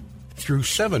 Through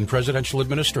 7 presidential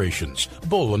administrations,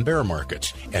 bull and bear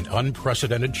markets, and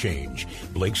unprecedented change,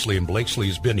 Blakesley & Blakesley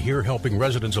has been here helping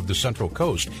residents of the Central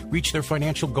Coast reach their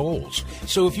financial goals.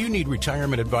 So if you need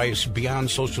retirement advice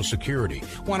beyond Social Security,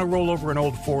 want to roll over an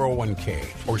old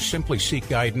 401k, or simply seek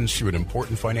guidance through an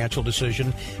important financial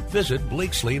decision, visit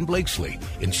Blakesley & Blakesley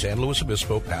in San Luis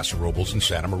Obispo, Paso Robles, and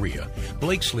Santa Maria.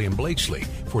 Blakesley & Blakesley,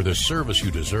 for the service you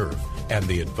deserve and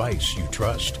the advice you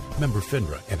trust. Member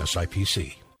FINRA and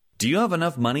SIPC. Do you have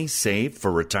enough money saved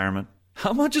for retirement?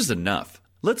 How much is enough?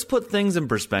 Let's put things in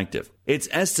perspective. It's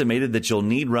estimated that you'll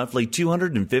need roughly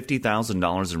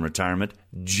 $250,000 in retirement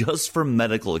just for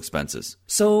medical expenses.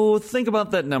 So think about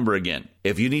that number again.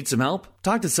 If you need some help,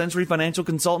 talk to Century Financial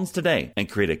Consultants today and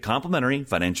create a complimentary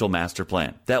financial master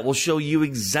plan that will show you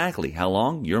exactly how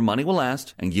long your money will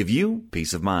last and give you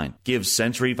peace of mind. Give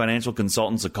Century Financial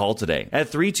Consultants a call today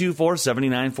at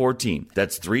 324-7914.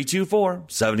 That's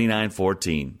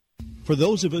 324-7914. For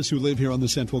those of us who live here on the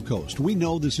Central Coast, we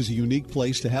know this is a unique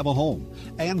place to have a home.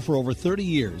 And for over 30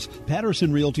 years,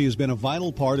 Patterson Realty has been a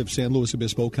vital part of San Luis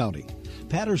Obispo County.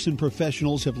 Patterson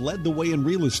professionals have led the way in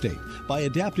real estate by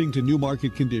adapting to new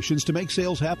market conditions to make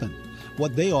sales happen.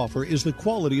 What they offer is the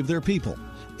quality of their people,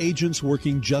 agents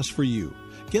working just for you.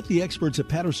 Get the experts at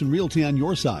Patterson Realty on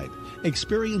your side.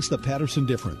 Experience the Patterson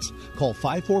difference. Call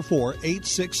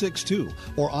 544-8662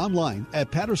 or online at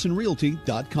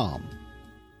pattersonrealty.com.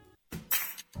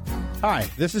 Hi,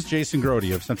 this is Jason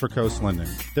Grody of Central Coast Lending.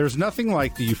 There's nothing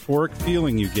like the euphoric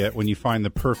feeling you get when you find the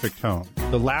perfect home.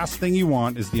 The last thing you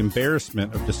want is the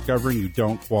embarrassment of discovering you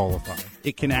don't qualify.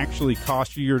 It can actually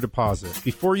cost you your deposit.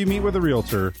 Before you meet with a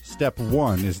realtor, step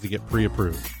 1 is to get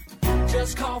pre-approved.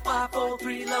 Just call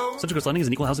 543-LOAN. Central Coast Lending is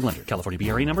an equal housing lender. California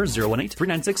BRA number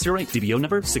 018-39608. DBO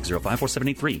number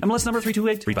 6054783. MLS number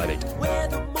 328-358. We're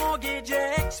the mortgage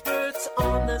experts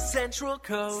on the Central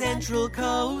Coast. Central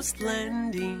Coast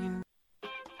Lending.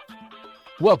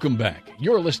 Welcome back.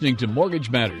 You're listening to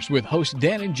Mortgage Matters with hosts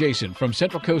Dan and Jason from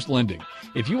Central Coast Lending.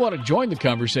 If you want to join the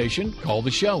conversation, call the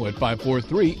show at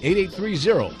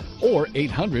 543-8830 or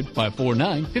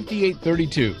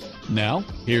 800-549-5832. Now,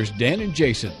 here's Dan and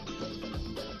Jason.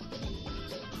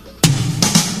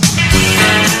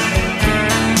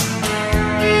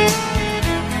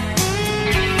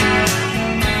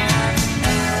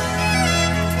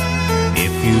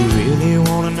 If you really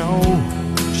want to know,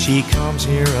 she comes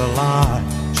here a lot.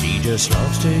 She just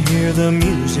loves to hear the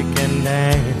music and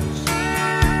dance.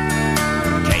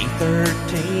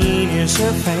 K13 is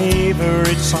her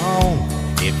favorite song.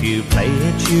 If you play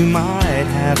it, you might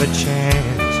have a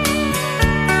chance.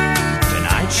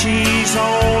 Tonight she's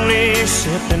only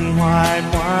sipping white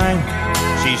wine.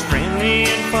 She's friendly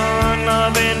and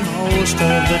fun-loving most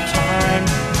of the time.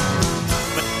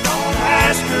 But don't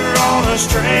ask her on a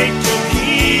straight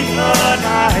tequila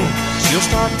night. She'll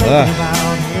start thinking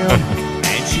about him,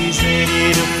 and she's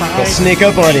ready to fight. They'll sneak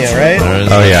up on you, right?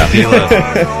 Oh, yeah.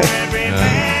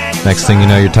 Next thing you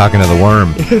know, you're talking to the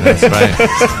worm. That's right.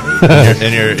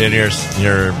 And your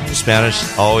Spanish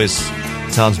always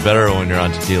sounds better when you're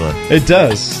on tequila. It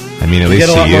does. I mean, at you least get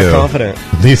a lot to you. more confident.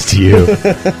 At least to you.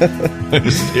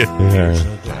 Yeah.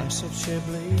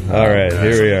 All right,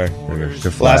 here we are.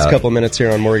 Last couple minutes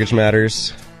here on Mortgage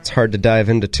Matters. It's hard to dive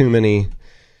into too many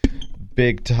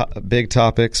big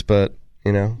topics, but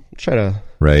try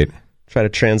to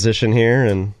transition here.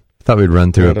 And I thought we'd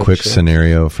run through a quick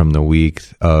scenario from the week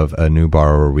of a new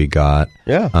borrower we got.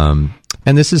 Yeah.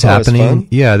 And this is happening.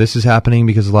 Yeah, this is happening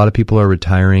because a lot of people are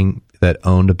retiring that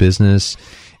owned a business.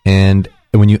 And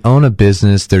when you own a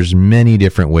business, there's many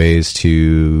different ways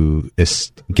to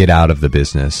get out of the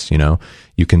business. You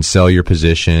can sell your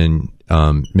position.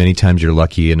 Many times you're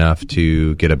lucky enough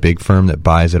to get a big firm that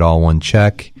buys it all one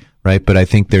check, right? But I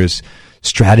think there's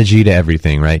strategy to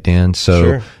everything, right, Dan?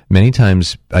 So many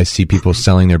times I see people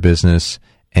selling their business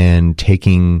and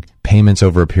taking payments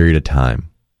over a period of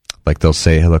time. Like they'll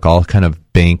say, hey, look, I'll kind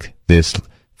of bank this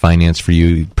finance for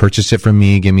you. Purchase it from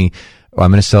me. I'm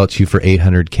going to sell it to you for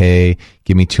 $800K.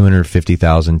 Give me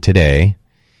 $250,000 today.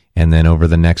 And then over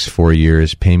the next 4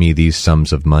 years, pay me these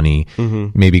sums of money,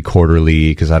 maybe quarterly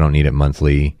because I don't need it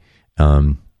monthly.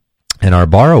 And our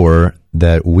borrower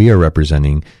that we are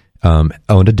representing owned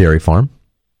a dairy farm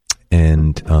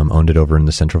and owned it over in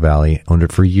the Central Valley, owned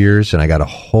it for years. And I got a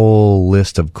whole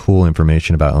list of cool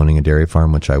information about owning a dairy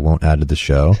farm, which I won't add to the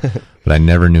show, but I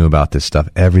never knew about this stuff.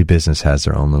 Every business has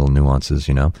their own little nuances,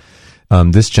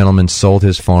 This gentleman sold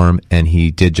his farm and he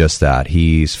did just that.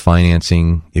 He's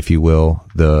financing, if you will,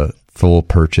 the full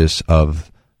purchase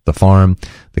of the farm,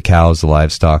 the cows, the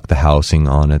livestock, the housing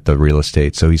on it, the real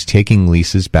estate. So he's taking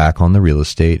leases back on the real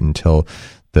estate until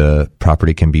the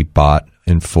property can be bought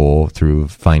in full through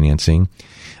financing.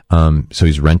 So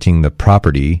he's renting the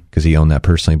property because he owned that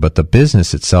personally, but the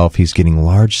business itself, he's getting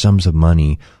large sums of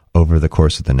money over the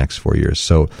course of the next 4 years.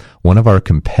 So one of our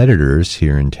competitors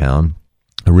here in town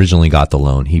originally got the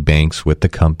loan. He banks with the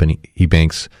company. He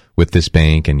banks with this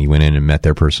bank, and he went in and met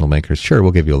their personal bankers. Sure,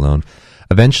 we'll give you a loan.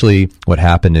 Eventually, what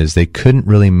happened is they couldn't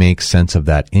really make sense of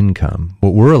that income.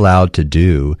 What we're allowed to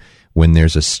do when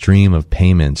there's a stream of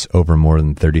payments over more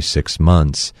than 36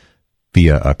 months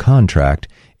via a contract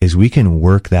is we can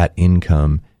work that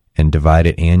income and divide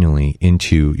it annually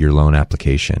into your loan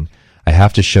application. I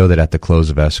have to show that at the close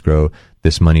of escrow,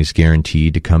 this money's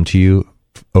guaranteed to come to you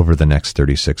over the next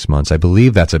 36 months. I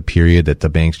believe that's a period that the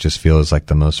banks just feel is like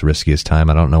the most riskiest time.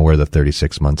 I don't know where the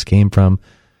 36 months came from.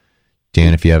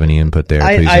 Dan, if you have any input there,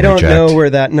 please interject. I don't know where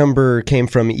that number came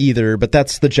from either, but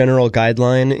that's the general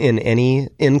guideline in any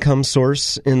income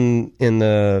source in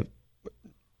the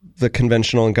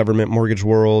conventional and government mortgage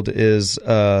world is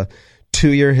a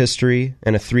 2-year history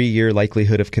and a 3-year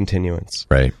likelihood of continuance.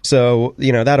 Right. So,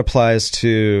 that applies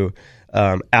to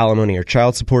alimony or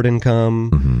child support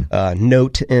income,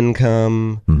 note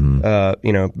income,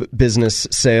 business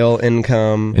sale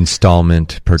income,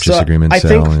 installment, purchase agreement,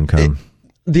 sale income.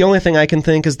 The only thing I can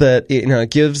think is that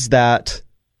it gives that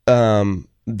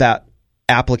that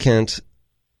applicant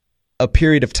a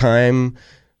period of time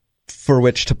for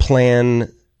which to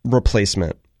plan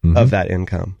replacement of that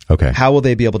income. Okay. How will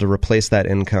they be able to replace that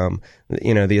income?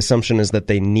 The assumption is that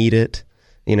they need it.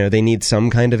 They need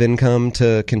some kind of income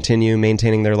to continue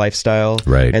maintaining their lifestyle.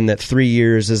 Right. And that 3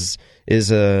 years is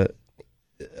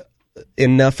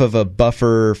enough of a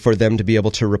buffer for them to be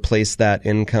able to replace that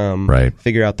income. Right.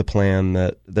 Figure out the plan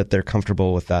that they're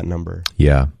comfortable with that number.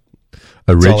 Yeah.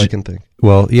 That's all I can think.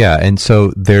 Well, yeah, and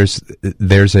so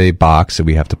there's a box that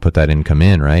we have to put that income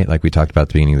in, right? Like we talked about at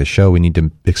the beginning of the show, we need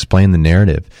to explain the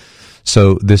narrative.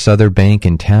 So this other bank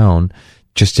in town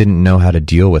just didn't know how to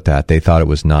deal with that. They thought it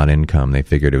was not income. They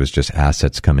figured it was just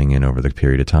assets coming in over the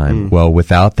period of time. Well,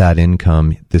 without that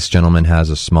income, this gentleman has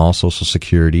a small Social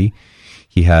Security.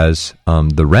 He has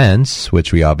the rents,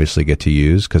 which we obviously get to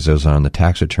use because those are on the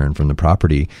tax return from the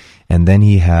property. And then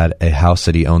he had a house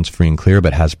that he owns free and clear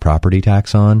but has property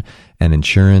tax on and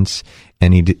insurance.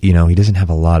 And he doesn't have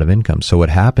a lot of income. So what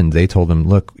happened, they told him,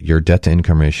 look, your debt to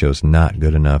income ratio is not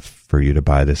good enough for you to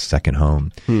buy this second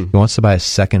home. He wants to buy a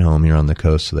second home here on the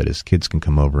coast so that his kids can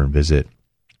come over and visit.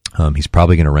 He's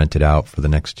probably going to rent it out for the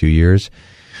next 2 years.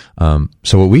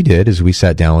 So what we did is we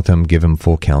sat down with him, give him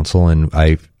full counsel, and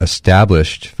I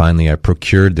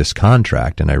procured this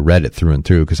contract and I read it through and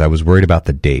through because I was worried about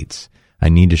the dates. I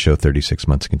need to show 36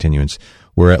 months of continuance.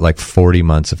 We're at like 40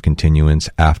 months of continuance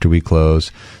after we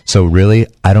close. So really,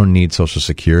 I don't need Social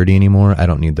Security anymore. I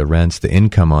don't need the rents. The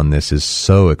income on this is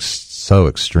so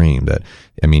extreme that,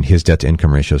 his debt to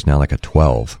income ratio is now like a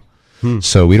 12.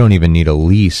 So we don't even need a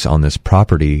lease on this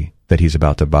property that he's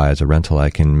about to buy as a rental.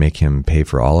 I can make him pay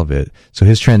for all of it. So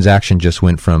his transaction just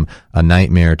went from a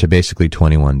nightmare to basically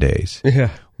 21 days.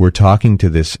 Yeah. We're talking to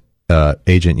this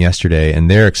agent yesterday, and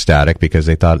they're ecstatic because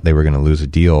they thought they were going to lose a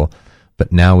deal.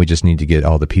 But now we just need to get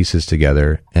all the pieces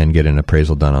together and get an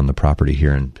appraisal done on the property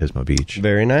here in Pismo Beach.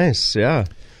 Very nice. Yeah.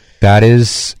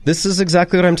 This is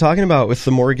exactly what I'm talking about with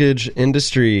the mortgage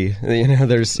industry.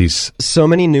 There's so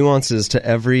many nuances to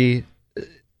every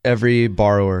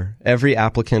borrower. Every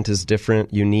applicant is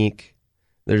different, unique.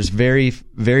 There's very,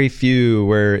 very few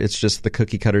where it's just the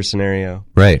cookie cutter scenario.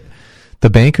 Right. The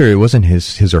banker, it wasn't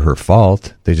his or her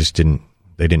fault. They just didn't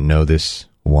know this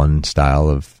one style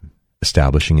of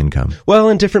establishing income. Well,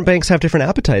 and different banks have different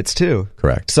appetites too.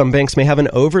 Correct. Some banks may have an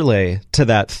overlay to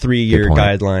that 3-year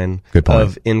guideline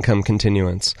of income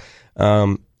continuance.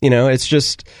 It's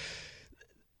just,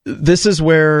 this is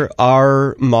where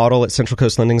our model at Central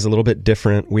Coast Lending is a little bit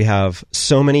different. We have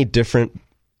so many different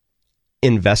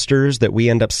investors that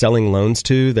we end up selling loans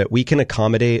to that we can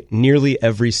accommodate nearly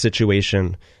every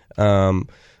situation. We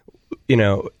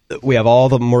have all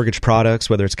the mortgage products,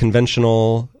 whether it's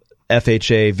conventional,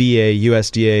 FHA, VA,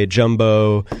 USDA,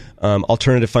 jumbo,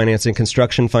 alternative financing,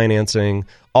 construction financing,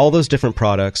 all those different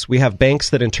products. We have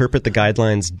banks that interpret the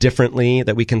guidelines differently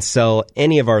that we can sell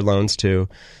any of our loans to.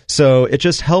 So it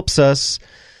just helps us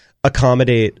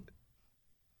accommodate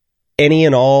any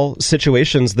and all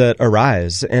situations that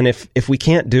arise. And if we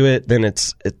can't do it, then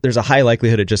there's a high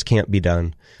likelihood it just can't be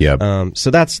done. Yeah. So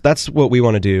that's what we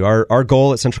want to do. Our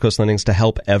goal at Central Coast Lending is to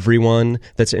help everyone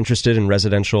that's interested in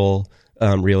residential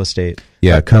real estate.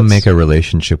 Yeah, come make a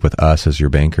relationship with us as your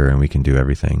banker, and we can do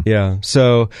everything. Yeah.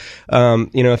 So,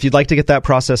 if you'd like to get that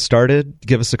process started,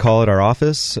 give us a call at our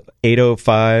office,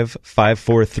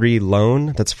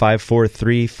 805-543-LOAN. That's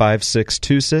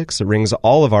 543-5626. It rings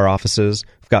all of our offices.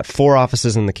 We've got 4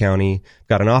 offices in the county. We've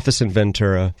got an office in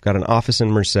Ventura. We've got an office in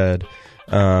Merced.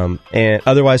 And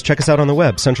otherwise, check us out on the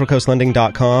web,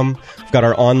 centralcoastlending.com. We've got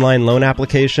our online loan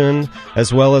application,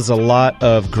 as well as a lot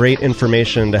of great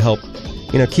information to help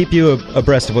keep you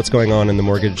abreast of what's going on in the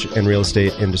mortgage and real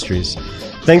estate industries.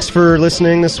 Thanks for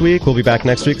listening this week. We'll be back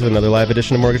next week with another live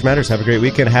edition of Mortgage Matters. Have a great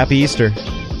weekend. Happy Easter.